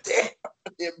 Damn,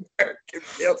 the American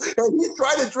Male. And he's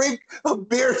trying to drink a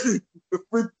beer to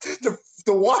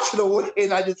wash it away,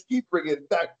 and I just keep bringing it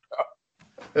back up.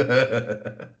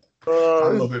 I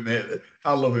love it,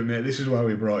 mate. This is why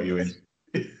we brought you in.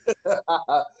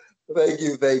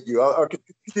 Thank you. I'll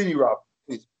continue, Rob,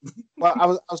 please. Well, I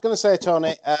was going to say,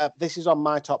 Tony, this is on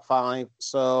my top 5.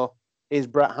 So, is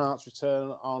Bret Hart's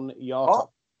return on your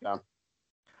top 5?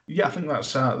 Yeah, I think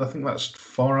that's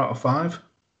 4 out of 5.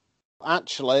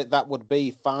 Actually, that would be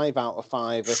 5 out of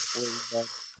 5 if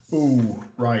we. Ooh,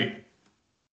 right.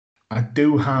 I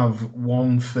do have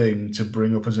one thing to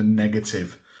bring up as a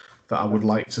negative that I would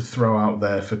like to throw out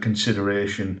there for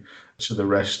consideration to the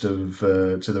rest of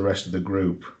the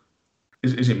group.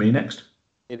 Is it me next?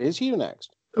 It is you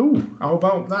next. Ooh, how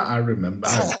about that? I remember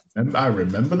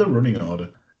the running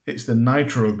order. It's the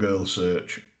Nitro Girl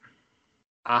search.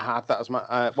 I have that as my.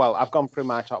 I've gone through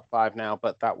my top 5 now,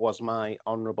 but that was my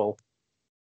honourable.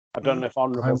 I don't know if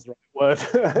honourable is the right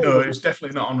word. No, it's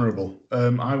definitely not honourable.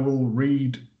 I will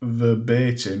read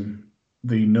verbatim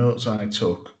the notes I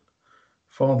took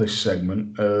for this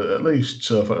segment, at least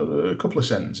so for a couple of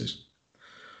sentences.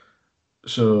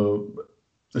 So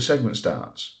the segment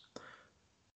starts.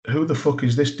 Who the fuck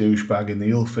is this douchebag in the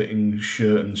ill-fitting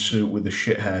shirt and suit with the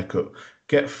shit haircut?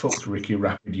 Get fucked, Ricky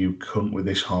Rapid, you cunt with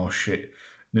this horse shit.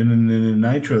 No,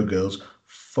 Nitro Girls,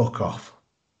 fuck off.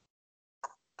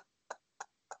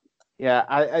 Yeah,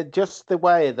 I just the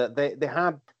way that they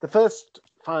had the first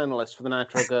finalist for the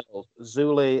Nitro Girls,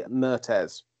 Zuli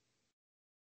Mertez,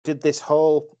 did this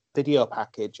whole video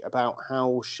package about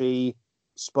how she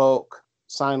spoke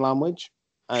sign language.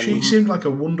 And she seemed like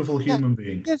a wonderful human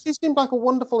being. Yeah, she seemed like a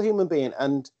wonderful human being.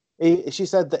 And she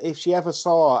said that if she ever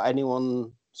saw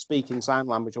anyone speaking sign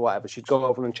language or whatever, she'd go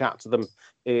over and chat to them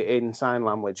in sign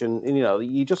language. And you know,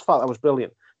 you just thought that was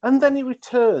brilliant. And then he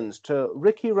returns to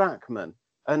Ricky Rackman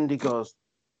and he goes,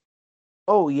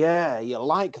 "Oh, yeah, you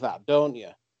like that, don't you?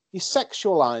 You're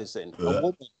sexualizing a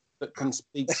woman that can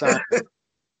speak sign language."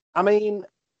 I mean,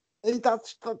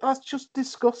 that's just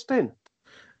disgusting.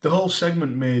 The whole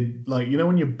segment made, like, you know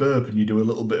when you burp and you do a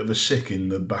little bit of a sick in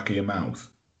the back of your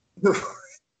mouth?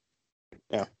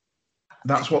 Yeah.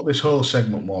 That's what this whole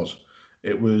segment was.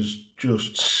 It was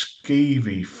just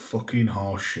skeevy fucking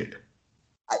horse shit.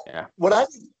 Yeah. What I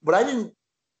didn't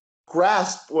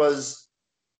grasp was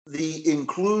the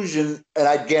inclusion, and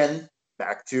again,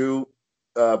 back to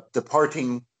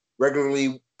departing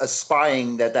regularly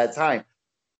aspiring at that time.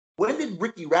 When did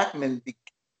Ricky Rackman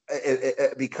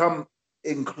become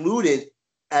included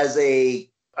as a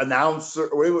announcer,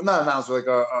 or not announcer, like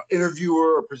a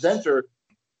interviewer or presenter?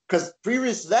 Because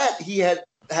previous to that, he had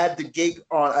the gig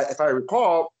on, if I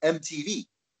recall, MTV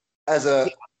as a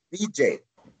DJ.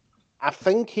 I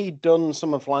think he'd done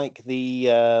some of like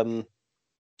the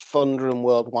Thunder and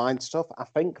Worldwide stuff. I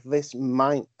think this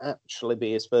might actually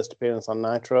be his first appearance on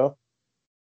Nitro.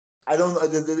 I don't know.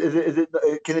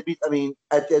 Can it be? I mean,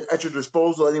 at your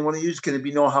disposal, anyone to use? Can it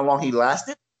be known how long he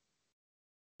lasted?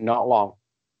 Not long.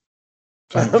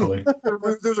 Thankfully.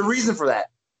 There's a reason for that.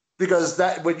 Because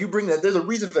that when you bring that, there's a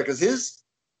reason for that. Because his,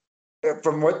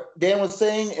 from what Dan was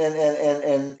saying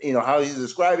and you know how he's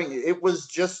describing it, it was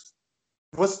just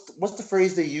what's the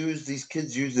phrase they use? These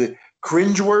kids use it,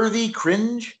 cringeworthy,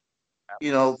 cringe.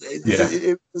 You know,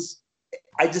 it was.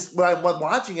 I just when I'm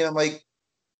watching it, I'm like,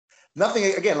 nothing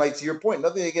again. Like to your point,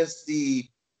 nothing against the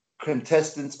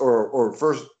contestants or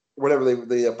first whatever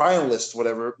the finalists,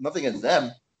 whatever. Nothing against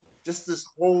them. Just this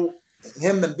whole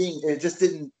him and being. It just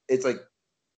didn't. It's like.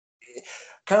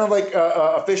 Kind of like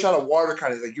a fish out of water,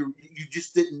 kind of like you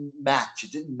just didn't match.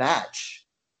 It didn't match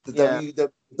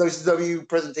the WCW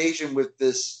presentation with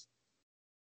this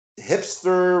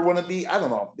hipster wannabe. I don't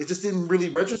know. It just didn't really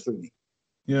register me.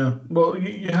 Yeah. Well,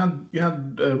 you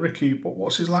had Ricky.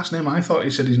 What's his last name? I thought he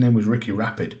said his name was Ricky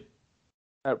Rapid.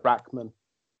 Rackman.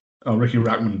 Oh, Ricky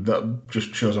Rackman. That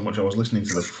just shows how much I was listening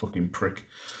to the fucking prick.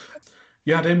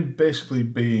 You had him basically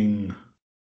being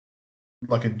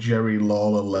like a Jerry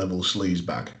Lawler level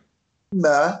sleazebag.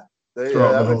 Throughout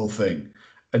the whole thing.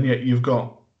 And yet you've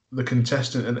got the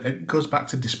contestant, and it goes back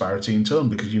to disparity in tone,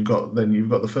 because you've got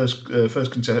the first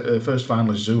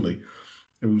finalist, Zuli,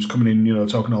 who's coming in, you know,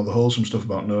 talking all the wholesome stuff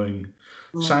about knowing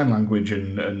sign language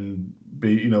and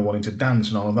be, you know, wanting to dance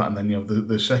and all of that. And then you have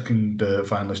the second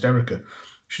finalist, Erica.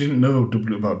 She didn't know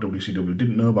about WCW,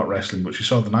 didn't know about wrestling, but she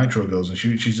saw the Nitro Girls, and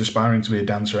she's aspiring to be a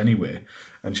dancer anyway,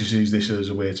 and she sees this as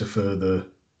a way to further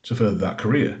that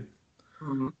career.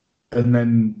 Mm-hmm. And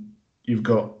then you've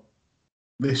got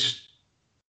this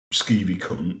skeevy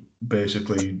cunt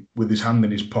basically with his hand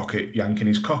in his pocket, yanking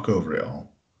his cock over it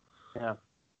all. Yeah,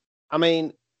 I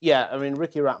mean,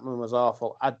 Ricky Rackman was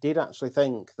awful. I did actually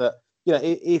think that, you know,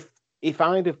 if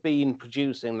I'd have been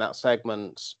producing that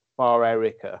segment for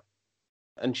Erica,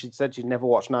 and she'd said she'd never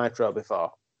watched Nitro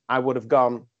before, I would have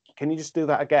gone, can you just do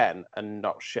that again and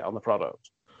not shit on the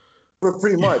product? But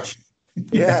pretty much.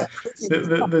 Yeah.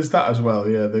 There's that as well,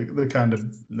 yeah. The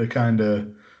kind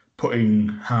of putting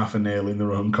half a nail in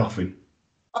their own coffin.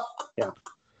 Yeah.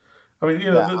 I mean, you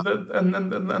know,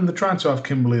 and they're trying to have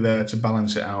Kimberly there to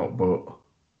balance it out, but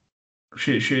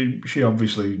she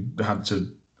obviously had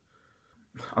to.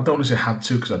 I don't want to say had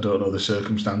to because I don't know the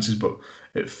circumstances, but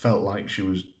it felt like she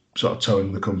was sort of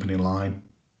towing the company line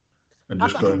and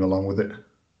just going along with it.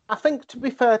 I think, to be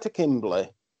fair to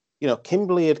Kimberly, you know,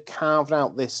 Kimberly had carved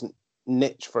out this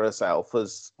niche for herself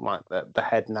as like the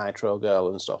head Nitro girl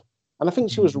and stuff, and I think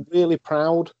she was really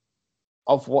proud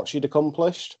of what she'd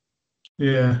accomplished.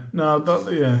 Yeah, no,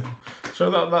 so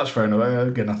that's fair enough.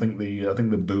 Again, I think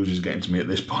the booze is getting to me at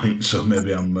this point, so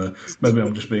maybe I'm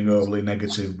just being overly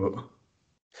negative, but.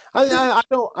 I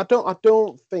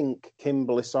don't think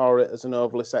Kimberly saw it as an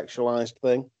overly sexualized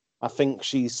thing. I think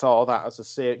she saw that as a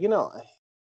serious, you know,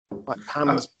 like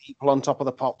Pam's people on top of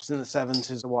the pops in the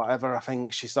 70s or whatever. I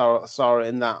think she saw it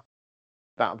in that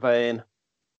vein.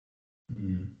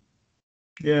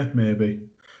 Yeah, maybe,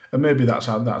 and maybe that's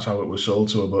how it was sold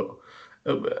to her. But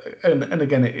and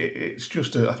again, it's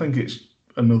just I think it's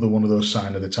another one of those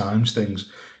sign of the times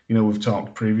things. You know, we've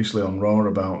talked previously on Raw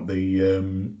about the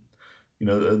you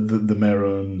know the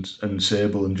Mero and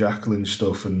Sable and Jacqueline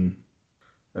stuff and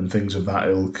things of that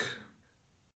ilk.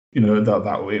 You know,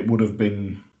 that it would have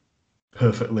been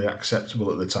perfectly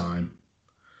acceptable at the time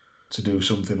to do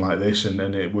something like this, and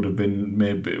it would have been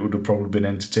probably been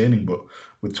entertaining. But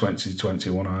with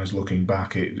 2021 eyes looking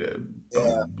back,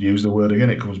 I'll use the word again.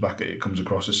 It comes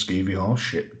across as skeevy horse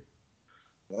shit.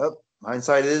 Yep,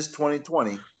 hindsight is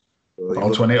 2020. Or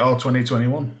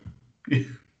 2021. There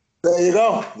you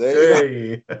go. There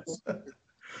you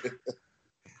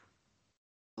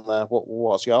go.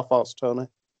 What's your thoughts, Tony?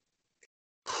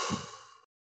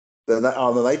 On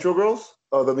the Nitro Girls?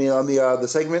 Oh, I mean on the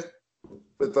segment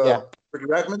with Ricky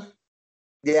Rackman?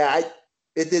 Yeah,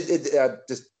 this is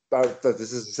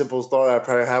the simplest thought I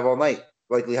probably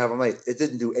likely have all night. It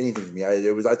didn't do anything to me. I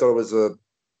thought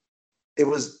it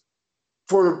was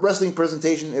for a wrestling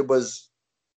presentation. It was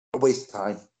a waste of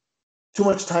time. Too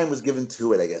much time was given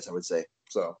to it, I guess I would say.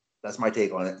 So that's my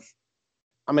take on it.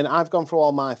 I mean, I've gone through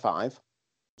all my 5.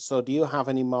 So do you have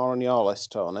any more on your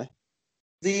list, Tony?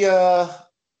 The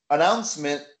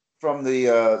announcement from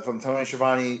Tony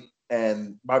Schiavone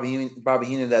and Bobby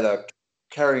Heenan that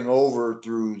carrying over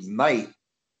through the night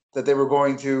that they were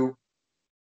going to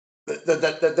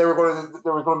there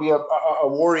was going to be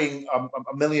awarding $1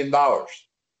 million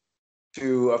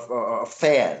to a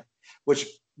fan, which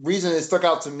reason it stuck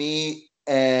out to me,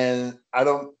 and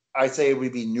I say it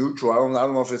would be neutral. I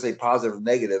don't know if it's a positive or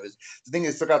negative. The thing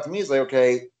that stuck out to me is like,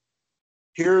 okay,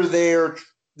 here there.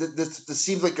 This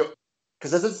seems like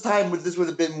because at this time this would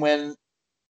have been when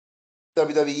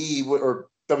WWE or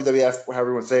WWF, however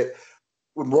you want to say it,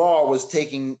 when Raw was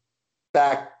taking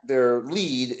back their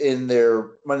lead in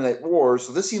their Monday Night Wars.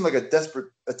 So this seemed like a desperate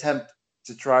attempt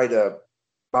to try to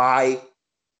buy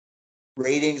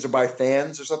ratings or buy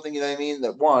fans or something. You know what I mean?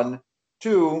 That one,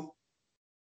 two.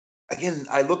 Again,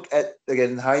 I look at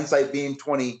hindsight being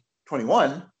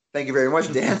 2021. Thank you very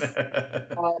much, Dan.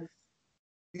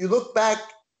 You look back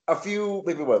a few,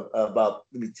 about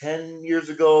 10 years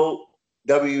ago,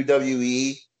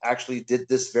 WWE actually did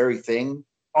this very thing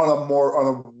on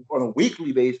a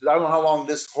weekly basis. I don't know how long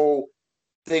this whole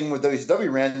thing with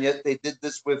WCW ran, yet they did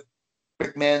this with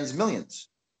McMahon's Millions.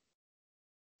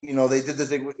 You know, they did this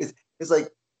thing. It's like,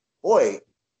 boy,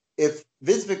 if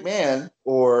Vince McMahon,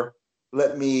 or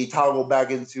let me toggle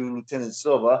back into Lieutenant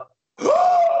Silva,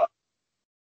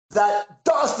 that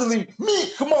dastardly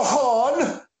Meek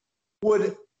Mahan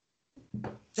would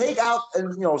take out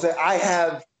and say, I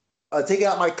have taken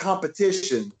out my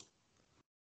competition.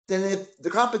 Then if the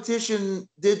competition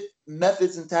did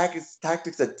methods and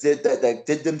tactics that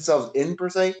did themselves in per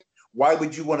se, why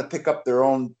would you want to pick up their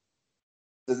own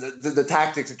the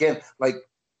tactics again? Like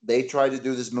they tried to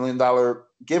do this $1 million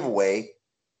giveaway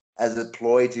as a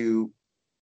ploy to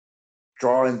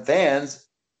draw in fans,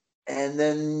 and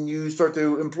then you start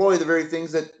to employ the very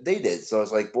things that they did. So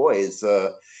it's like, boy, it's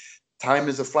time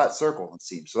is a flat circle, it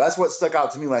seems. So that's what stuck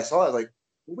out to me when I saw it. Like,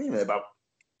 wait a minute, about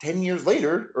 10 years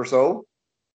later or so,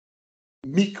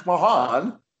 Meek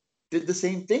Mahan did the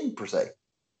same thing, per se.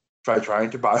 Trying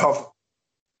to buy off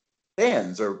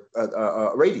fans or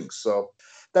ratings. So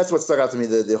that's what stuck out to me,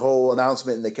 the whole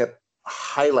announcement, and they kept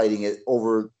highlighting it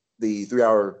over the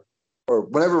 3-hour, or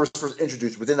whenever it was first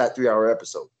introduced within that 3-hour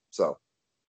episode. So,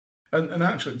 and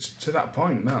actually, to that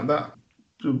point, that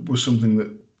was something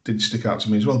that did stick out to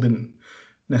me as well. Didn't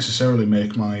necessarily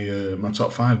make my my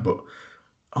top 5, but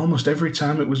almost every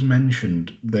time it was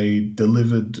mentioned, they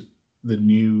delivered the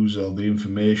news or the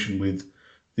information with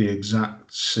the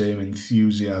exact same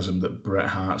enthusiasm that Bret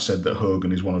Hart said that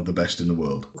Hogan is one of the best in the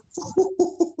world.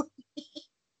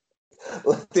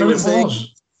 It was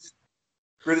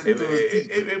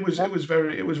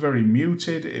very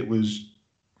muted. It was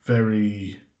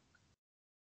very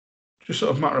just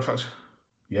sort of matter of fact.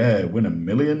 Yeah, win $1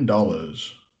 million.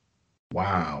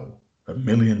 Wow, $1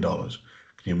 million. Can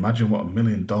you imagine what $1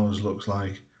 million looks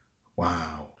like?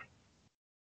 Wow.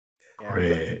 Yeah.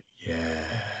 Great.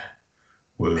 Yeah.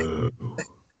 Whoa.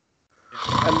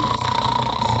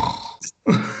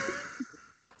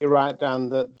 You're right, Dan,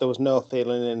 that there was no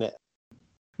feeling in it.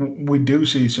 We do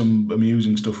see some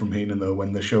amusing stuff from Heenan though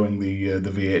when they're showing the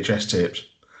VHS tapes,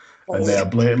 and they are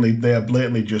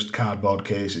blatantly just cardboard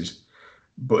cases,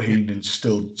 but Heenan's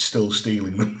still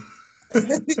stealing them.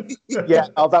 Yeah,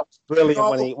 that was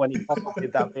brilliant when he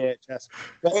pocketed that VHS.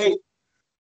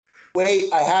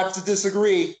 Wait, I have to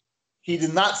disagree. He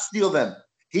did not steal them.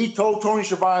 He told Tony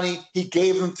Schiavone he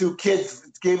gave them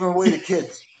away to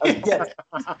kids. I get it.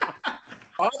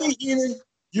 Bobby Heenan,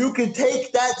 you can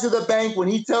take that to the bank when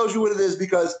he tells you what it is,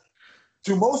 because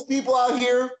to most people out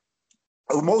here,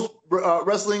 most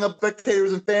wrestling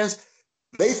spectators and fans,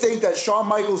 they think that Shawn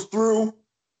Michaels threw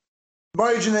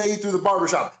Marty Jannetty through the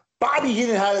barbershop. Bobby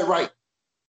Heenan had it right.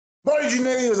 Marty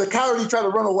Jannetty was a coward. He tried to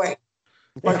run away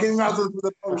by getting out to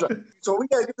the barbershop. So we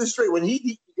got to get this straight. When when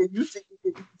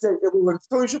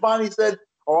Tony Schiavone said,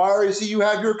 "Oh, I already see you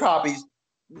have your copies,"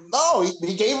 no,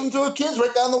 he gave them to the kids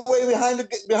right down the way behind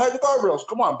the guardrails.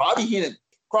 Come on, Bobby Heenan,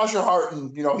 cross your heart,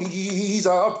 and he's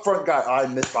an upfront guy. I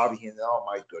miss Bobby Heenan. Oh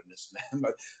my goodness, man!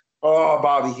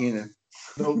 Bobby Heenan.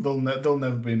 There'll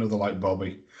never be another like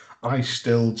Bobby. I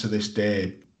still, to this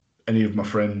day, any of my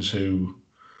friends who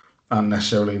aren't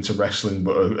necessarily into wrestling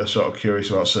but are sort of curious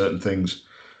about certain things,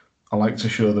 I like to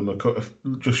show them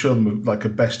like a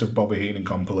best of Bobby Heenan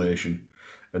compilation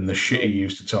and the shit he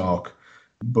used to talk.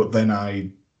 But then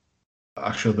I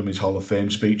show them his Hall of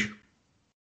Fame speech.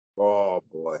 Oh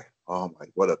boy! Oh my!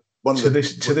 To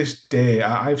this day,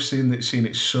 I've seen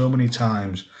it so many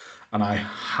times, and I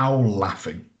howl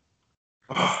laughing.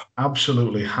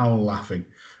 Absolutely howl laughing.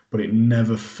 But it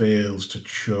never fails to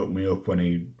choke me up when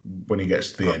he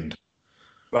gets to the end.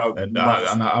 And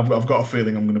I've got a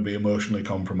feeling I'm going to be emotionally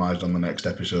compromised on the next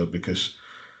episode, because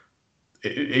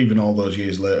even all those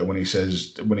years later, when he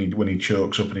says when he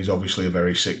chokes up, and he's obviously a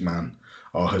very sick man,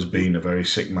 or has been a very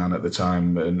sick man at the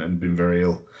time and been very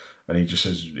ill, and he just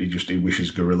says he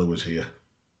wishes Gorilla was here.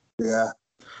 Yeah.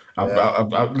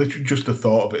 I've literally, just the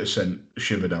thought of it has sent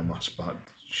shiver down my spine.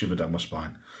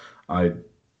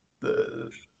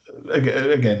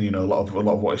 Again, a lot of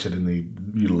what he said in the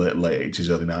late 80s,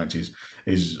 early 90s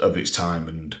is of its time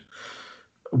and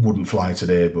wouldn't fly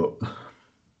today. But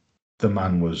the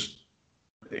man was,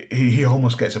 he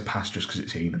almost gets a pass just because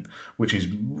it's Heenan, which is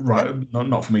right.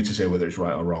 Not for me to say whether it's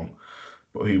right or wrong,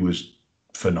 but he was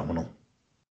phenomenal.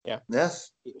 Yeah.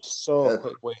 Yes. It was so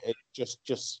quick-witted,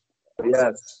 just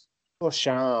yes, so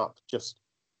sharp. Just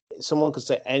someone could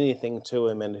say anything to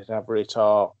him and he'd have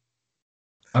retort.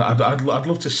 I'd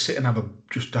love to sit and have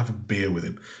a beer with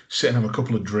him, sit and have a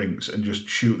couple of drinks and just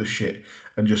shoot the shit,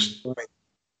 and just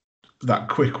that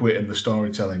quick wit and the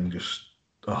storytelling. Just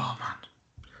oh man,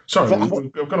 sorry,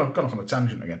 I've gone off on a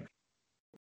tangent again.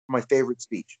 My favorite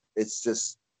speech. It's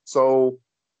just so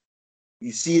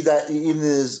you see that even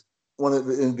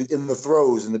in the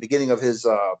throes in the beginning of his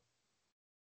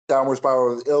downward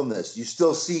spiral of illness, you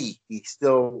still see he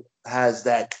still has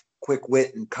that quick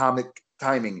wit and comic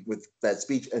timing with that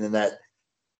speech, and then that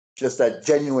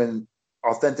genuine,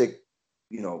 authentic,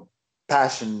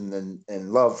 passion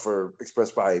and love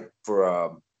expressed by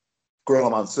Gorilla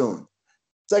Monsoon.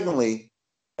 Secondly,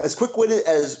 as quick-witted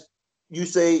as you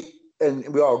say, and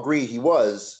we all agree he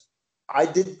was, I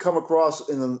did come across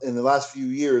in the last few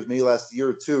years, maybe last year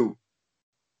or two,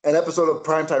 an episode of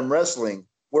Primetime Wrestling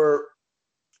where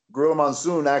Gorilla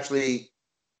Monsoon actually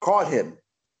caught him,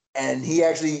 and he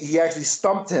actually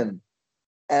stumped him.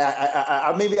 And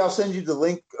I maybe I'll send you the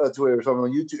link to it or something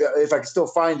on YouTube if I can still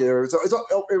find it.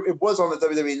 It was on the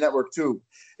WWE Network too.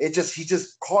 He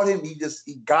just caught him. He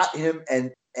got him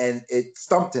and it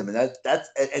stumped him. And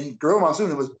and Gorilla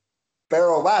Monsoon was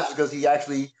barrel laughs because he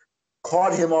actually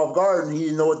caught him off guard and he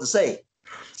didn't know what to say.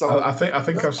 So I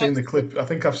think I've seen the clip. I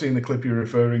think I've seen the clip you're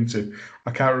referring to.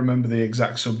 I can't remember the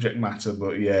exact subject matter,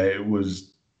 but yeah, it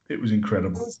was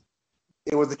incredible.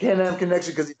 It was the Can-Am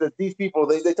connection, because these people,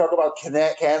 they talk about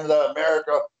Canada,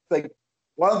 America. Like,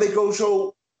 why don't they go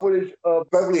show footage of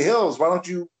Beverly Hills? Why don't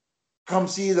you come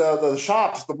see the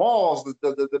shops, the malls,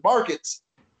 the markets?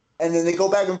 And then they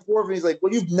go back and forth, and he's like,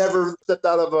 well, you've never stepped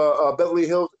out of Beverly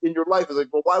Hills in your life. It's like,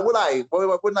 well, why would I?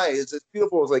 Why wouldn't I? It's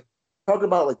beautiful. It's like, talking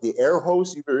about like the air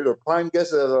host. You're a prime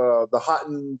guest of the hot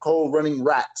and cold running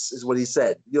rats, is what he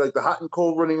said. You're like the hot and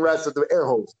cold running rats at the air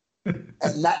host. And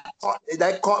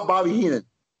that caught Bobby Heenan,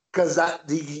 because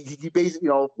he basically,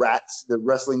 rats, the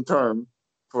wrestling term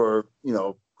for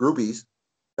groupies.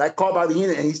 That caught Bobby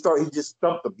Heenan, and he just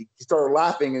stumped him. He started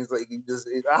laughing, and it's like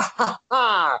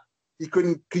he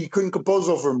couldn't compose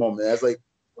himself for a moment. I was like,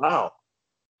 wow,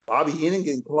 Bobby Heenan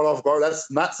getting caught off guard.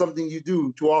 That's not something you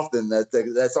do too often.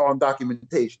 That's on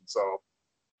documentation. So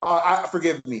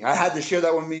forgive me. I had to share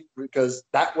that with me because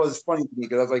that was funny to me,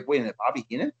 because I was like, wait a minute, Bobby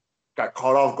Heenan got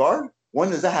caught off guard?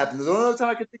 When does that happen? The only other time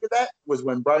I could think of that was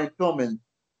when Brian Pillman,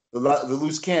 the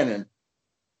loose cannon,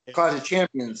 Clash of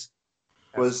Champions,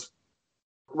 was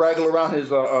raggling around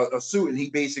his a suit, and he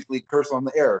basically cursed on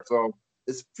the air. So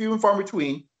it's few and far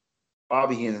between.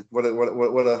 Bobby Heenan, what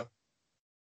a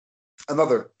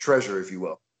another treasure, if you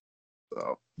will.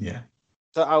 So yeah.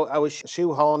 So I was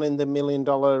shoehorning the $1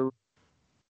 million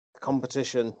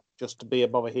competition just to be a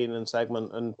Bobby Heenan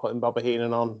segment and putting Bobby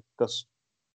Heenan on because,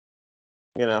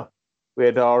 you know, we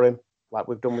adore him like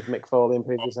we've done with Mick Foley in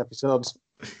previous episodes.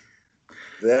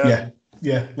 Yeah.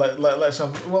 Let's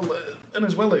have and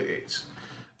as well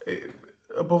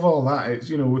above all that, it's,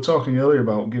 you know, we're talking earlier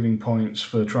about giving points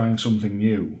for trying something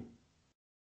new.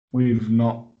 We've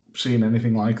not seen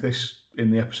anything like this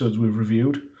in the episodes we've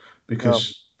reviewed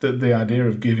because the idea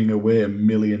of giving away $1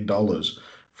 million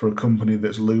for a company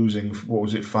that's losing, what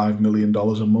was it, $5 million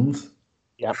a month?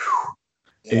 Yep.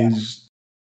 Is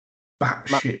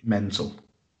batshit mental.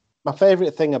 My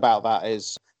favourite thing about that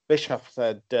is Bischoff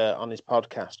said on his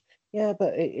podcast, yeah,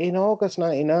 but in August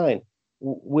 99,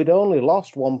 we'd only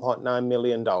lost $1.9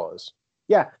 million.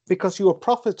 Yeah, because you were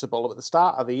profitable at the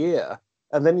start of the year,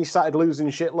 and then you started losing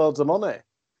shitloads of money.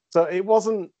 So it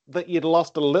wasn't that you'd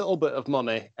lost a little bit of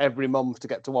money every month to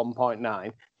get to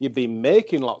 1.9. You'd been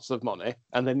making lots of money,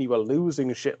 and then you were losing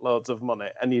shitloads of money,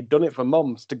 and you'd done it for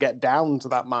months to get down to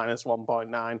that minus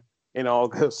 1.9 in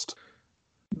August.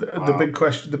 The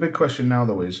big question now,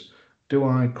 though, is, do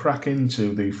I crack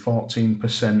into the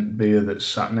 14% beer that's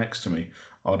sat next to me,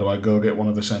 or do I go get one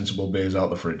of the sensible beers out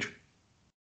the fridge?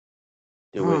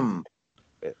 Do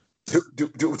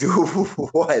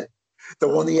what? The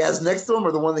one he has next to him,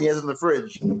 or the one that he has in the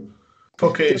fridge?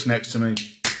 Fuck it, it's next to me.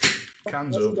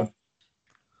 Cans open.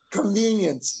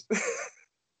 Convenience.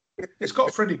 It's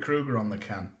got Freddy Krueger on the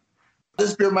can.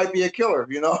 This beer might be a killer,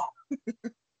 you know?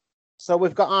 So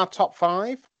we've got our top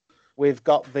 5. We've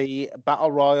got the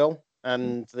Battle Royal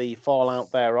and the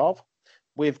fallout thereof.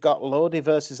 We've got Lodi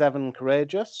versus Evan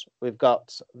Courageous. We've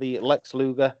got the Lex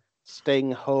Luger,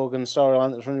 Sting, Hogan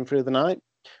storyline that's running through the night.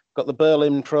 Got the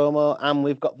Berlin promo, and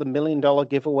we've got the $1 million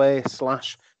giveaway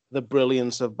 / the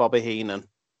brilliance of Bobby Heenan.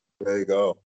 There you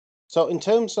go. So in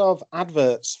terms of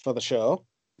adverts for the show,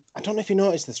 I don't know if you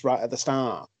noticed this right at the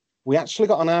start. We actually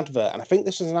got an advert, and I think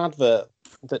this was an advert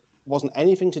that wasn't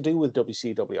anything to do with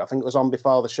WCW. I think it was on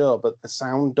before the show, but the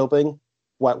sound dubbing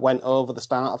went over the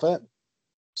start of it.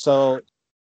 So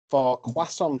for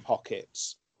croissant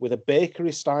pockets with a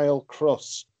bakery-style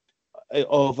crust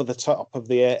over the top of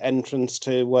the entrance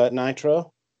to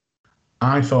Nitro.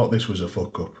 I thought this was a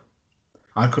fuck up.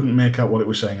 I couldn't make out what it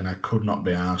was saying, and I could not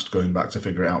be asked going back to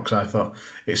figure it out because I thought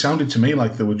it sounded to me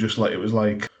like they were just like, it was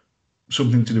like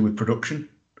something to do with production,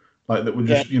 like that were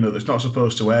just that's not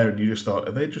supposed to air, and you just thought,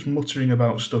 are they just muttering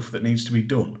about stuff that needs to be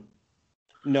done?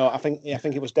 No, I think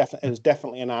it was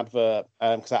definitely an advert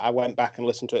because I went back and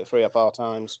listened to it 3 or 4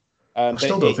 times. I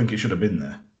still don't think it should have been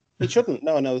there. It shouldn't.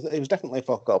 No, it was definitely a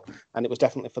fuck up, and it was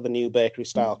definitely for the new bakery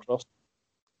style crust.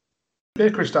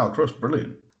 Bakery style crust,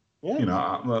 brilliant. Yeah. You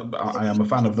know, I am a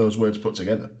fan of those words put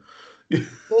together.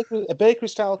 A bakery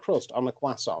style crust on a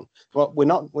croissant. Well, we're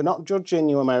not judging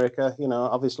you, America. You know,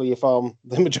 obviously you form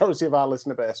the majority of our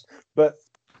listener base, but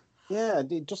yeah,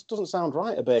 it just doesn't sound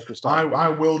right. A bakery style. I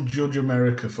will judge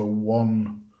America for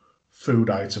one food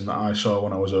item that I saw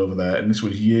when I was over there, and this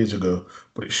was years ago,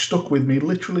 but it stuck with me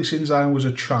literally since I was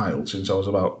a child, since I was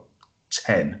about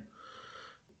 10.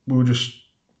 We were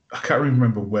I can't even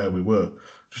remember where we were,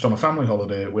 just on a family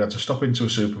holiday. We had to stop into a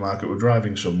supermarket. We're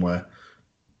driving somewhere,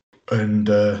 and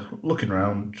looking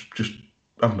around, just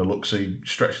having a look, see,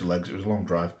 stretch the legs. It was a long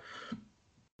drive,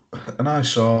 and I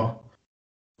saw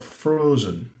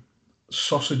frozen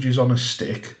sausages on a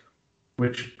stick,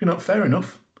 which, you know, fair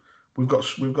enough. We've got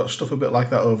stuff a bit like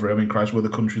that over here. I mean, Christ, we're the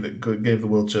country that gave the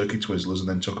world turkey Twizzlers and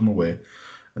then took them away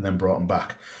and then brought them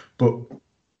back. But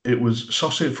it was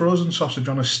frozen sausage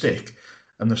on a stick,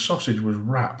 and the sausage was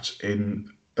wrapped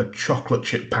in a chocolate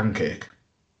chip pancake.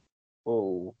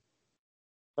 Oh,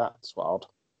 that's odd.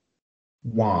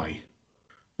 Why?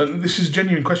 And this is a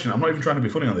genuine question. I'm not even trying to be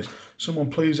funny on this.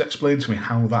 Someone please explain to me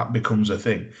how that becomes a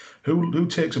thing. Who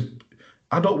takes a...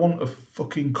 I don't want a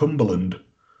fucking Cumberland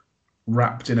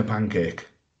wrapped in a pancake.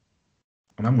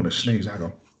 And I'm going to sneeze. Hang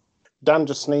on. Dan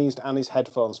just sneezed and his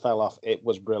headphones fell off. It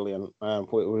was brilliant.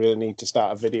 We really need to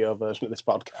start a video version of this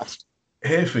podcast.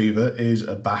 Hay fever is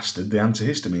a bastard. The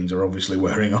antihistamines are obviously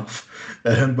wearing off.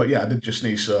 But yeah, I did just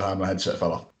sneeze so hard my headset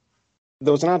fell off.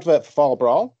 There was an advert for Fall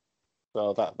Brawl,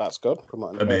 so that's good.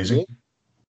 Amazing.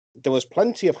 There was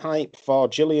plenty of hype for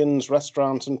Gillian's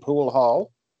Restaurant and Pool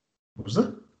Hall. Was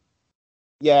there?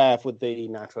 Yeah, with the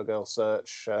Nitro Girl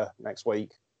search next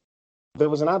week. There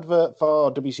was an advert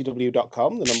for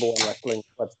WCW.com, the number 1 wrestling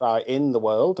website in the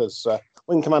world, as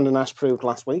Wing Commander Nash proved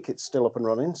last week. It's still up and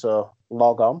running, so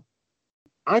log on.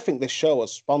 I think this show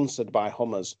was sponsored by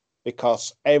Hummers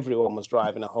because everyone was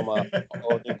driving a Hummer,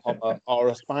 owning a Hummer, or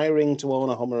aspiring to own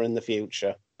a Hummer in the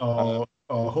future. Oh,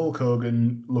 or Hulk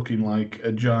Hogan looking like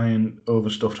a giant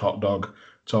overstuffed hot dog,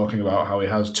 talking about how he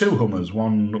has 2 Hummers,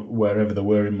 one wherever they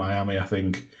were in Miami, I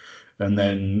think, and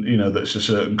then, that's a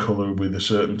certain colour with a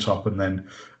certain top, and then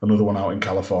another one out in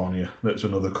California that's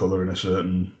another colour and a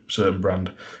certain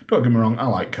brand. Don't get me wrong, I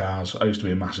like cars. I used to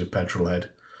be a massive petrol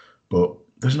head, but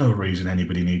there's no reason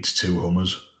anybody needs 2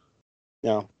 Hummers.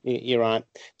 No, you're right.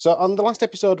 So on the last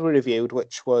episode we reviewed,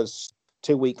 which was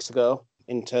 2 weeks ago,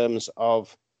 in terms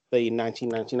of the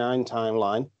 1999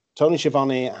 timeline, Tony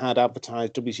Schiavone had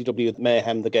advertised WCW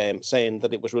Mayhem the Game, saying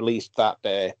that it was released that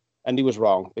day, and he was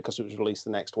wrong because it was released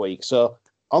the next week. So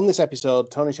on this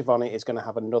episode, Tony Schiavone is going to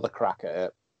have another crack at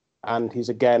it, and he's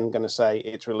again going to say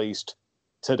it's released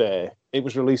today. It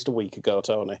was released a week ago,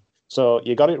 Tony. So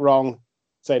you got it wrong,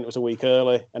 saying it was a week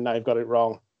early, and now you've got it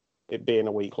wrong, it being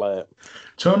a week late.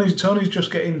 Tony's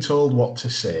just getting told what to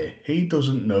say. He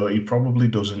doesn't know. He probably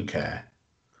doesn't care.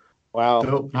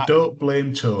 Well, don't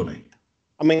blame Tony.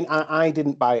 I mean, I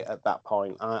didn't buy it at that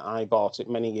point. I bought it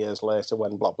many years later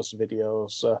when Blockbuster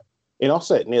Videos in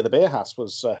Ossett near the beer house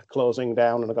was closing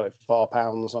down, and I got it for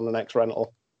 £4 on the next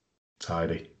rental.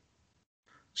 Tidy.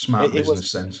 Smart business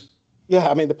sense. Yeah,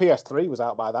 I mean, the PS3 was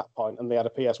out by that point, and they had a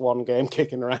PS1 game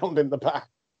kicking around in the back.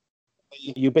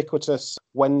 Ubiquitous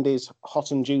Wendy's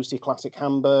hot and juicy classic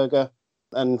hamburger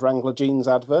and Wrangler jeans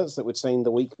adverts that we'd seen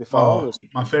the week before.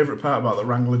 My favourite part about the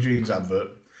Wrangler jeans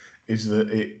advert is that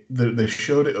they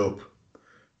showed it up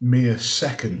mere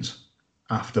seconds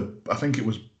after, I think it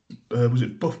was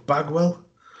it Buff Bagwell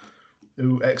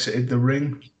who exited the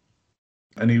ring,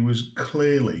 and he was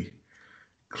clearly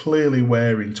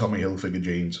wearing Tommy Hilfiger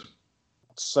jeans.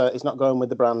 He's not going with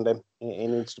the branding. He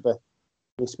needs to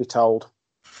be told.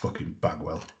 Fucking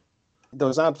Bagwell. There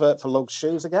was an advert for Lugz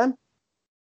shoes again.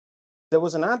 There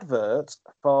was an advert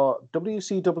for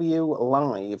WCW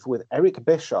Live with Eric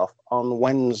Bischoff on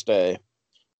Wednesday.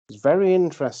 It's very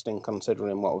interesting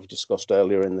considering what we've discussed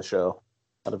earlier in the show.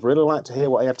 I'd have really liked to hear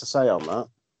what he had to say on that.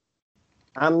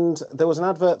 And there was an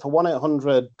advert for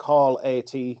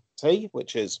 1-800-CALL-ATT,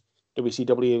 which is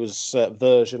WCW's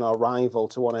version or rival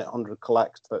to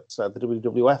 1-800-COLLECT that the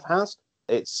WWF has.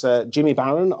 It's Jimmy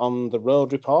Barron on the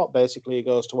Road Report. Basically, he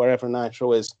goes to wherever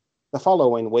Nitro is the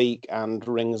following week and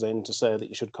rings in to say that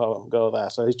you should go there.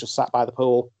 So he's just sat by the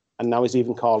pool, and now he's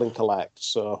even calling collect.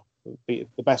 So the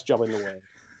best job in the world.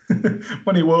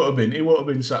 When he won't have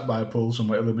been sat by a pool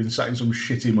somewhere. He'll have been sat in some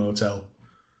shitty motel.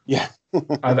 Yeah.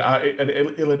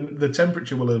 The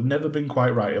temperature will have never been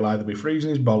quite right. He'll either be freezing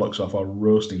his bollocks off or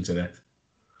roasting to death.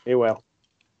 He will.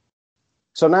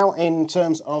 So now, in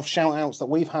terms of shout-outs that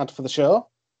we've had for the show,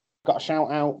 got a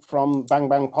shout-out from Bang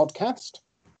Bang Podcast.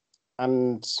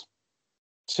 And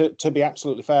to be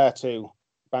absolutely fair to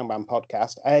Bang Bang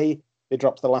Podcast, they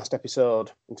dropped the last episode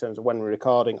in terms of when we're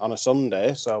recording on a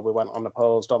Sunday, so we went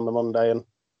unopposed on the Monday, and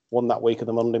one that week of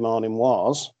the Monday morning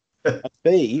was. And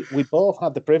B, we both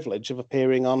had the privilege of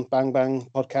appearing on Bang Bang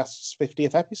Podcast's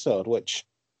 50th episode, which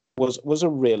was a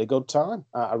really good time.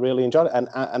 I really enjoyed it.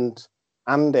 And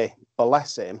Andy,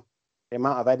 bless him, the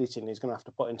amount of editing he's going to have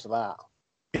to put into that.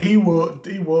 He won't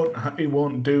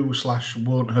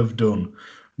have done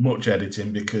much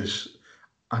editing, because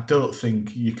I don't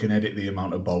think you can edit the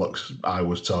amount of bollocks I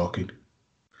was talking,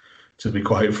 to be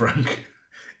quite frank.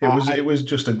 It was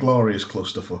just a glorious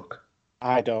clusterfuck.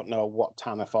 I don't know what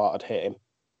Tanner thought had hit him.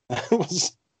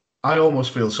 I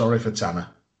almost feel sorry for Tanner.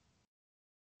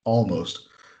 Almost.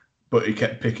 But he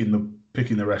kept picking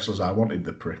the wrestlers I wanted,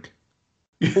 the prick.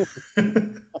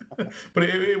 But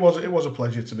it was a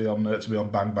pleasure to be on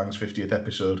Bang Bang's 50th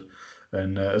episode,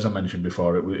 and as I mentioned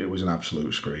before, it was an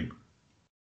absolute scream.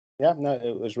 Yeah, no,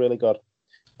 it was really good.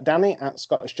 Danny at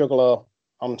Scottish Juggalo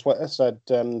on Twitter said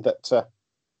that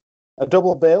a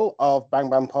double bill of Bang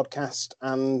Bang Podcast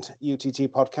and UTT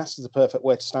Podcast is the perfect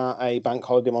way to start a bank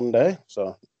holiday Monday.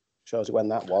 So shows you when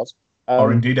that was,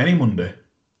 or indeed any Monday.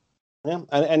 Yeah,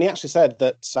 and he actually said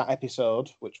that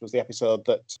episode, which was the episode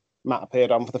that Matt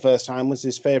appeared on for the first time, was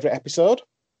his favourite episode.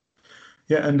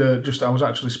 Yeah, and I was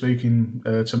actually speaking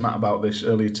to Matt about this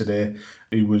earlier today.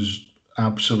 He was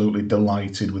absolutely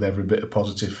delighted with every bit of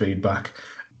positive feedback.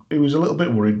 He was a little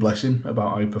bit worried, bless him,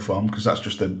 about how he performed, because that's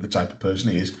just the type of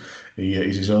person he is.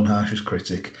 He's his own harshest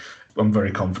critic. I'm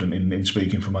very confident in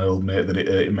speaking for my old mate that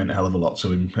it meant a hell of a lot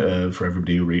to him for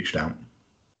everybody who reached out.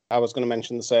 I was going to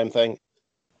mention the same thing.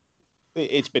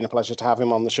 It's been a pleasure to have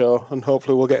him on the show, and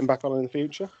hopefully we'll get him back on in the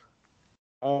future.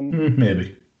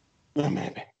 Maybe.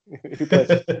 Maybe.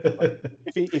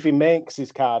 If he makes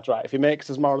his cards right, if he makes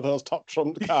us more of those top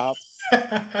trump cards.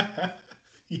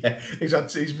 Yeah,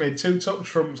 he's made 2 top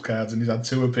trumps cards and he's had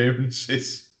 2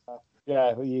 appearances.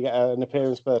 Yeah, you get an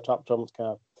appearance per top trumps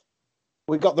card.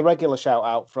 We got the regular shout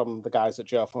out from the guys at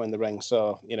Jofo in the ring,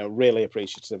 so really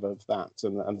appreciative of that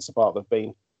and the support they've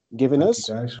been giving us.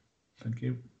 Thank you, guys. Thank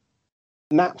you.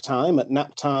 Nap Time at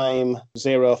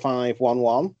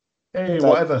naptime0511. Hey,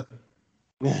 whatever.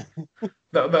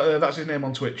 That's his name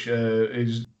on Twitch.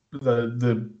 Is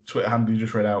the Twitter handle you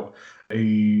just read out.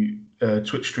 He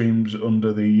Twitch streams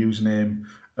under the username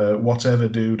whatever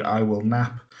dude I will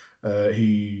nap.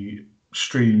 He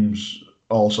streams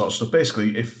all sorts of stuff.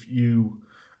 Basically, if you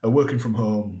are working from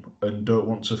home and don't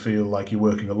want to feel like you're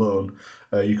working alone,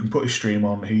 you can put his stream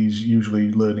on. He's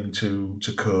usually learning to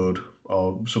code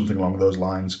or something along those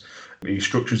lines. He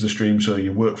structures the stream so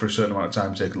you work for a certain amount of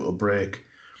time, take a little break,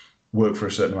 work for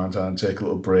a certain amount of time, take a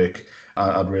little break.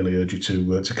 I'd really urge you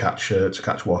to catch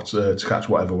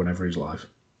whatever whenever he's live.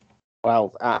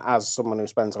 Well, as someone who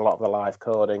spends a lot of the live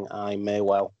coding, I may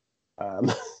well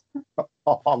on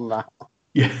that.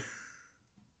 Yeah.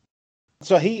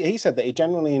 So he said that he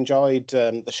genuinely enjoyed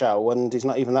the show, and he's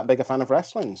not even that big a fan of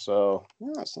wrestling. So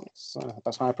yeah,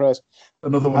 that's high praise.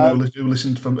 Another one who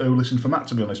listened for Matt.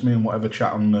 To be honest, me and whatever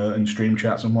chat on in stream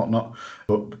chats and whatnot.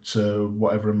 But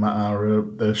whatever and Matt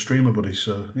are streamer buddies.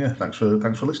 So yeah, thanks for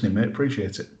listening, mate.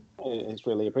 Appreciate it. It's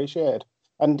really appreciated.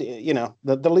 And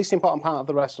the least important part of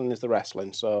the wrestling is the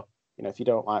wrestling. So if you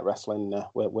don't like wrestling,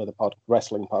 we're the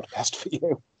wrestling podcast for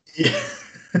you. Yeah.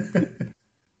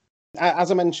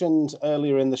 As I mentioned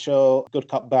earlier in the show, Good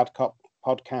Cop, Bad Cop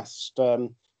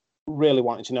podcast really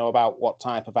wanted to know about what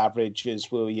type of averages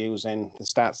we were using, the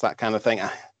stats, that kind of thing.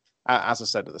 As I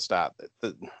said at the start,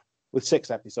 with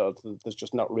 6 episodes, there's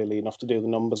just not really enough to do the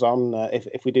numbers on.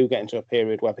 If we do get into a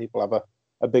period where people have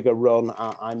a bigger run,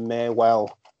 I may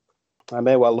well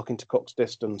look into Cook's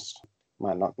Distance.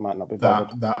 Might not be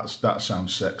bothered. That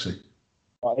sounds sexy.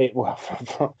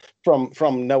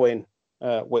 From knowing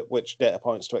which data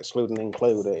points to exclude and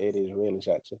include, it is really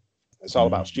sexy. It's all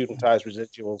about studentized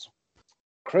residuals.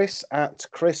 Chris at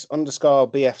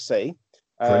Chris_BFC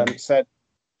said,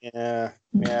 yeah,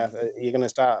 you're going to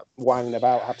start whining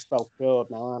about how to spell code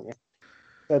now, aren't you?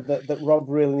 Said that Rob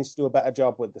really needs to do a better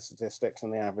job with the statistics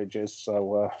and the averages.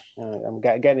 So I'm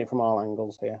getting it from all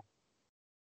angles here.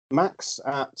 Max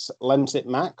at Lemsit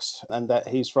Max, and that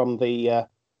he's from the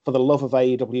For the Love of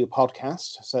AEW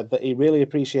podcast, said that he really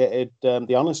appreciated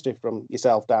the honesty from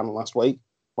yourself, Dan, last week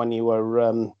when you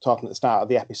were talking at the start of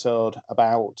the episode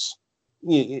about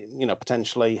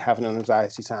potentially having an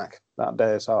anxiety attack that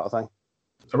day, sort of thing.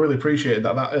 I really appreciated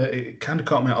that. It kind of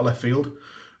caught me out of left field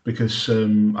because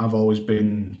I've always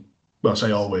been, well, I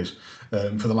say always,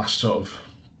 for the last sort of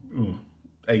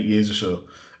 8 years or so,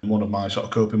 one of my sort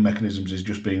of coping mechanisms is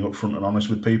just being upfront and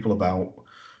honest with people about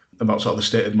sort of the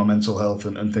state of my mental health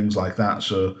and things like that.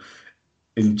 So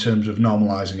in terms of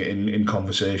normalizing it in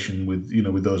conversation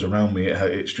with those around me,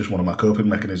 it's just one of my coping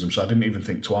mechanisms. So I didn't even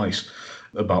think twice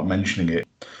about mentioning it.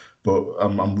 But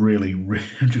I'm really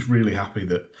just really happy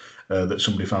that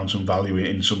somebody found some value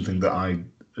in something that I,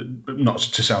 not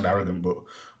to sound arrogant, but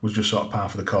was just sort of par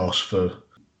for the course for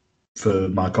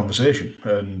my conversation.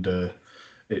 And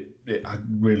I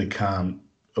really can't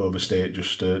overstate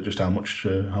just how much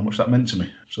that meant to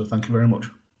me. So thank you very much.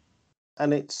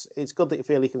 And it's good that you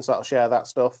feel you can sort of share that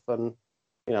stuff, and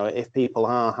if people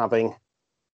are having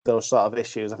those sort of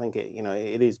issues, I think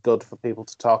it is good for people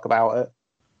to talk about it.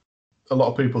 A lot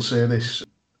of people say this,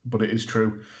 but it is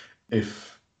true.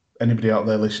 If anybody out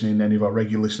there listening, any of our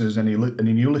regular listeners, any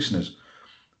new listeners,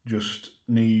 just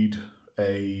need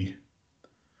a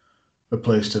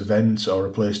place to vent or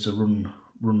a place to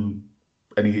run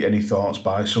any thoughts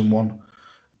by someone,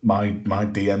 my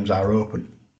DMs are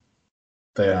open.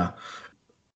 They are.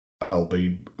 I'll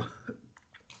be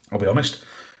honest.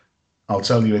 I'll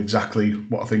tell you exactly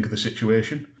what I think of the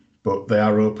situation, but they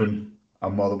are open.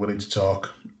 I'm more than willing to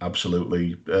talk.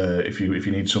 Absolutely. If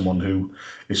you need someone who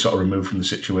is sort of removed from the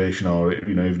situation, or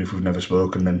even if we've never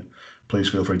spoken, then please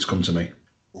feel free to come to me.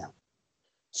 Yeah.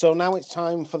 So now it's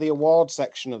time for the award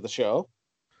section of the show.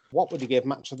 What would you give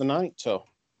Match of the Night to?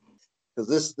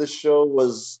 Because this show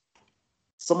was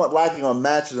somewhat lacking on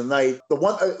Match of the Night.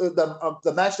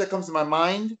 The match that comes to my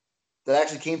mind that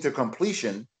actually came to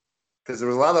completion, because there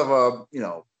was a lot of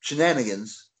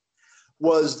shenanigans,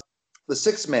 was the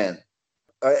 6-man.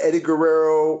 Eddie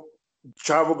Guerrero,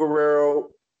 Chavo Guerrero,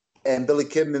 and Billy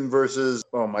Kidman versus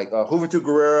Juventud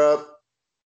Guerrera,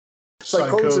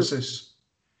 Psychosis,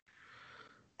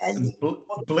 and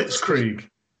Blitzkrieg.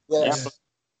 Yes.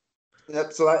 Yeah.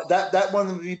 So that one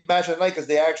would be match of the night, because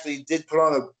they actually did put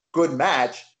on a good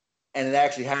match, and it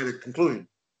actually had a conclusion.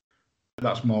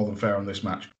 That's more than fair on this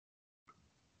match.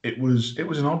 It was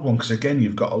an odd one, because again,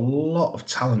 you've got a lot of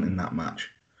talent in that match.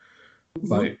 Mm-hmm.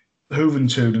 Like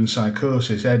Juventud and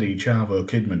Psychosis, Eddie, Chavo,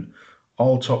 Kidman,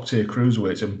 all top tier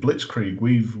cruiserweights, and Blitzkrieg.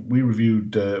 We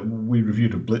reviewed a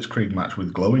Blitzkrieg match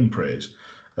with glowing praise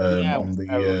on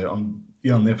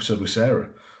the episode with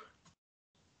Sarah.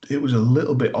 It was a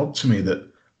little bit odd to me that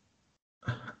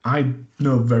I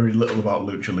know very little about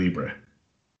Lucha Libre.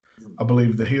 I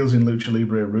believe the heels in Lucha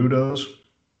Libre are Rudos.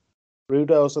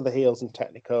 Rudos are the heels and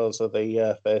Technicos are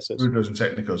the faces. Rudos and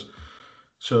Technicos.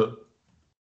 So,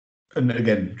 and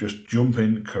again, just jump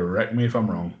in, correct me if I'm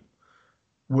wrong.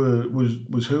 Was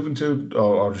Juventud,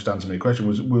 or just answer me a question,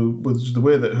 was the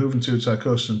way that Juventud,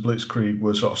 Psychosis and Blitzkrieg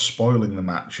were sort of spoiling the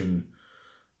match and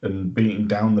beating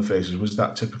down the faces, was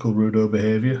that typical Rudo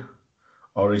behaviour?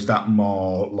 Or is that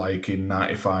more like in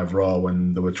 95 Raw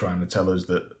when they were trying to tell us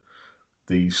that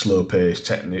the slow-paced,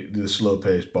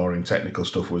 boring technical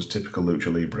stuff was typical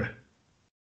Lucha Libre?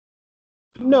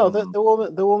 No,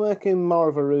 they were making more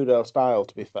of a Rudo style,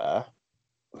 to be fair.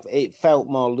 It felt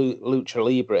more Lucha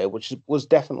Libre, which was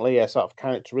definitely a sort of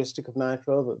characteristic of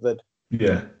Nitro, that they'd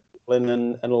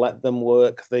and let them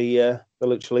work the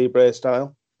Lucha Libre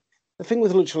style. The thing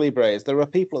with Lucha Libre is there are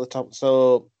people at the top,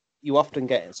 so you often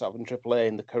get it sort of in AAA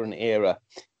in the current era.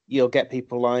 You'll get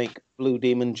people like Blue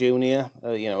Demon Jr.,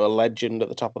 a legend at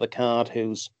the top of the card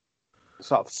who's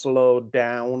sort of slowed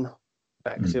down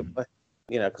effectively,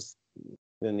 because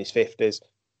in his 50s,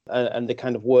 and they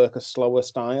kind of work a slower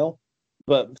style.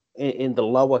 But in the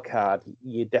lower card,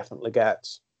 you definitely get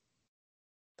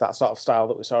that sort of style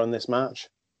that we saw in this match.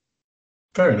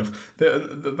 Fair enough.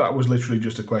 That was literally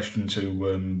just a question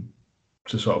to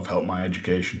sort of help my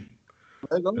education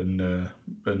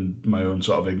and my own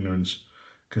sort of ignorance,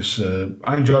 because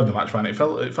I enjoyed the match, man. It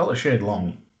felt a shade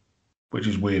long, which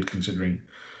is weird considering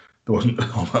there wasn't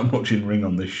all that much in ring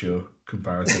on this show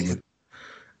comparatively.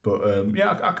 But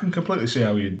I can completely see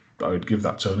how I would give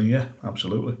that, Tony. Yeah,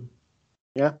 absolutely.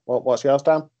 Yeah. What's yours,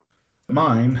 Dan?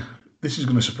 Mine. This is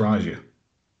going to surprise you.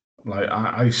 Like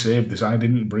I saved this. I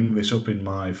didn't bring this up in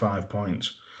my 5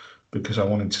 points because I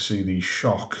wanted to see the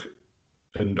shock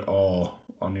and awe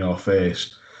on your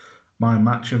face. My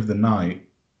match of the night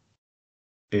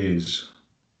is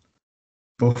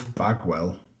Buff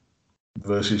Bagwell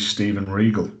versus Steven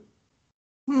Regal.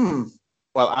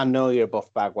 Well, I know you're a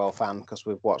Buff Bagwell fan because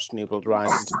we've watched New Blood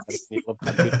Rising.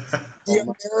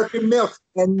 The American Mills,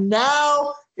 and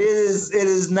now it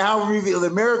is now revealed.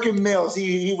 American Mills.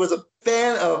 He was a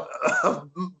fan of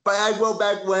Bagwell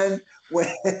back when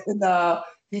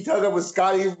he took up with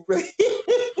Scotty.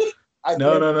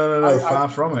 No. Far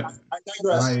from it. I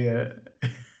digress.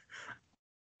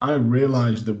 I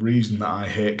realised the reason that I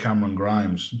hate Cameron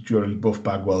Grimes during Buff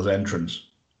Bagwell's entrance.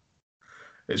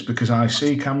 It's because I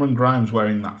see Cameron Grimes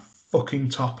wearing that fucking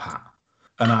top hat,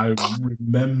 and I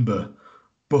remember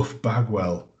Buff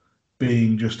Bagwell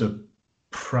being just a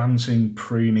prancing,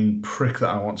 preening prick that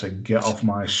I want to get off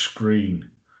my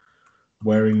screen,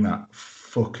 wearing that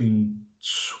fucking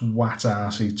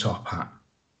swat-arsey top hat.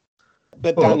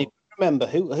 But Danny, remember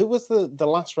who was the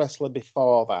last wrestler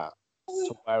before that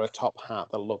to wear a top hat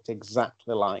that looked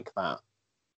exactly like that?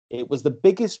 It was the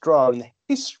biggest draw in the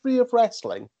history of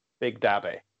wrestling. Big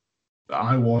Daddy.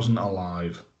 I wasn't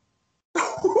alive.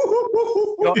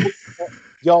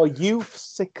 Your youth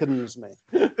sickens me.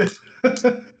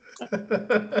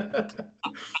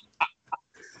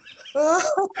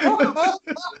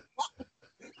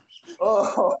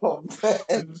 Oh,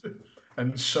 man.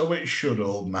 And so it should,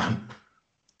 old man.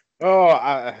 Oh,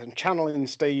 I'm channeling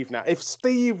Steve now. If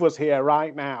Steve was here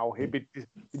right now, he'd be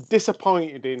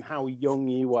disappointed in how young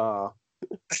you are.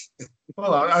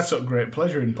 Well, I took great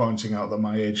pleasure in pointing out that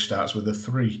my age starts with a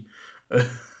 3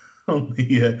 on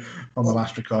the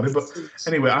last recording. But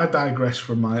anyway, I digress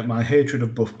from my hatred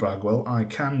of Buff Bagwell. I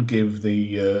can give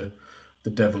the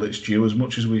devil its due. As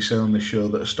much as we say on this show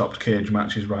that a stopped cage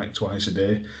match is right twice a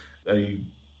day, a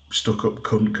stuck-up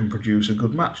cunt can produce a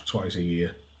good match twice a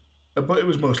year. But it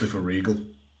was mostly for Regal.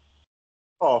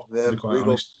 Oh, man,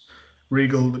 Regal.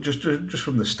 Regal, just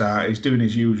from the start, he's doing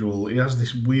his usual. He has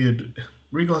this weird.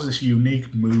 Regal has this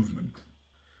unique movement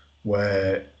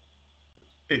where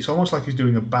it's almost like he's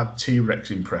doing a bad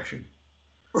T-Rex impression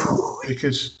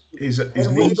because his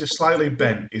knees are slightly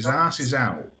bent, his ass is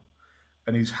out,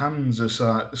 and his hands are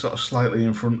sort of slightly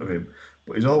in front of him.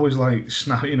 But he's always like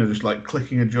just like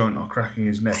clicking a joint or cracking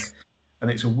his neck, and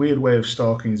it's a weird way of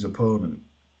stalking his opponent.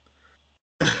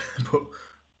 But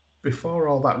before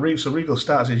all that, Regal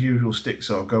starts his usual stick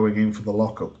saw going in for the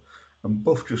lockup, and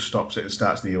Buff just stops it and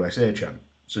starts the USA chant.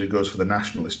 So he goes for the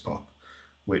nationalist pop,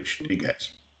 which he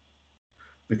gets.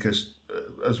 Because,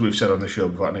 as we've said on the show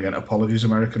before, and again, apologies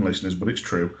American listeners, but it's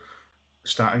true,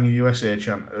 starting a USA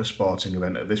chant at a sporting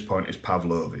event at this point is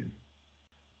Pavlovian.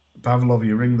 Pavlov,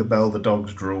 you ring the bell, the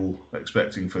dogs drool,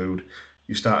 expecting food.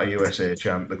 You start a USA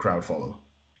chant, the crowd follow.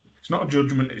 It's not a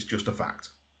judgment, it's just a fact.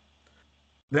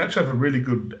 They actually have a really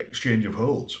good exchange of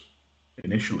holds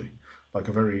initially, like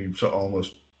a very sort of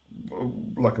almost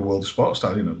like a world of sport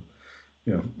style, you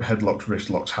know, headlocks, wrist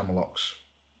locks, hammer locks,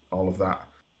 all of that.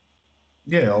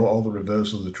 Yeah, all the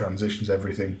reversals, the transitions,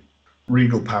 everything.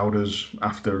 Regal powders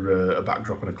after a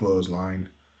backdrop and a clothesline,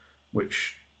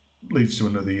 which leads to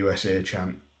another USA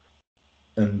chant.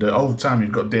 And all the time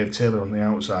you've got Dave Taylor on the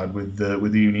outside with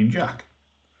the Union Jack,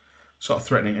 sort of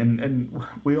threatening, and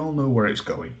we all know where it's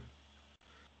going.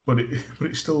 But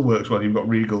it still works well. You've got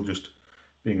Regal just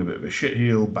being a bit of a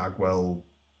shitheel, Bagwell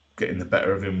getting the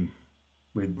better of him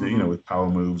with with power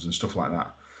moves and stuff like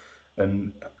that.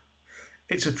 And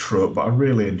it's a trope, but I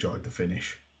really enjoyed the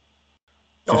finish.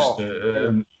 Before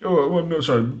that,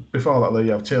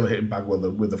 you have Taylor hitting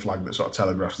Bagwell with the flag that sort of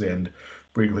telegraphs the end.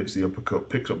 Regal hits the uppercut,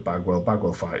 picks up Bagwell.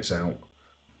 Bagwell fights out.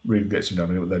 Regal gets him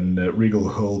down, but then Regal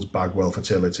holds Bagwell for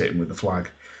Taylor to hit him with the flag.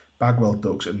 Bagwell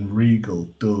ducks, and Regal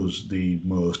does the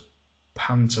most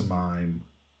pantomime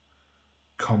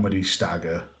comedy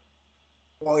stagger.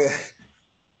 Oh yeah.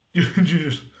 You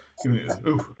just I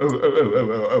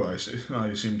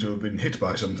seem to have been hit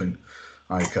by something.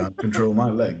 I can't control my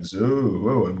legs. I'm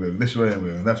going this way, I'm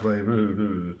going that way.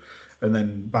 And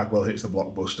then Bagwell hits the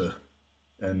blockbuster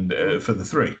and for the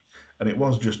 3. And it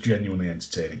was just genuinely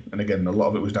entertaining. And again, a lot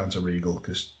of it was down to Regal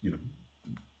because,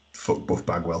 fuck Buff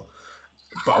Bagwell.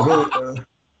 But I will...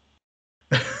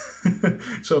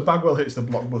 So Bagwell hits the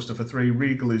blockbuster for 3.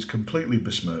 Regal is completely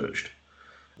besmirched.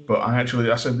 But I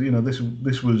said,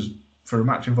 this was, for a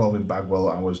match involving Bagwell,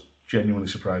 I was genuinely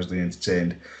surprisingly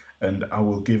entertained. And I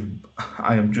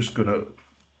am just going to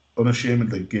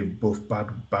unashamedly give Buff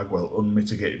Bagwell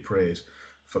unmitigated praise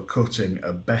for cutting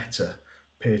a better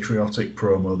patriotic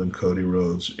promo than Cody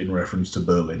Rhodes in reference to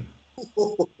Berlin.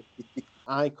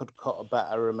 I could cut a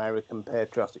better American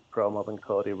patriotic promo than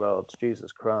Cody Rhodes.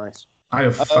 Jesus Christ. I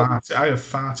have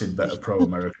farted better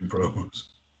pro-American promos.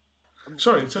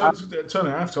 Sorry, Tony,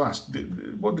 I have to ask,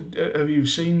 have you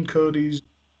seen Cody's?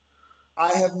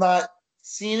 I have not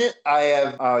seen it. I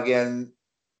have, again,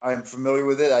 I'm familiar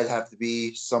with it. I'd have to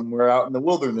be somewhere out in the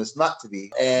wilderness not to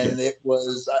be. And It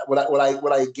was, what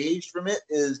I gauged from it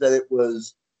is that it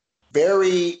was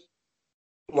very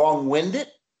long-winded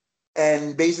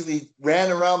and basically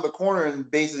ran around the corner and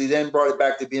basically then brought it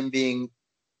back to him being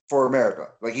for America.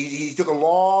 Like he took a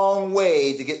long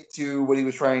way to get to what he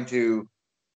was trying to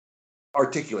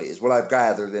articulate is what I've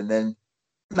gathered. And then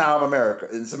now I'm America.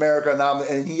 It's America now.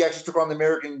 And he actually took on the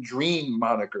American Dream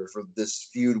moniker for this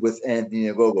feud with Anthony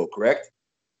Ogogo, correct?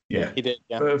 Yeah. He did,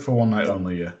 yeah. For one night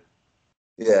only, yeah.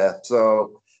 Yeah.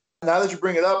 So now that you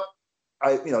bring it up,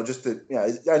 I know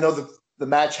the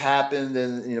match happened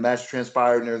and the match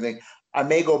transpired and everything. I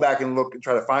may go back and look and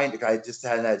try to find it. I just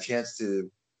hadn't had a chance to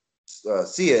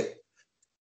see it.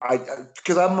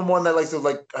 Because I'm the one that likes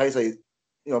to, how you say,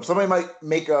 if somebody might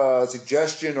make a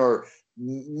suggestion or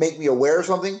make me aware of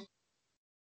something,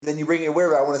 then you bring me aware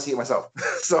of it. I want to see it myself.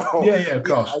 So yeah, of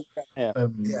course. Yeah.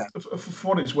 For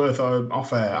what it's worth,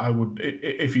 off air, I would,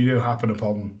 if you do happen to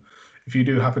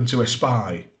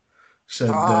espy said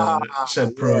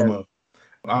promo,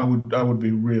 I would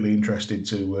be really interested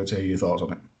to hear your thoughts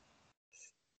on it.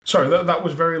 Sorry, that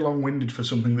was very long-winded for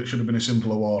something that should have been a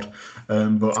simple award,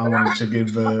 but I wanted to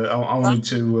give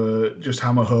just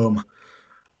hammer home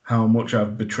how much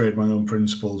I've betrayed my own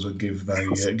principles and give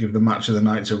the match of the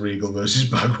night to Regal versus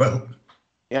Bagwell.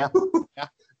 Yeah.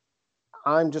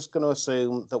 I'm just going to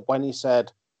assume that when he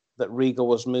said that Regal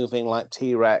was moving like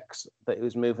T-Rex, that he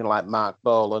was moving like Mark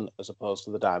Bolan as opposed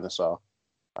to the dinosaur.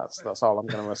 That's all I'm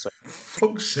going to assume.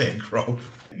 Fuck's sake, Rob.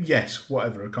 Yes,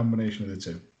 whatever, a combination of the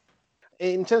two.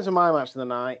 In terms of my match of the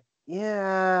night,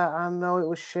 yeah, I know it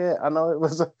was shit. I know it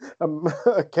was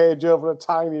a cage over a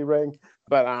tiny ring,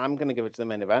 but I'm going to give it to the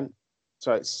main event.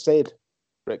 So it's Sid,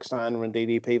 Rick Steiner and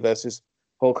DDP versus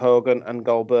Hulk Hogan and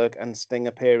Goldberg and Sting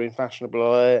appearing fashionably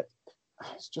late.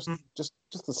 It's just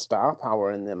the star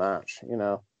power in the match,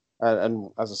 And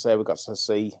as I say, we got to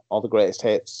see all the greatest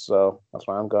hits, so that's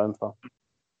what I'm going for.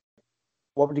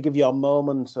 What would you give your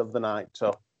moment of the night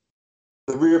to?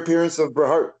 The reappearance of Bret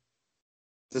Hart.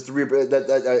 Just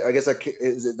that I guess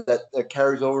that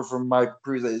carries over from my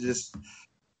previous.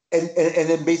 And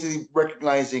then basically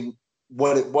recognizing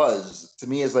what it was to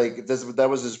me is like that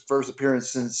was his first appearance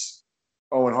since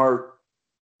Owen Hart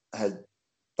had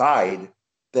died.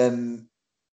 Then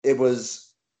it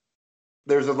was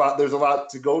there's a lot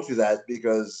to go through that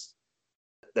because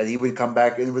that he would come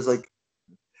back and it was like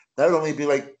that would only be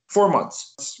like 4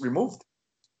 months removed.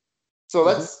 So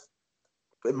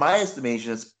in my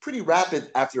estimation, it's pretty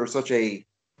rapid after such a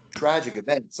tragic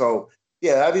event. So,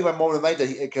 yeah, that'd be my moment of the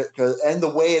night. And the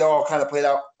way it all kind of played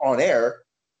out on air,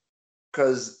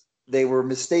 because they were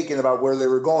mistaken about where they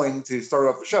were going to start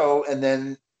off the show. And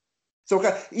then, so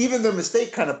even their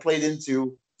mistake kind of played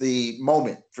into the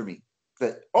moment for me.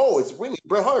 That, oh, it's really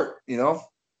Bret Hart, you know?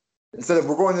 Instead of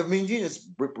we're going to Mean Gene, it's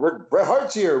Bret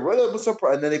Hart's here. What's up?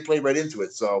 And then they played right into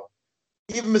it. So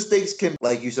even mistakes can,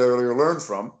 like you said earlier, learn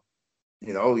from.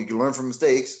 You know, you can learn from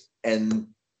mistakes and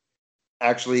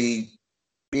actually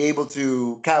be able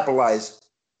to capitalize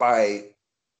by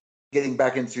getting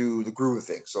back into the groove of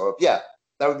things. So, yeah,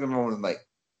 that would be my moment of the night.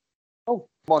 Oh,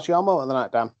 what's your moment of the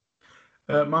night, Dan?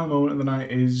 My moment of the night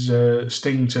is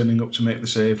Sting turning up to make the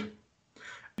save.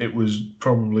 It was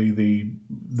probably the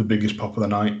biggest pop of the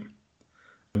night.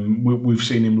 We've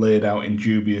seen him laid out in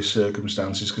dubious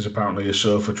circumstances because apparently a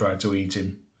sofa tried to eat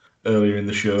him earlier in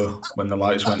the show when the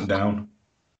lights went down.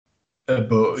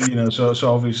 But you know, so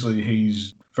obviously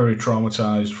he's very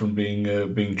traumatized from being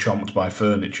chomped by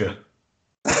furniture.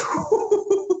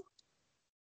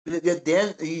 Yeah,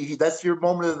 Dan, that's your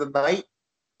moment of the night,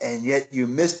 and yet you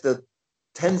missed the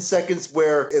 10 seconds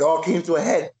where it all came to a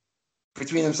head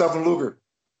between himself and Luger.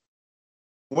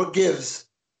 What gives?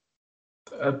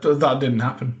 That didn't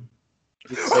happen.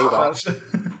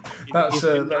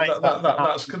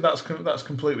 That's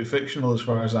completely fictional as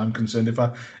far as I'm concerned. If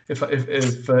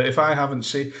I haven't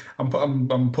seen,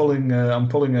 I'm pulling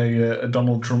a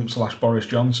Donald Trump / Boris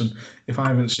Johnson. If I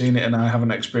haven't seen it and I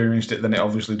haven't experienced it, then it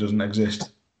obviously doesn't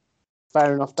exist.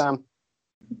 Fair enough, Dan.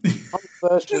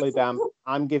 Controversially, Dan,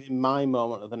 I'm giving my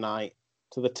moment of the night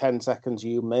to the 10 seconds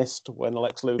you missed when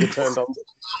Lex Luger turned on.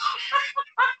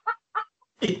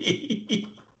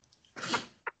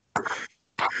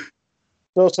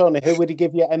 So, Tony, who would you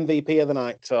give your MVP of the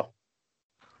night to?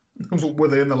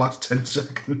 Within the last 10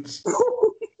 seconds.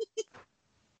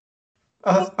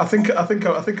 I think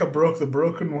I broke the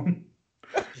broken one.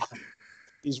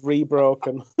 He's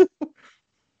rebroken.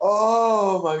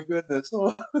 Oh my goodness.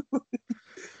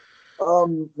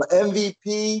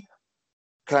 MVP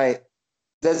kind of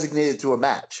designated to a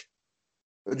match.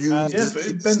 Bend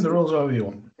the rules however you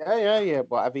want. Yeah.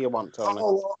 Whatever you want, Tony.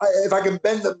 Oh, if I can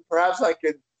bend them, perhaps I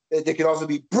could. They can also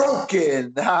be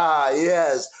broken.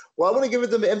 Yes. Well, I want to give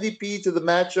it the MVP to the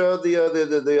match,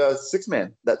 the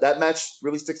 6-man. That match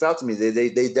really sticks out to me.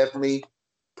 They definitely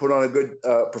put on a good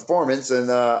performance. And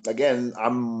again,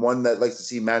 I'm one that likes to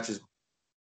see matches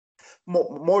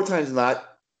more times than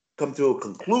not come to a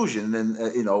conclusion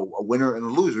and a winner and a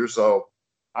loser. So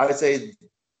I would say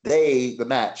the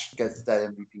match gets that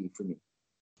MVP for me.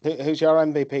 Who's your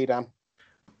MVP, Dan?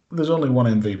 There's only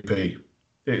one MVP.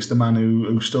 It's the man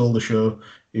who stole the show.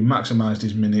 He maximised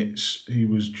his minutes. He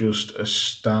was just a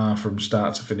star from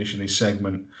start to finish in his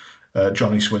segment.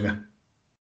 Johnny Swinger.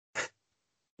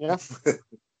 Yeah,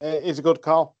 it's a good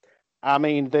call. I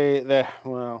mean, I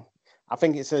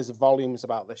think it says volumes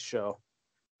about this show.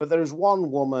 But there's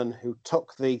one woman who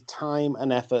took the time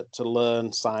and effort to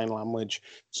learn sign language.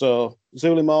 So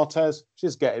Zuli Mortez,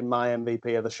 she's getting my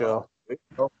MVP of the show.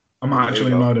 I'm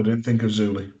actually mad I didn't think of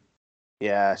Zuli.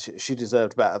 Yeah, she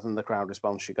deserved better than the crowd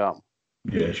response she got.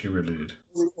 Yeah, she really did.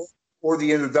 Or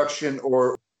the introduction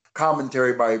or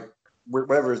commentary by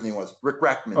whatever his name was, Rick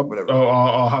Rackman, whatever.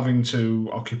 Or having to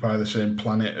occupy the same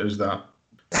planet as that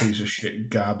piece of shit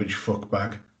garbage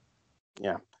fuckbag.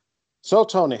 Yeah. So,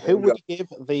 Tony, who would you give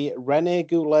the Rene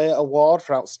Goulet Award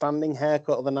for Outstanding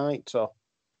Haircut of the Night to?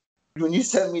 When you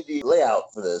sent me the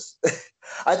layout for this,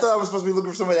 I thought I was supposed to be looking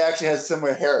for somebody that actually has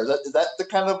similar hair. Is that the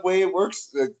kind of way it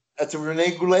works? That's a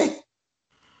Rene Goulet?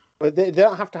 But they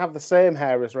don't have to have the same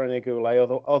hair as Rene Goulet,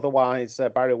 otherwise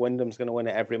Barry Windham's going to win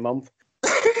it every month.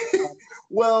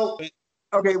 Well,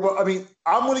 okay, I mean,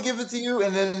 I'm going to give it to you,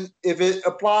 and then if it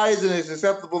applies and it's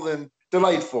acceptable, then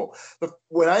delightful. But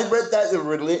when I read that, the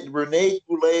Rene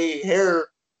Goulet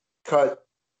haircut,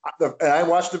 and I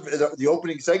watched the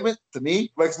opening segment, to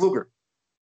me, Lex Luger.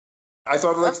 I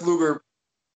thought Lex Luger,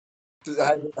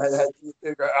 I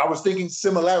was thinking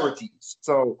similarities.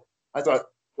 So I thought,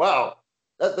 wow,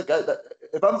 that's the guy.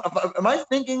 Am I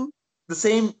thinking the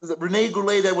same Rene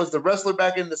Goulet that was the wrestler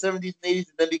back in the 70s and 80s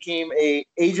and then became a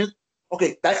agent?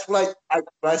 Okay, that's what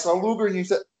when I saw Luger and you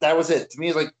said that was it. To me,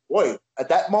 it's like, boy, at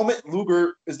that moment,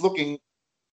 Luger is looking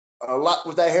a lot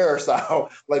with that hairstyle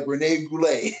like Rene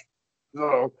Goulet.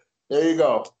 So there you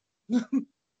go.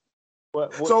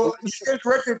 So you stand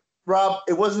corrected, Rob.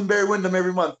 It wasn't Barry Windham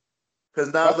every month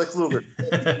because now it's Lex Luger.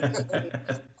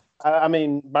 I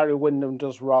mean, Barry Windham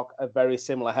does rock a very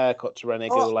similar haircut to Rene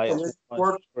Goulet.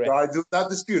 I do not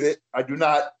dispute it. I do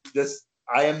not. Just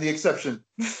I am the exception.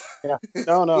 Yeah,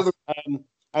 no.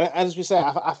 And as we say,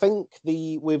 I think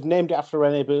we've named it after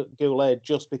Rene Goulet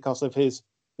just because of his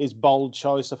bold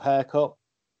choice of haircut.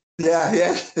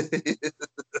 Yeah.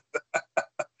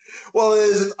 Well, it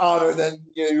is an honor that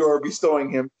you are bestowing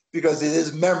him because it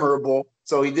is memorable.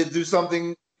 So he did do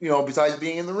something, besides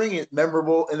being in the ring, it's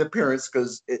memorable in appearance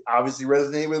because it obviously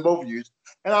resonated with both of you,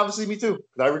 and obviously me too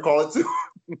because I recall it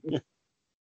too.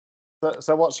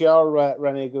 So what's your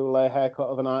Rene Goulet haircut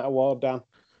of the night award, Dan?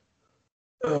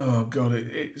 Oh God,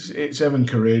 it's Evan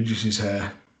Courageous's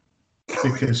hair,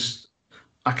 because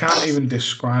I can't even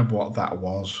describe what that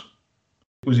was.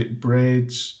 Was it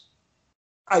braids?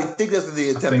 I think that's what the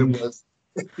attempt was.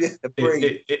 Yeah,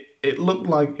 braids. It looked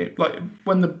like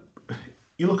when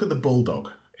you look at the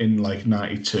Bulldog in like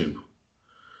 '92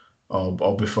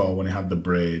 or before when he had the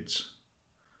braids,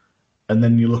 and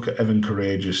then you look at Evan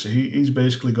Courageous. He's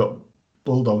basically got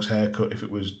Bulldog's haircut if it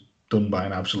was done by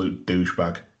an absolute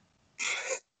douchebag.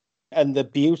 And the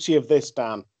beauty of this,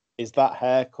 Dan, is that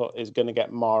haircut is going to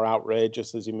get more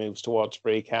outrageous as he moves towards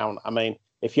 3 count. I mean,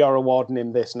 if you're awarding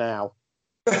him this now.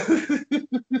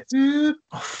 Oh,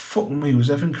 fuck me, was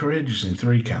Evan Courageous in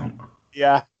 3 count?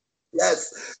 Yeah.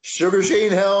 Yes. Sugar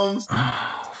Shane Helms.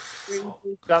 Do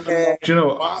you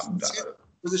know what?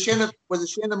 Was it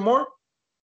Shannon Moore?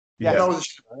 Yeah. No,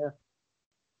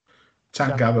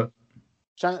 Tank Abbott.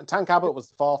 Tank Abbott was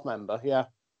the 4th member, yeah.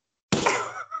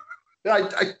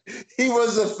 He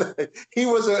was a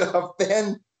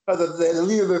fan of the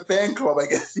leader of the fan club, I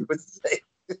guess you would say.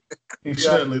 He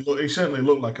certainly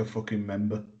looked like a fucking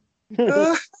member.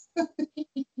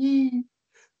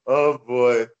 Oh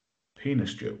boy,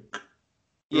 penis joke.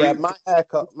 Yeah, my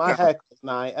haircut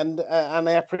tonight, and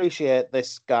I appreciate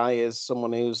this guy is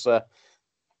someone who's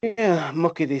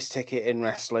muckied his ticket in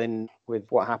wrestling with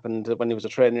what happened when he was a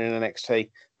trainer in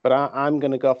NXT. But I'm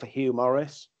going to go for Hugh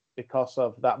Morris because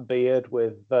of that beard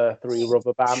with 3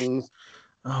 rubber bands.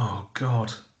 Oh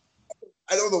God,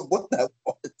 I don't know what that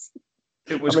was.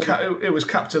 It was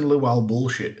Captain Luau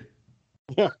bullshit.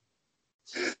 Yeah,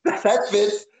 that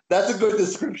fits. That's a good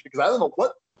description because I don't know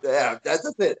what. Yeah,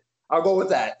 that's it. I'll go with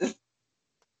that.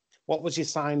 What was your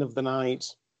sign of the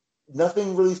night?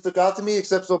 Nothing really stuck out to me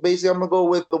except so basically I'm gonna go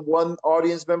with the one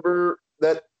audience member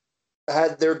that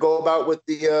had their go about with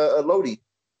the Lodi,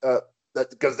 that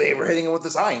because they were hitting him with the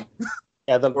sign.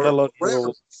 Yeah, the Lodi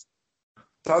rules.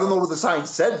 So I don't know what the sign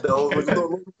said though.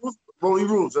 Lodi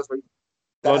rules.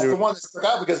 That's the one that stuck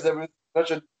out because there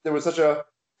was such a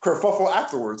kerfuffle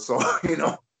afterwards. So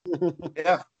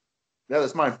yeah,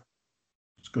 that's mine.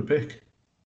 It's a good pick.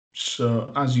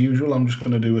 So as usual, I'm just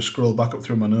going to do a scroll back up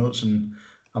through my notes and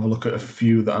have a look at a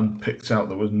few that I picked out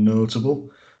that was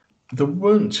notable. There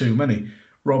weren't too many.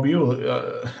 Rob,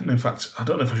 in fact, I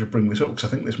don't know if I should bring this up because I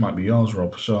think this might be yours,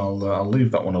 Rob. So I'll leave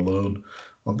that one alone.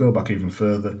 I'll go back even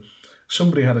further.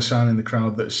 Somebody had a sign in the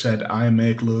crowd that said, "I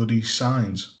make Lodi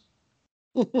signs."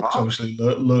 So obviously,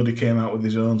 Lodi came out with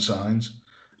his own signs,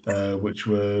 which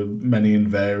were many and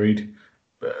varied.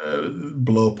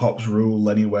 Blow Pop's rule,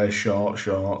 anywhere short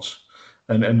shorts,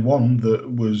 and one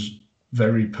that was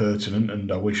very pertinent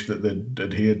and I wish that they'd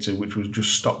adhered to, which was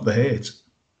just stop the hate.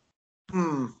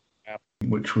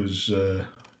 Which was, to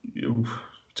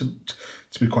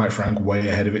be quite frank, way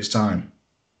ahead of its time.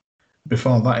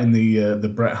 Before that, in the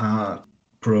Bret Hart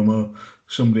promo,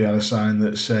 somebody had a sign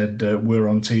that said, "We're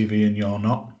on TV and you're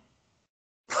not."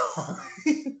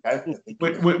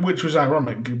 which was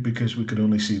ironic because we could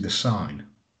only see the sign.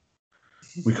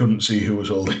 We couldn't see who was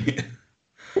holding it.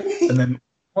 And then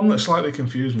one that slightly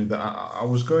confused me that I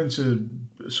was going to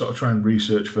sort of try and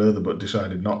research further but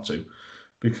decided not to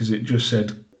because it just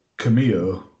said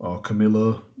Camillo or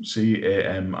Camillo,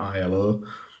 Camilo,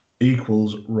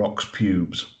 equals Rock's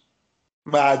pubes.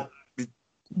 Mad.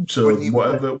 So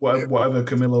whatever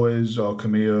Camillo is or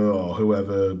Camillo or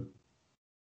whoever,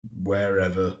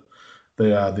 wherever,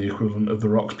 they are the equivalent of the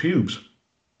Rock's pubes.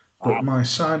 But my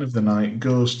sign of the night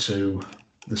goes to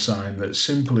the sign that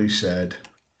simply said,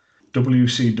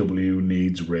 "WCW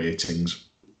needs ratings."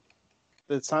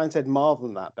 The sign said more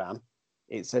than that, Dan.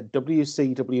 It said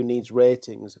WCW needs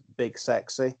ratings, big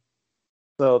sexy.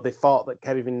 So they thought that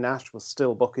Kevin Nash was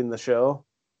still booking the show.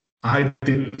 I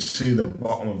didn't see the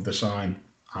bottom of the sign.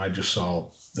 I just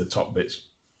saw the top bits.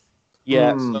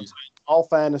 Yeah, so in all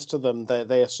fairness to them,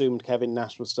 they assumed Kevin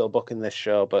Nash was still booking this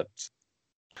show, but...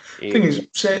 The thing is,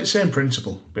 same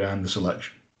principle behind the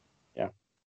selection. Yeah.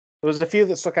 There was a few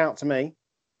that stuck out to me.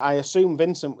 I assume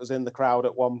Vincent was in the crowd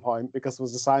at one point because there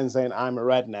was a sign saying, "I'm a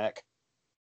redneck."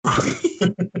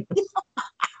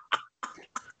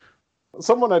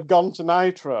 Someone had gone to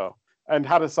Nitro and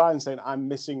had a sign saying, "I'm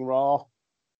missing Raw."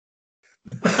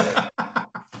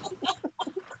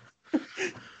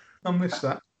 I missed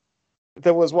that.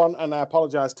 There was one, and I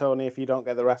apologise, Tony, if you don't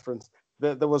get the reference.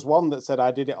 There was one that said,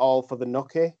 I did it all for the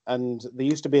Nookie, and there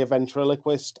used to be a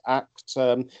ventriloquist act.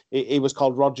 He was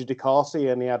called Roger De Courcy,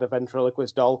 and he had a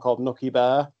ventriloquist doll called Nookie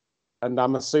Bear, and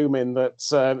I'm assuming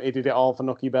that he did it all for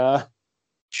Nookie Bear.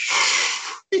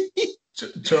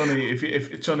 Tony,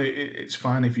 Tony, it's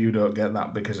fine if you don't get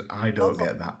that, because I don't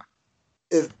get that.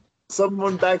 If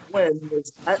someone back when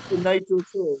was at the Nitro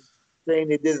show saying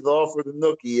they did it all for the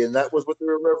Nookie, and that was what they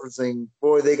were referencing,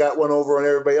 boy, they got one over on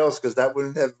everybody else, because that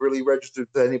wouldn't have really registered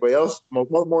to anybody else, more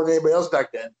than anybody else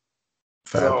back then.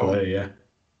 Fair play, yeah.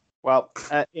 Well,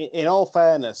 in all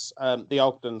fairness, the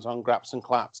Ogdens on Graps and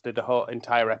Claps did a whole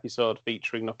entire episode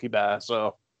featuring Nookie Bear,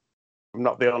 so I'm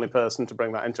not the only person to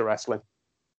bring that into wrestling.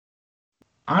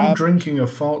 I'm drinking a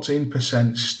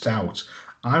 14% stout.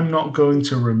 I'm not going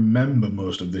to remember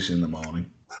most of this in the morning.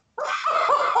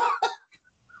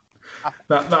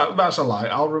 That's a lie.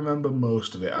 I'll remember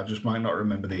most of it. I just might not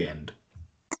remember the end.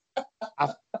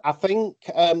 I think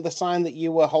the sign that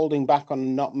you were holding back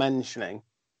on not mentioning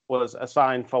was a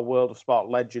sign for World of Sport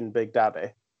legend Big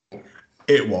Daddy.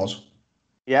 It was.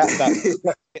 Yeah,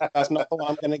 that's not the one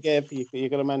I'm going to give you. You're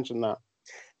going to mention that.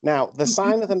 Now, the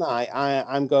sign of the night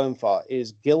I'm going for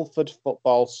is Guildford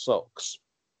football sucks.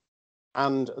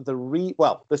 And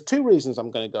there's two reasons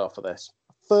I'm going to go for this.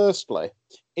 Firstly,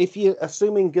 if you're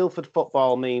assuming Guildford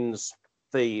football means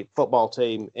the football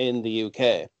team in the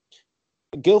UK,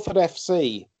 Guildford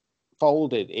FC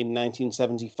folded in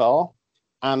 1974,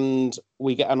 and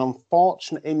we get an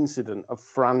unfortunate incident of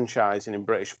franchising in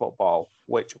British football,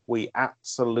 which we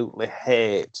absolutely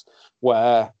hate,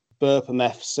 where Burpham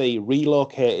FC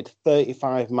relocated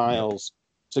 35 miles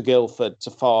to Guildford to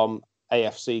form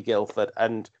AFC Guildford.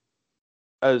 And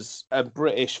as a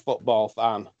British football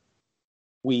fan,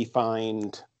 we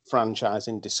find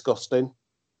franchising disgusting.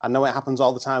 I know it happens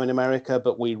all the time in America,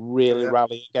 but we really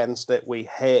rally against it. We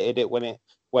hated it when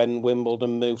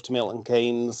Wimbledon moved to Milton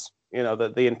Keynes. You know,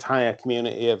 the entire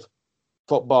community of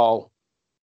football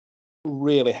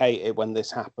really hated when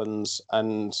this happens.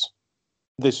 And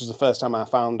this was the first time I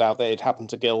found out that it happened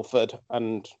to Guildford,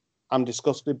 and I'm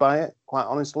disgusted by it, quite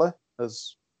honestly,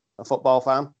 as a football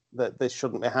fan, that this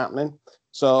shouldn't be happening.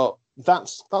 So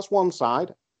that's one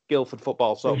side. Guildford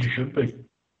football sucks. It should be.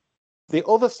 The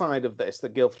other side of this,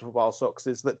 that Guildford football sucks,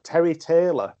 is that Terry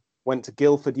Taylor went to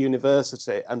Guildford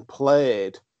University and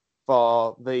played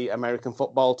for the American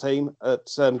football team at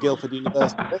Guildford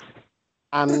University.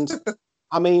 And,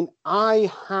 I mean,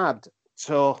 I had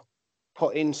to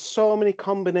put in so many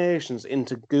combinations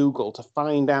into Google to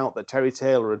find out that Terry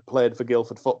Taylor had played for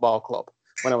Guildford Football Club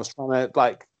when I was trying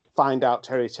to, find out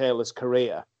Terry Taylor's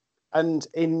career. And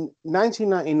in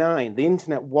 1999, the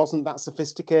internet wasn't that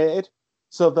sophisticated.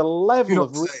 So the level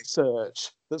of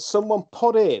research that someone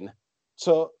put in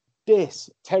to diss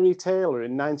Terry Taylor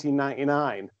in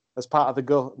 1999 as part of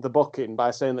the booking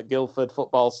by saying that Guildford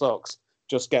football sucks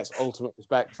just gets ultimate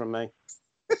respect from me.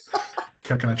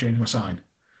 Can I change my sign?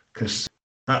 Because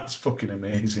that's fucking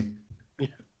amazing.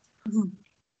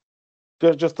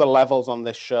 Just the levels on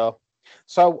this show.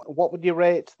 So what would you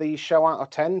rate the show out of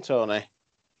 10, Tony?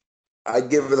 I'd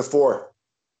give it a 4.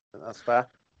 That's fair.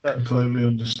 Completely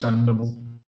understandable.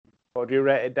 What do you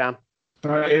rate it, Dan?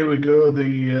 All right, here we go.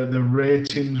 The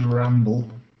ratings ramble.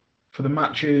 For the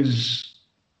matches,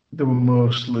 they were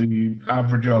mostly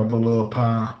average or below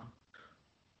par.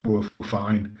 Were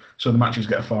fine. So the matches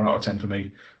get a 4 out of 10 for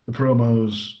me. The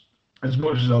promos, as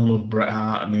much as I love Bret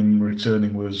Hart and him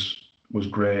returning was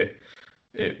great,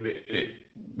 it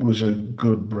was a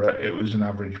good Bret. It was an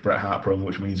average Bret Hart promo,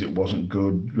 which means it wasn't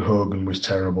good. Hogan was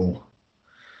terrible.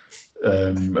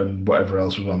 And whatever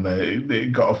else was on there,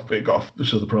 it got off.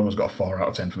 So the promos got a 4 out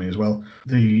of 10 for me as well.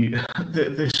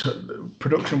 This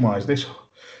production wise, this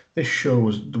show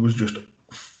was just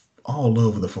all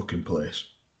over the fucking place.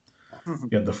 You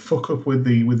had the fuck up with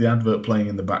the advert playing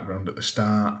in the background at the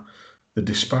start, the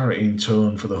disparity in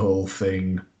tone for the whole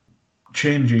thing,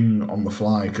 changing on the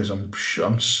fly, because I'm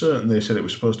certain they said it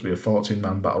was supposed to be a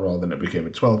 14-man battle royal, then it became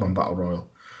a 12-man battle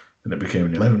royal, then it became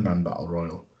an 11-man battle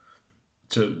royal.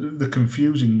 To the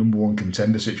confusing number one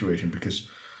contender situation, because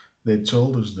they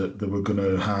told us that they were going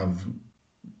to have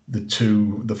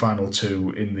the final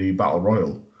two in the battle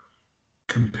royal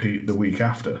compete the week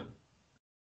after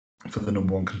for the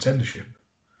number one contendership,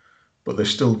 but they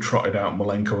still trotted out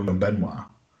Malenko and Benoit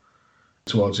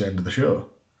towards the end of the show.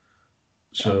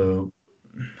 So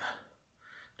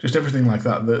just everything like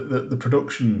that. The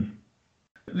production,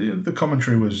 the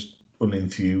commentary was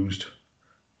unenthused.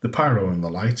 The pyro and the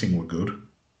lighting were good.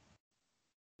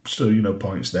 So,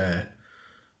 points there.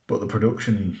 But the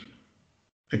production,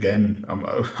 again,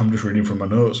 I'm just reading from my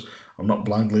notes. I'm not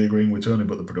blindly agreeing with Tony,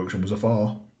 but the production was a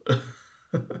 4.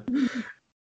 The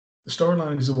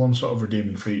storyline is the one sort of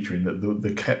redeeming feature in that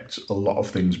they kept a lot of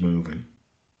things moving.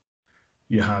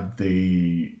 You had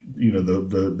the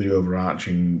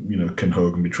overarching, can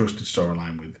Hogan be trusted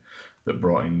storyline that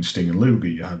brought in Sting and Luger.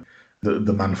 You had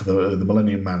the man for the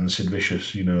Millennium Man, Sid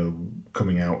Vicious,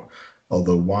 coming out.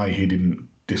 Although why he didn't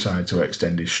decide to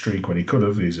extend his streak when he could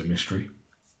have is a mystery.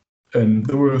 And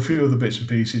there were a few other bits and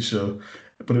pieces,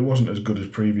 but it wasn't as good as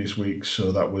previous weeks.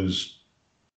 So that was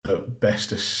at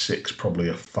best a 6, probably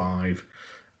a 5.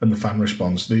 And the fan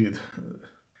response,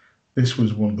 this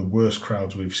was one of the worst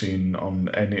crowds we've seen on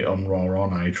Raw or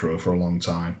on Nitro for a long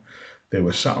time. They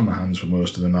were sat on their hands for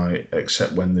most of the night,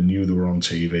 except when they knew they were on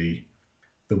TV.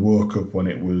 They woke up when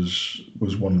it was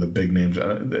one of the big names.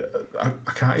 I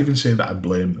can't even say that I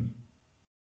blame them.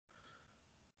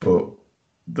 But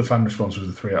the fan response was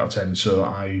a 3 out of 10, so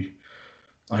I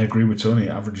agree with Tony.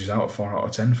 It averages out at 4 out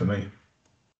of 10 for me.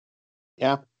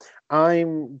 Yeah,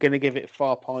 I'm going to give it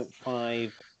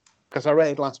 4.5 because I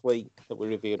rated last week that we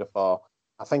reviewed a 4.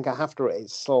 I think I have to rate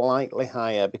it slightly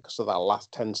higher because of that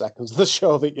last 10 seconds of the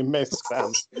show that you missed,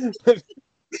 Dan.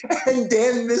 And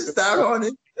Dan missed out on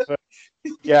it.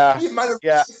 Yeah, You might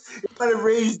have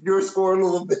raised your score a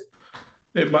little bit.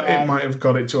 It might have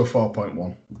got it to a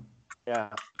 4.1. Yeah.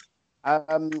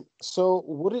 So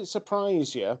would it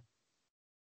surprise you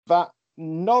that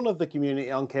none of the community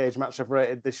on Cage Match have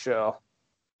rated this show?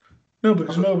 No,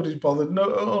 because nobody's bothered.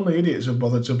 No, only idiots have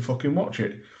bothered to fucking watch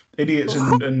it. Idiots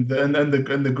and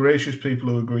the gracious people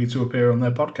who agree to appear on their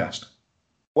podcast.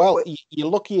 Well, you're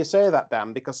lucky you say that,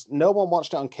 Dan, because no one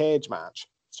watched it on Cage Match,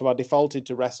 so I defaulted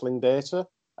to Wrestling Data,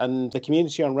 and the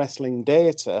community on Wrestling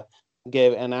Data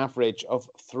gave it an average of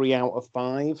 3 out of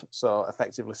 5, so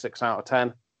effectively 6 out of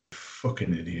 10.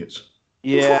 Fucking idiots.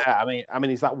 Yeah, I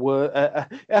mean, is that worse?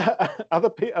 Are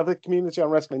the community on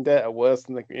Wrestling Data worse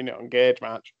than the community on Cage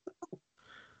Match?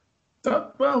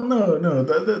 No.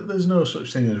 There's no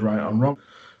such thing as right or wrong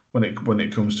when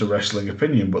it comes to wrestling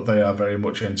opinion, but they are very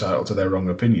much entitled to their wrong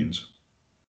opinions.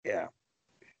 Yeah.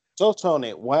 So,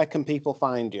 Tony, where can people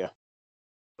find you?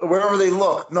 Wherever they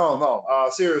look. No.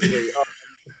 Seriously.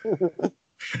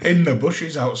 In the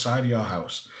bushes outside your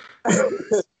house.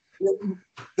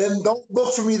 Then don't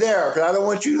look for me there, because I don't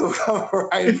want you to come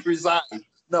where I reside.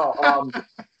 No.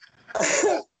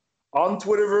 On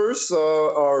Twitterverse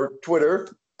or Twitter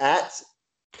at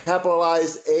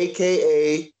capitalized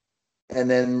AKA and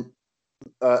then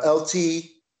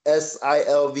LTSILVA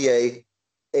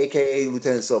AKA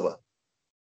Lieutenant Silva.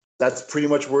 That's pretty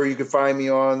much where you can find me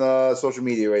on social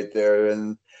media right there.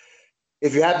 And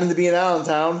if you happen to be in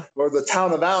Allentown or the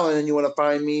town of Allen and you want to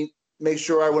find me, make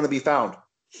sure I want to be found.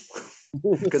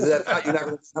 Because you're not going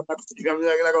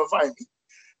to find me.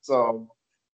 So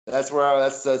that's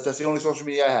the only social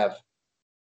media I have.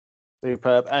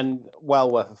 Superb and well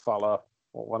worth a follow.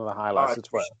 One of the highlights as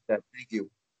well.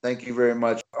 Thank you very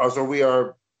much. Also, we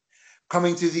are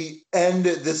coming to the end.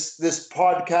 This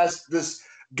podcast, this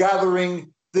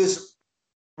gathering, this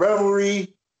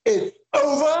revelry is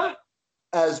over.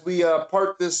 As we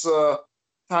part this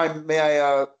time, may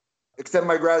I extend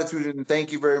my gratitude and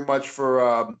thank you very much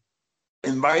for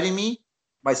inviting me.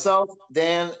 Myself,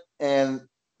 Dan, and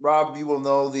Rob, you will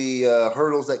know the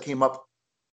hurdles that came up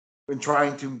in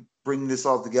trying to bring this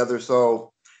all together.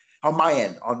 So on my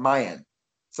end.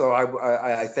 So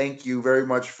I thank you very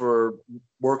much for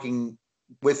working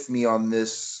with me on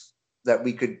this, that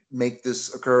we could make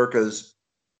this occur, because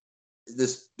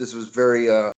this was very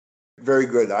very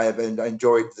good. I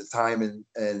enjoyed the time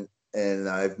and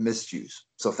I've missed you.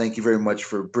 So thank you very much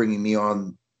for bringing me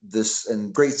on this,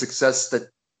 and great success that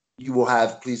you will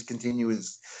have. Please continue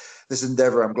this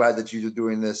endeavor. I'm glad that you're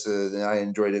doing this, and I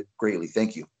enjoyed it greatly.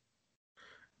 Thank you.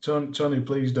 Tony,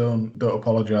 please don't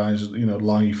apologize.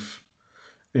 Life,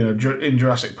 in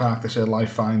Jurassic Park, they say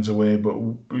life finds a way, but,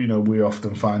 we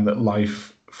often find that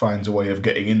life finds a way of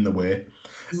getting in the way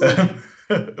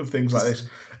of things like this.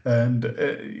 And,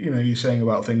 you're saying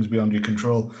about things beyond your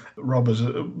control.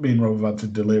 Me and Rob have had to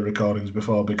delay recordings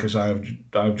before because I've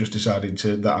just decided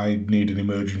that I need an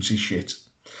emergency shit.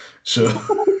 So...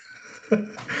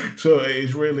 So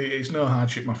it's no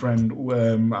hardship, my friend.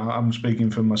 I'm speaking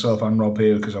for myself and Rob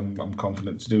here because I'm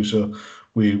confident to do so.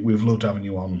 We've loved having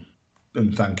you on,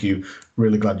 and thank you.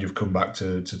 Really glad you've come back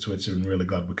to Twitter, and really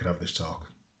glad we could have this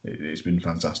talk. It's been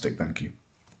fantastic. Thank you.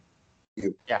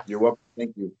 Yeah, you're welcome.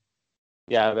 Thank you.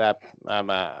 Yeah, I'm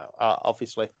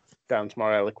obviously Dan's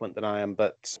more eloquent than I am,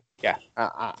 but yeah,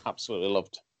 I absolutely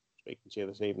loved speaking to you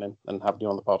this evening and having you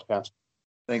on the podcast.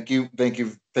 Thank you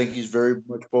very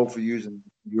much, both of you, and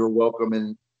you're welcome.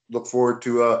 And look forward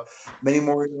to many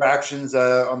more interactions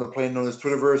on the plane known as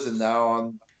Twitterverse, and now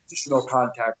on additional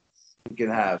contact we can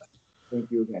have. Thank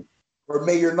you again. Or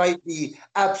may your night be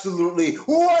absolutely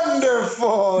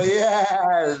wonderful.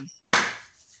 Yes.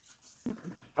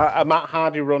 Matt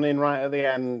Hardy running right at the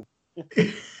end.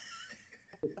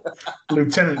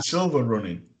 Lieutenant Silver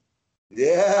running.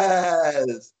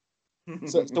 Yes.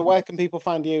 So where can people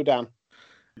find you, Dan?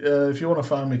 If you want to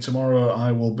find me tomorrow,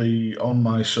 I will be on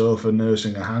my sofa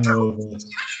nursing a hangover.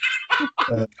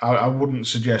 I wouldn't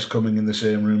suggest coming in the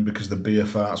same room because the beer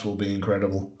farts will be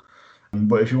incredible.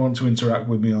 But if you want to interact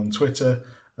with me on Twitter,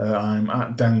 I'm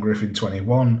at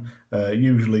DanGriffin21,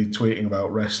 usually tweeting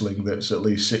about wrestling that's at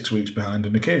least 6 weeks behind,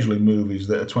 and occasionally movies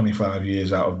that are 25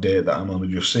 years out of date that I'm only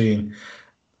just seeing.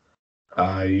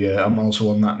 I'm also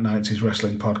on that 90s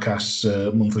Wrestling Podcast's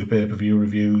monthly pay-per-view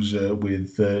reviews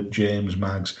with James,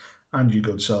 Mags, and your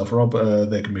good self, Rob.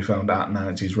 They can be found at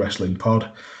 90s Wrestling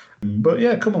Pod. But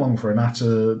yeah, come along for a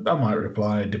natter. I might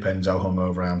reply. It depends how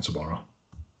hungover I am tomorrow.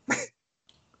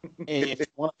 If you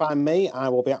want to find me, I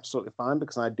will be absolutely fine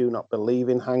because I do not believe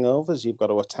in hangovers. You've got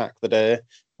to attack the day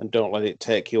and don't let it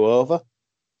take you over.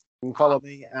 You can follow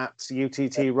me at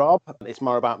UTT Rob. It's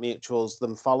more about mutuals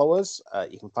than followers.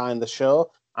 You can find the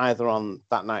show either on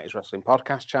That Night is Wrestling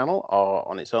Podcast channel or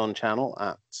on its own channel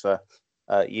at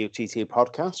UTT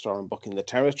Podcast or on Booking the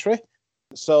Territory.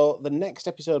 So the next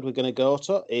episode we're going to go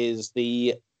to is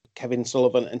the Kevin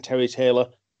Sullivan and Terry Taylor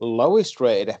lowest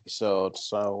rated episode.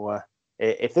 So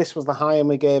if this was the high and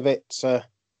we gave it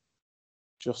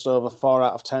just over 4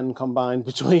 out of 10 combined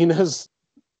between us.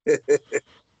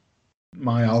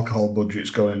 My alcohol budget's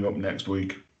going up next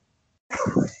week.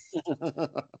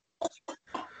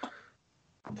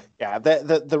 Yeah,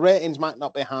 the ratings might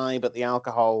not be high, but the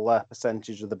alcohol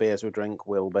percentage of the beers we drink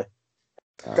will be.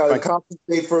 Got to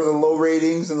compensate for the low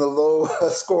ratings and the low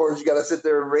scores. You got to sit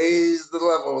there and raise the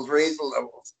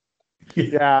levels.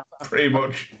 Yeah, pretty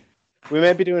much. We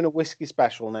may be doing a whiskey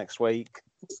special next week.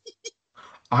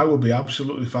 I will be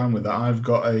absolutely fine with that. I've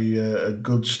got a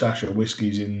good stash of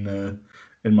whiskies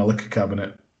in my liquor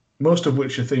cabinet, most of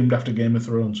which are themed after Game of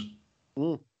Thrones.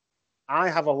 I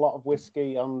have a lot of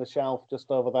whiskey on the shelf just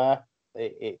over there.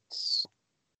 It's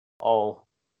all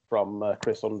from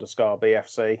Chris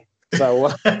 _BFC.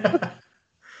 So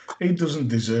he doesn't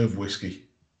deserve whiskey.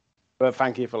 But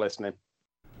thank you for listening.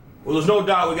 Well, there's no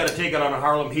doubt we got to take it on a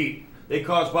Harlem Heat. They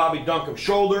caused Bobby Duncombe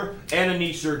shoulder and a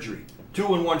knee surgery.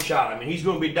 2 in 1 shot. I mean, he's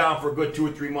going to be down for a good 2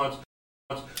 or 3 months.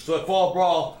 So at Fall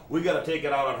Brawl, we got to take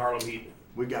it out on Harlem Heat.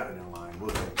 We got it in line.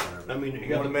 We'll take care of it. I mean, you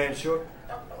got the man short?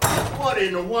 What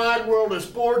in the wide world of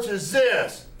sports is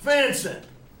this? Vincent!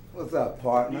 What's up,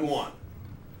 partner? You won.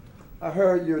 I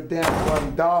heard your damn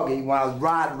one doggy when I was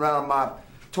riding around my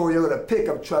Toyota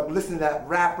pickup truck listening to that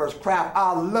rapper's crap.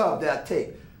 I love that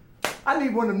tape. I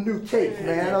need one of them new tapes,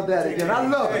 man, of that again. I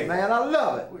love it, man. I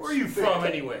love it. Where are you from,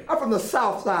 anyway? I'm from the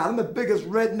South Side. I'm the biggest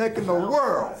redneck in the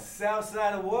world. South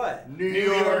side of what? New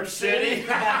York City.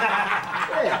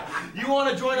 Yeah. You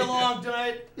want to join along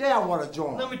tonight? Yeah, I want to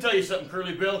join. Let me tell you something,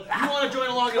 Curly Bill. You want to join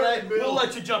along tonight? We'll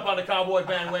let you jump on the cowboy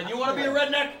bandwagon. You want to be a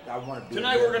redneck? I want to be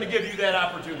Tonight we're going to give you that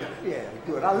opportunity. Yeah,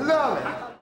 good. I love it.